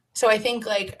 Yeah. So I think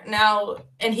like now,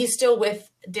 and he's still with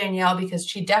Danielle because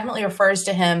she definitely refers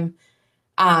to him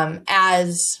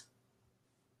as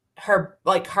her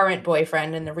like current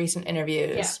boyfriend in the recent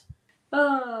interviews.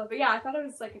 Yeah. But yeah, I thought it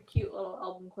was like a cute little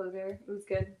album closer. It was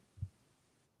good.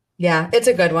 Yeah, it's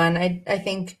a good one. I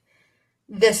think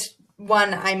this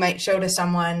one I might show to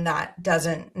someone that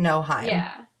doesn't know Haim.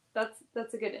 Yeah,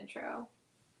 that's a good intro.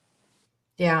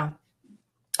 Yeah.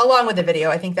 Along with the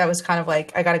video, I think that was kind of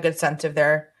like, I got a good sense of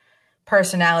their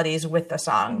personalities with the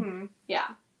song. Mm-hmm. Yeah.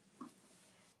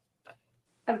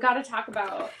 I've got to talk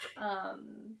about,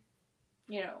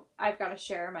 I've got to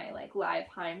share my like live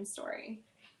Haim story.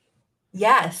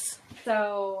 Yes.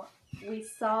 So we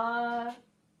saw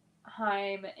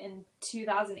Haim in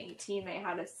 2018. They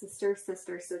had a sister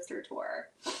tour.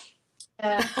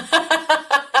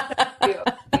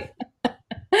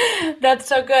 That's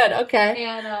so good. Okay.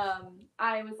 And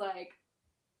I was like,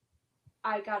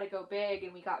 I gotta go big,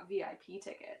 and we got VIP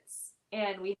tickets,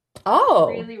 and we had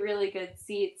really, really good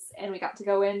seats, and we got to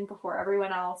go in before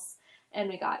everyone else, and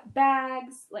we got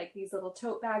bags, like these little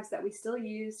tote bags that we still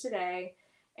use today,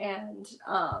 and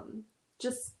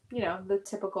just, the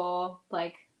typical,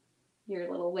 like,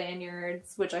 your little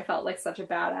lanyards, which I felt like such a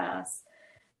badass.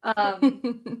 So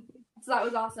that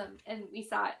was awesome. And we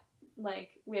sat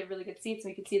like we had really good seats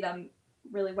and we could see them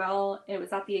really well. It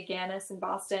was at the Aganis in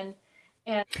Boston.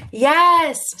 And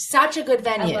yes, such a good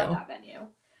venue. I love that venue.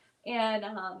 And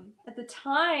at the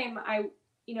time,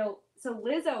 so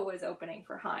Lizzo was opening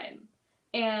for Haim.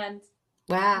 And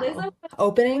wow, Lizzo was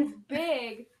opening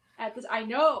big at the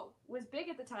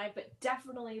time, but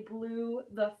definitely blew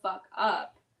the fuck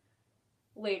up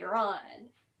later on.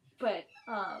 But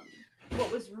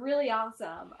what was really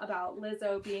awesome about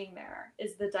Lizzo being there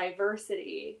is the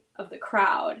diversity of the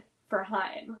crowd for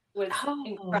Haim was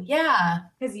incredible. Yeah,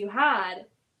 because you had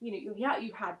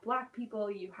Black people,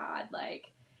 you had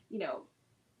like,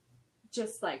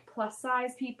 just like plus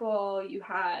size people, you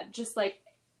had just like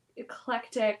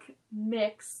eclectic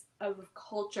mix of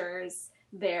cultures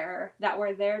there that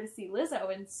were there to see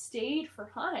Lizzo and stayed for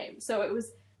Haim. So it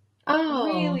was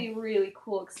really, really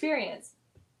cool experience.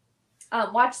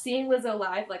 Seeing Lizzo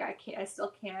live, like I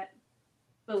still can't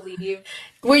believe.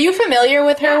 Were you familiar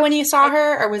with her when you saw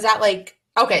her, or was that like,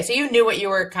 okay, so you knew what you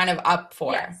were kind of up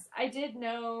for? Yes, I did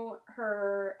know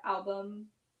her album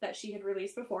that she had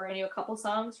released before. I knew a couple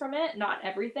songs from it, not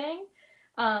everything.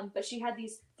 But she had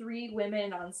these 3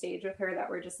 women on stage with her that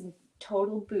were just in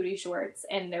total booty shorts,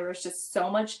 and there was just so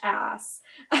much ass.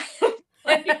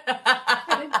 Like, I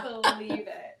couldn't believe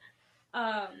it.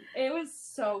 It was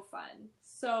so fun.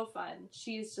 So fun.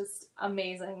 She's just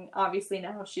amazing. Obviously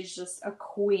now she's just a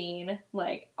queen,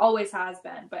 like always has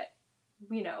been, but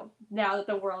now that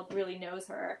the world really knows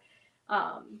her,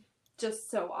 just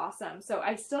so awesome. So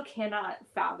I still cannot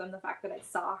fathom the fact that I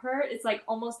saw her. It's like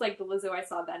almost like the Lizzo I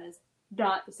saw then is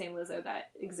not the same Lizzo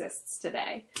that exists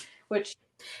today, which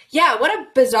what a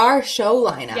bizarre show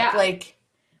lineup. Yeah. Like,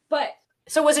 but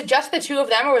so was it just the 2 of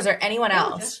them, or was there anyone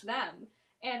else? Just them.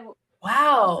 And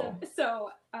wow. So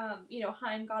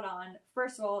Haim got on.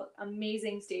 First of all,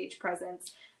 amazing stage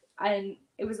presence. And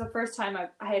it was the first time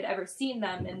I had ever seen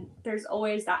them. And there's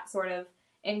always that sort of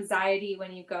anxiety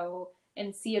when you go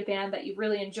and see a band that you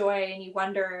really enjoy and you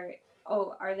wonder,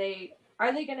 oh, are they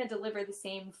going to deliver the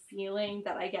same feeling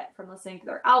that I get from listening to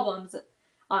their albums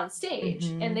on stage?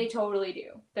 Mm-hmm. And they totally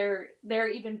do. They're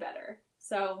even better.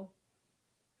 So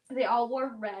they all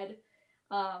wore red,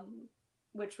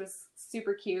 which was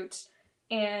super cute.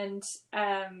 And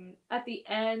at the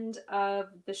end of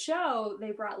the show,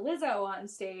 they brought Lizzo on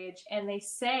stage and they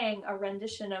sang a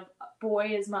rendition of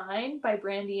Boy Is Mine by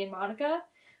Brandy and Monica.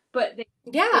 But they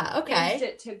changed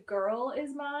it to Girl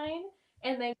Is Mine.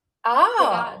 And they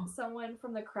got someone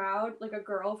from the crowd, like a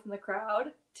girl from the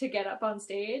crowd, to get up on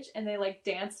stage. And they like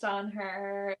danced on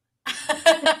her.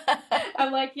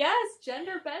 I'm like, yes,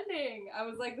 gender bending. I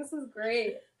was like, this is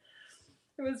great.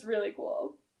 It was really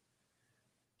cool.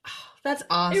 That's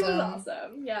awesome. It was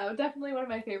awesome. Yeah, definitely one of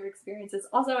my favorite experiences.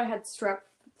 Also, I had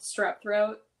strep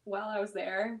throat while I was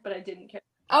there, but I didn't care.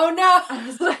 Oh no! I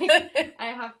was like,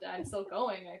 I'm still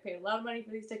going. I paid a lot of money for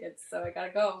these tickets, so I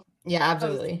gotta go. Yeah,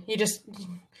 absolutely. You just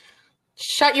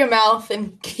shut your mouth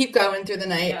and keep going through the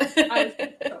night. Yeah, I was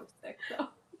so sick, though.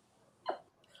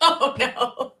 Oh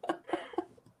no!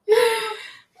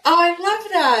 Oh, I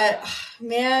love that.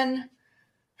 Man,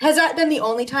 has that been the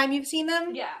only time you've seen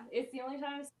them? Yeah, it's the only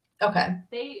time. Okay.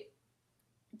 They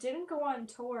didn't go on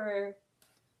tour,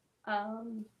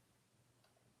 because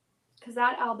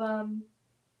that album,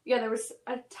 there was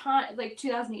a time, like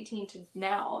 2018 to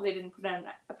now, they didn't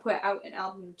put out an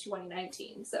album in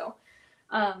 2019, so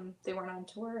they weren't on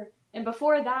tour. And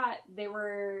before that, they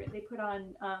put out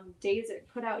Days Are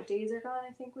Gone,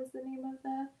 I think was the name of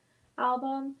the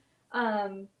album,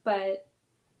 but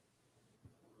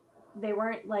they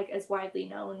weren't like as widely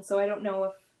known, so I don't know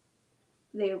if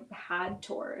they had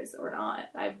tours or not.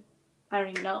 I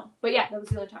don't even know. But yeah, that was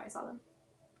the only time I saw them.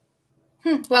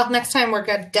 Well, next time we're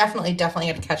definitely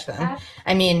going to catch them.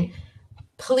 I mean,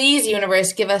 please,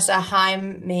 universe, give us a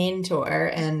Haim main tour,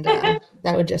 and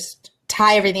that would just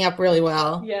tie everything up really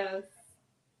well. Yes.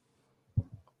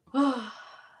 That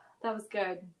was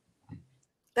good.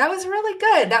 That was really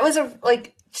good. That was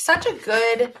such a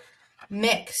good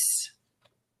mix.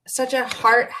 Such a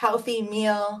heart-healthy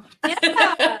meal.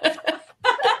 Yeah.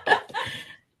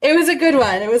 It was a good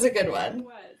one. It was. It was.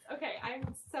 Okay,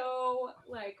 I'm so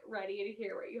ready to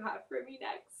hear what you have for me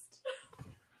next.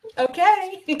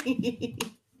 Okay.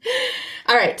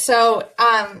 All right. So,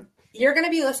 you're going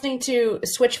to be listening to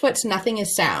Switchfoot's "Nothing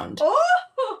Is Sound."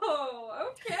 Oh,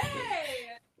 okay.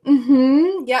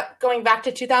 Mm-hmm. Yep. Going back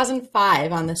to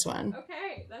 2005 on this one.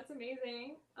 Okay, that's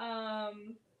amazing.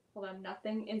 Hold on.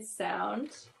 Nothing is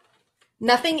sound.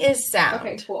 Nothing is sound.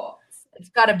 Okay, cool. It's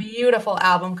got a beautiful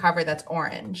album cover that's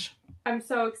orange. I'm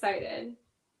so excited.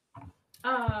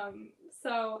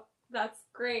 So that's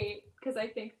great because I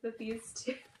think that these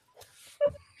two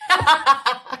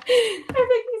I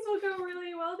think these will go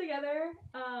really well together.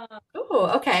 Ooh,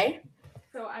 okay.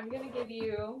 So I'm going to give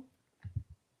you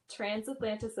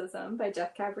Transatlanticism by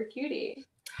Death Cab for Cutie.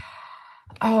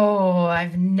 Oh,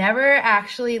 I've never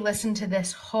actually listened to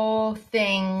this whole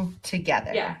thing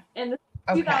together. Yeah, and this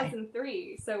is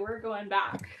 2003, so we're going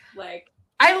back. Like,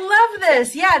 I love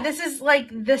this. Yeah, this is like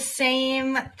the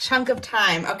same chunk of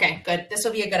time. Okay, good. This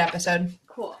will be a good episode.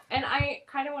 Cool. And I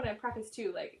kind of want to preface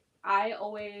too, like, I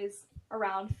always,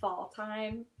 around fall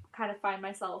time, kind of find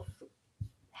myself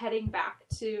heading back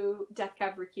to Death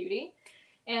Cab for Cutie.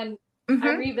 And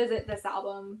I revisit this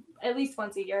album at least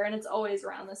once a year, and it's always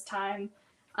around this time.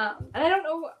 And I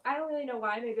don't really know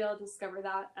why. Maybe I'll discover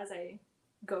that as I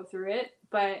go through it.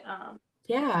 But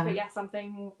yeah,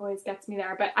 something always gets me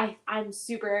there. But I'm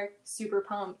super, super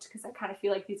pumped because I kind of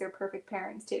feel like these are perfect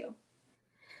pairings too.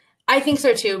 I think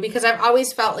so too, because I've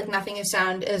always felt like Nothing Is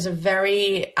Sound is a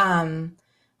very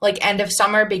like end of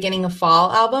summer, beginning of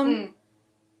fall album.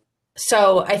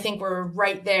 So I think we're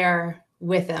right there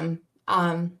with them.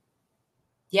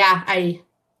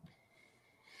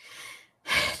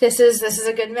 This is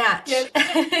a good match. Yes,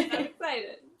 I'm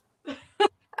excited.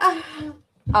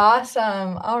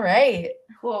 Awesome. All right.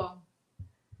 Cool.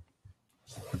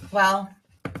 Well,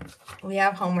 we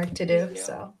have homework to do,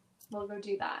 so we'll go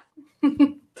do that.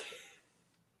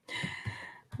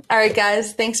 All right,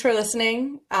 guys. Thanks for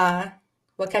listening.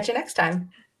 We'll catch you next time.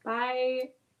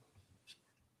 Bye.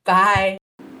 Bye.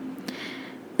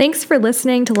 Thanks for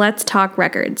listening to Let's Talk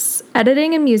Records.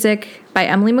 Editing and music by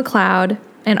Emily McLeod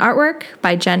and artwork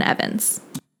by Jen Evans.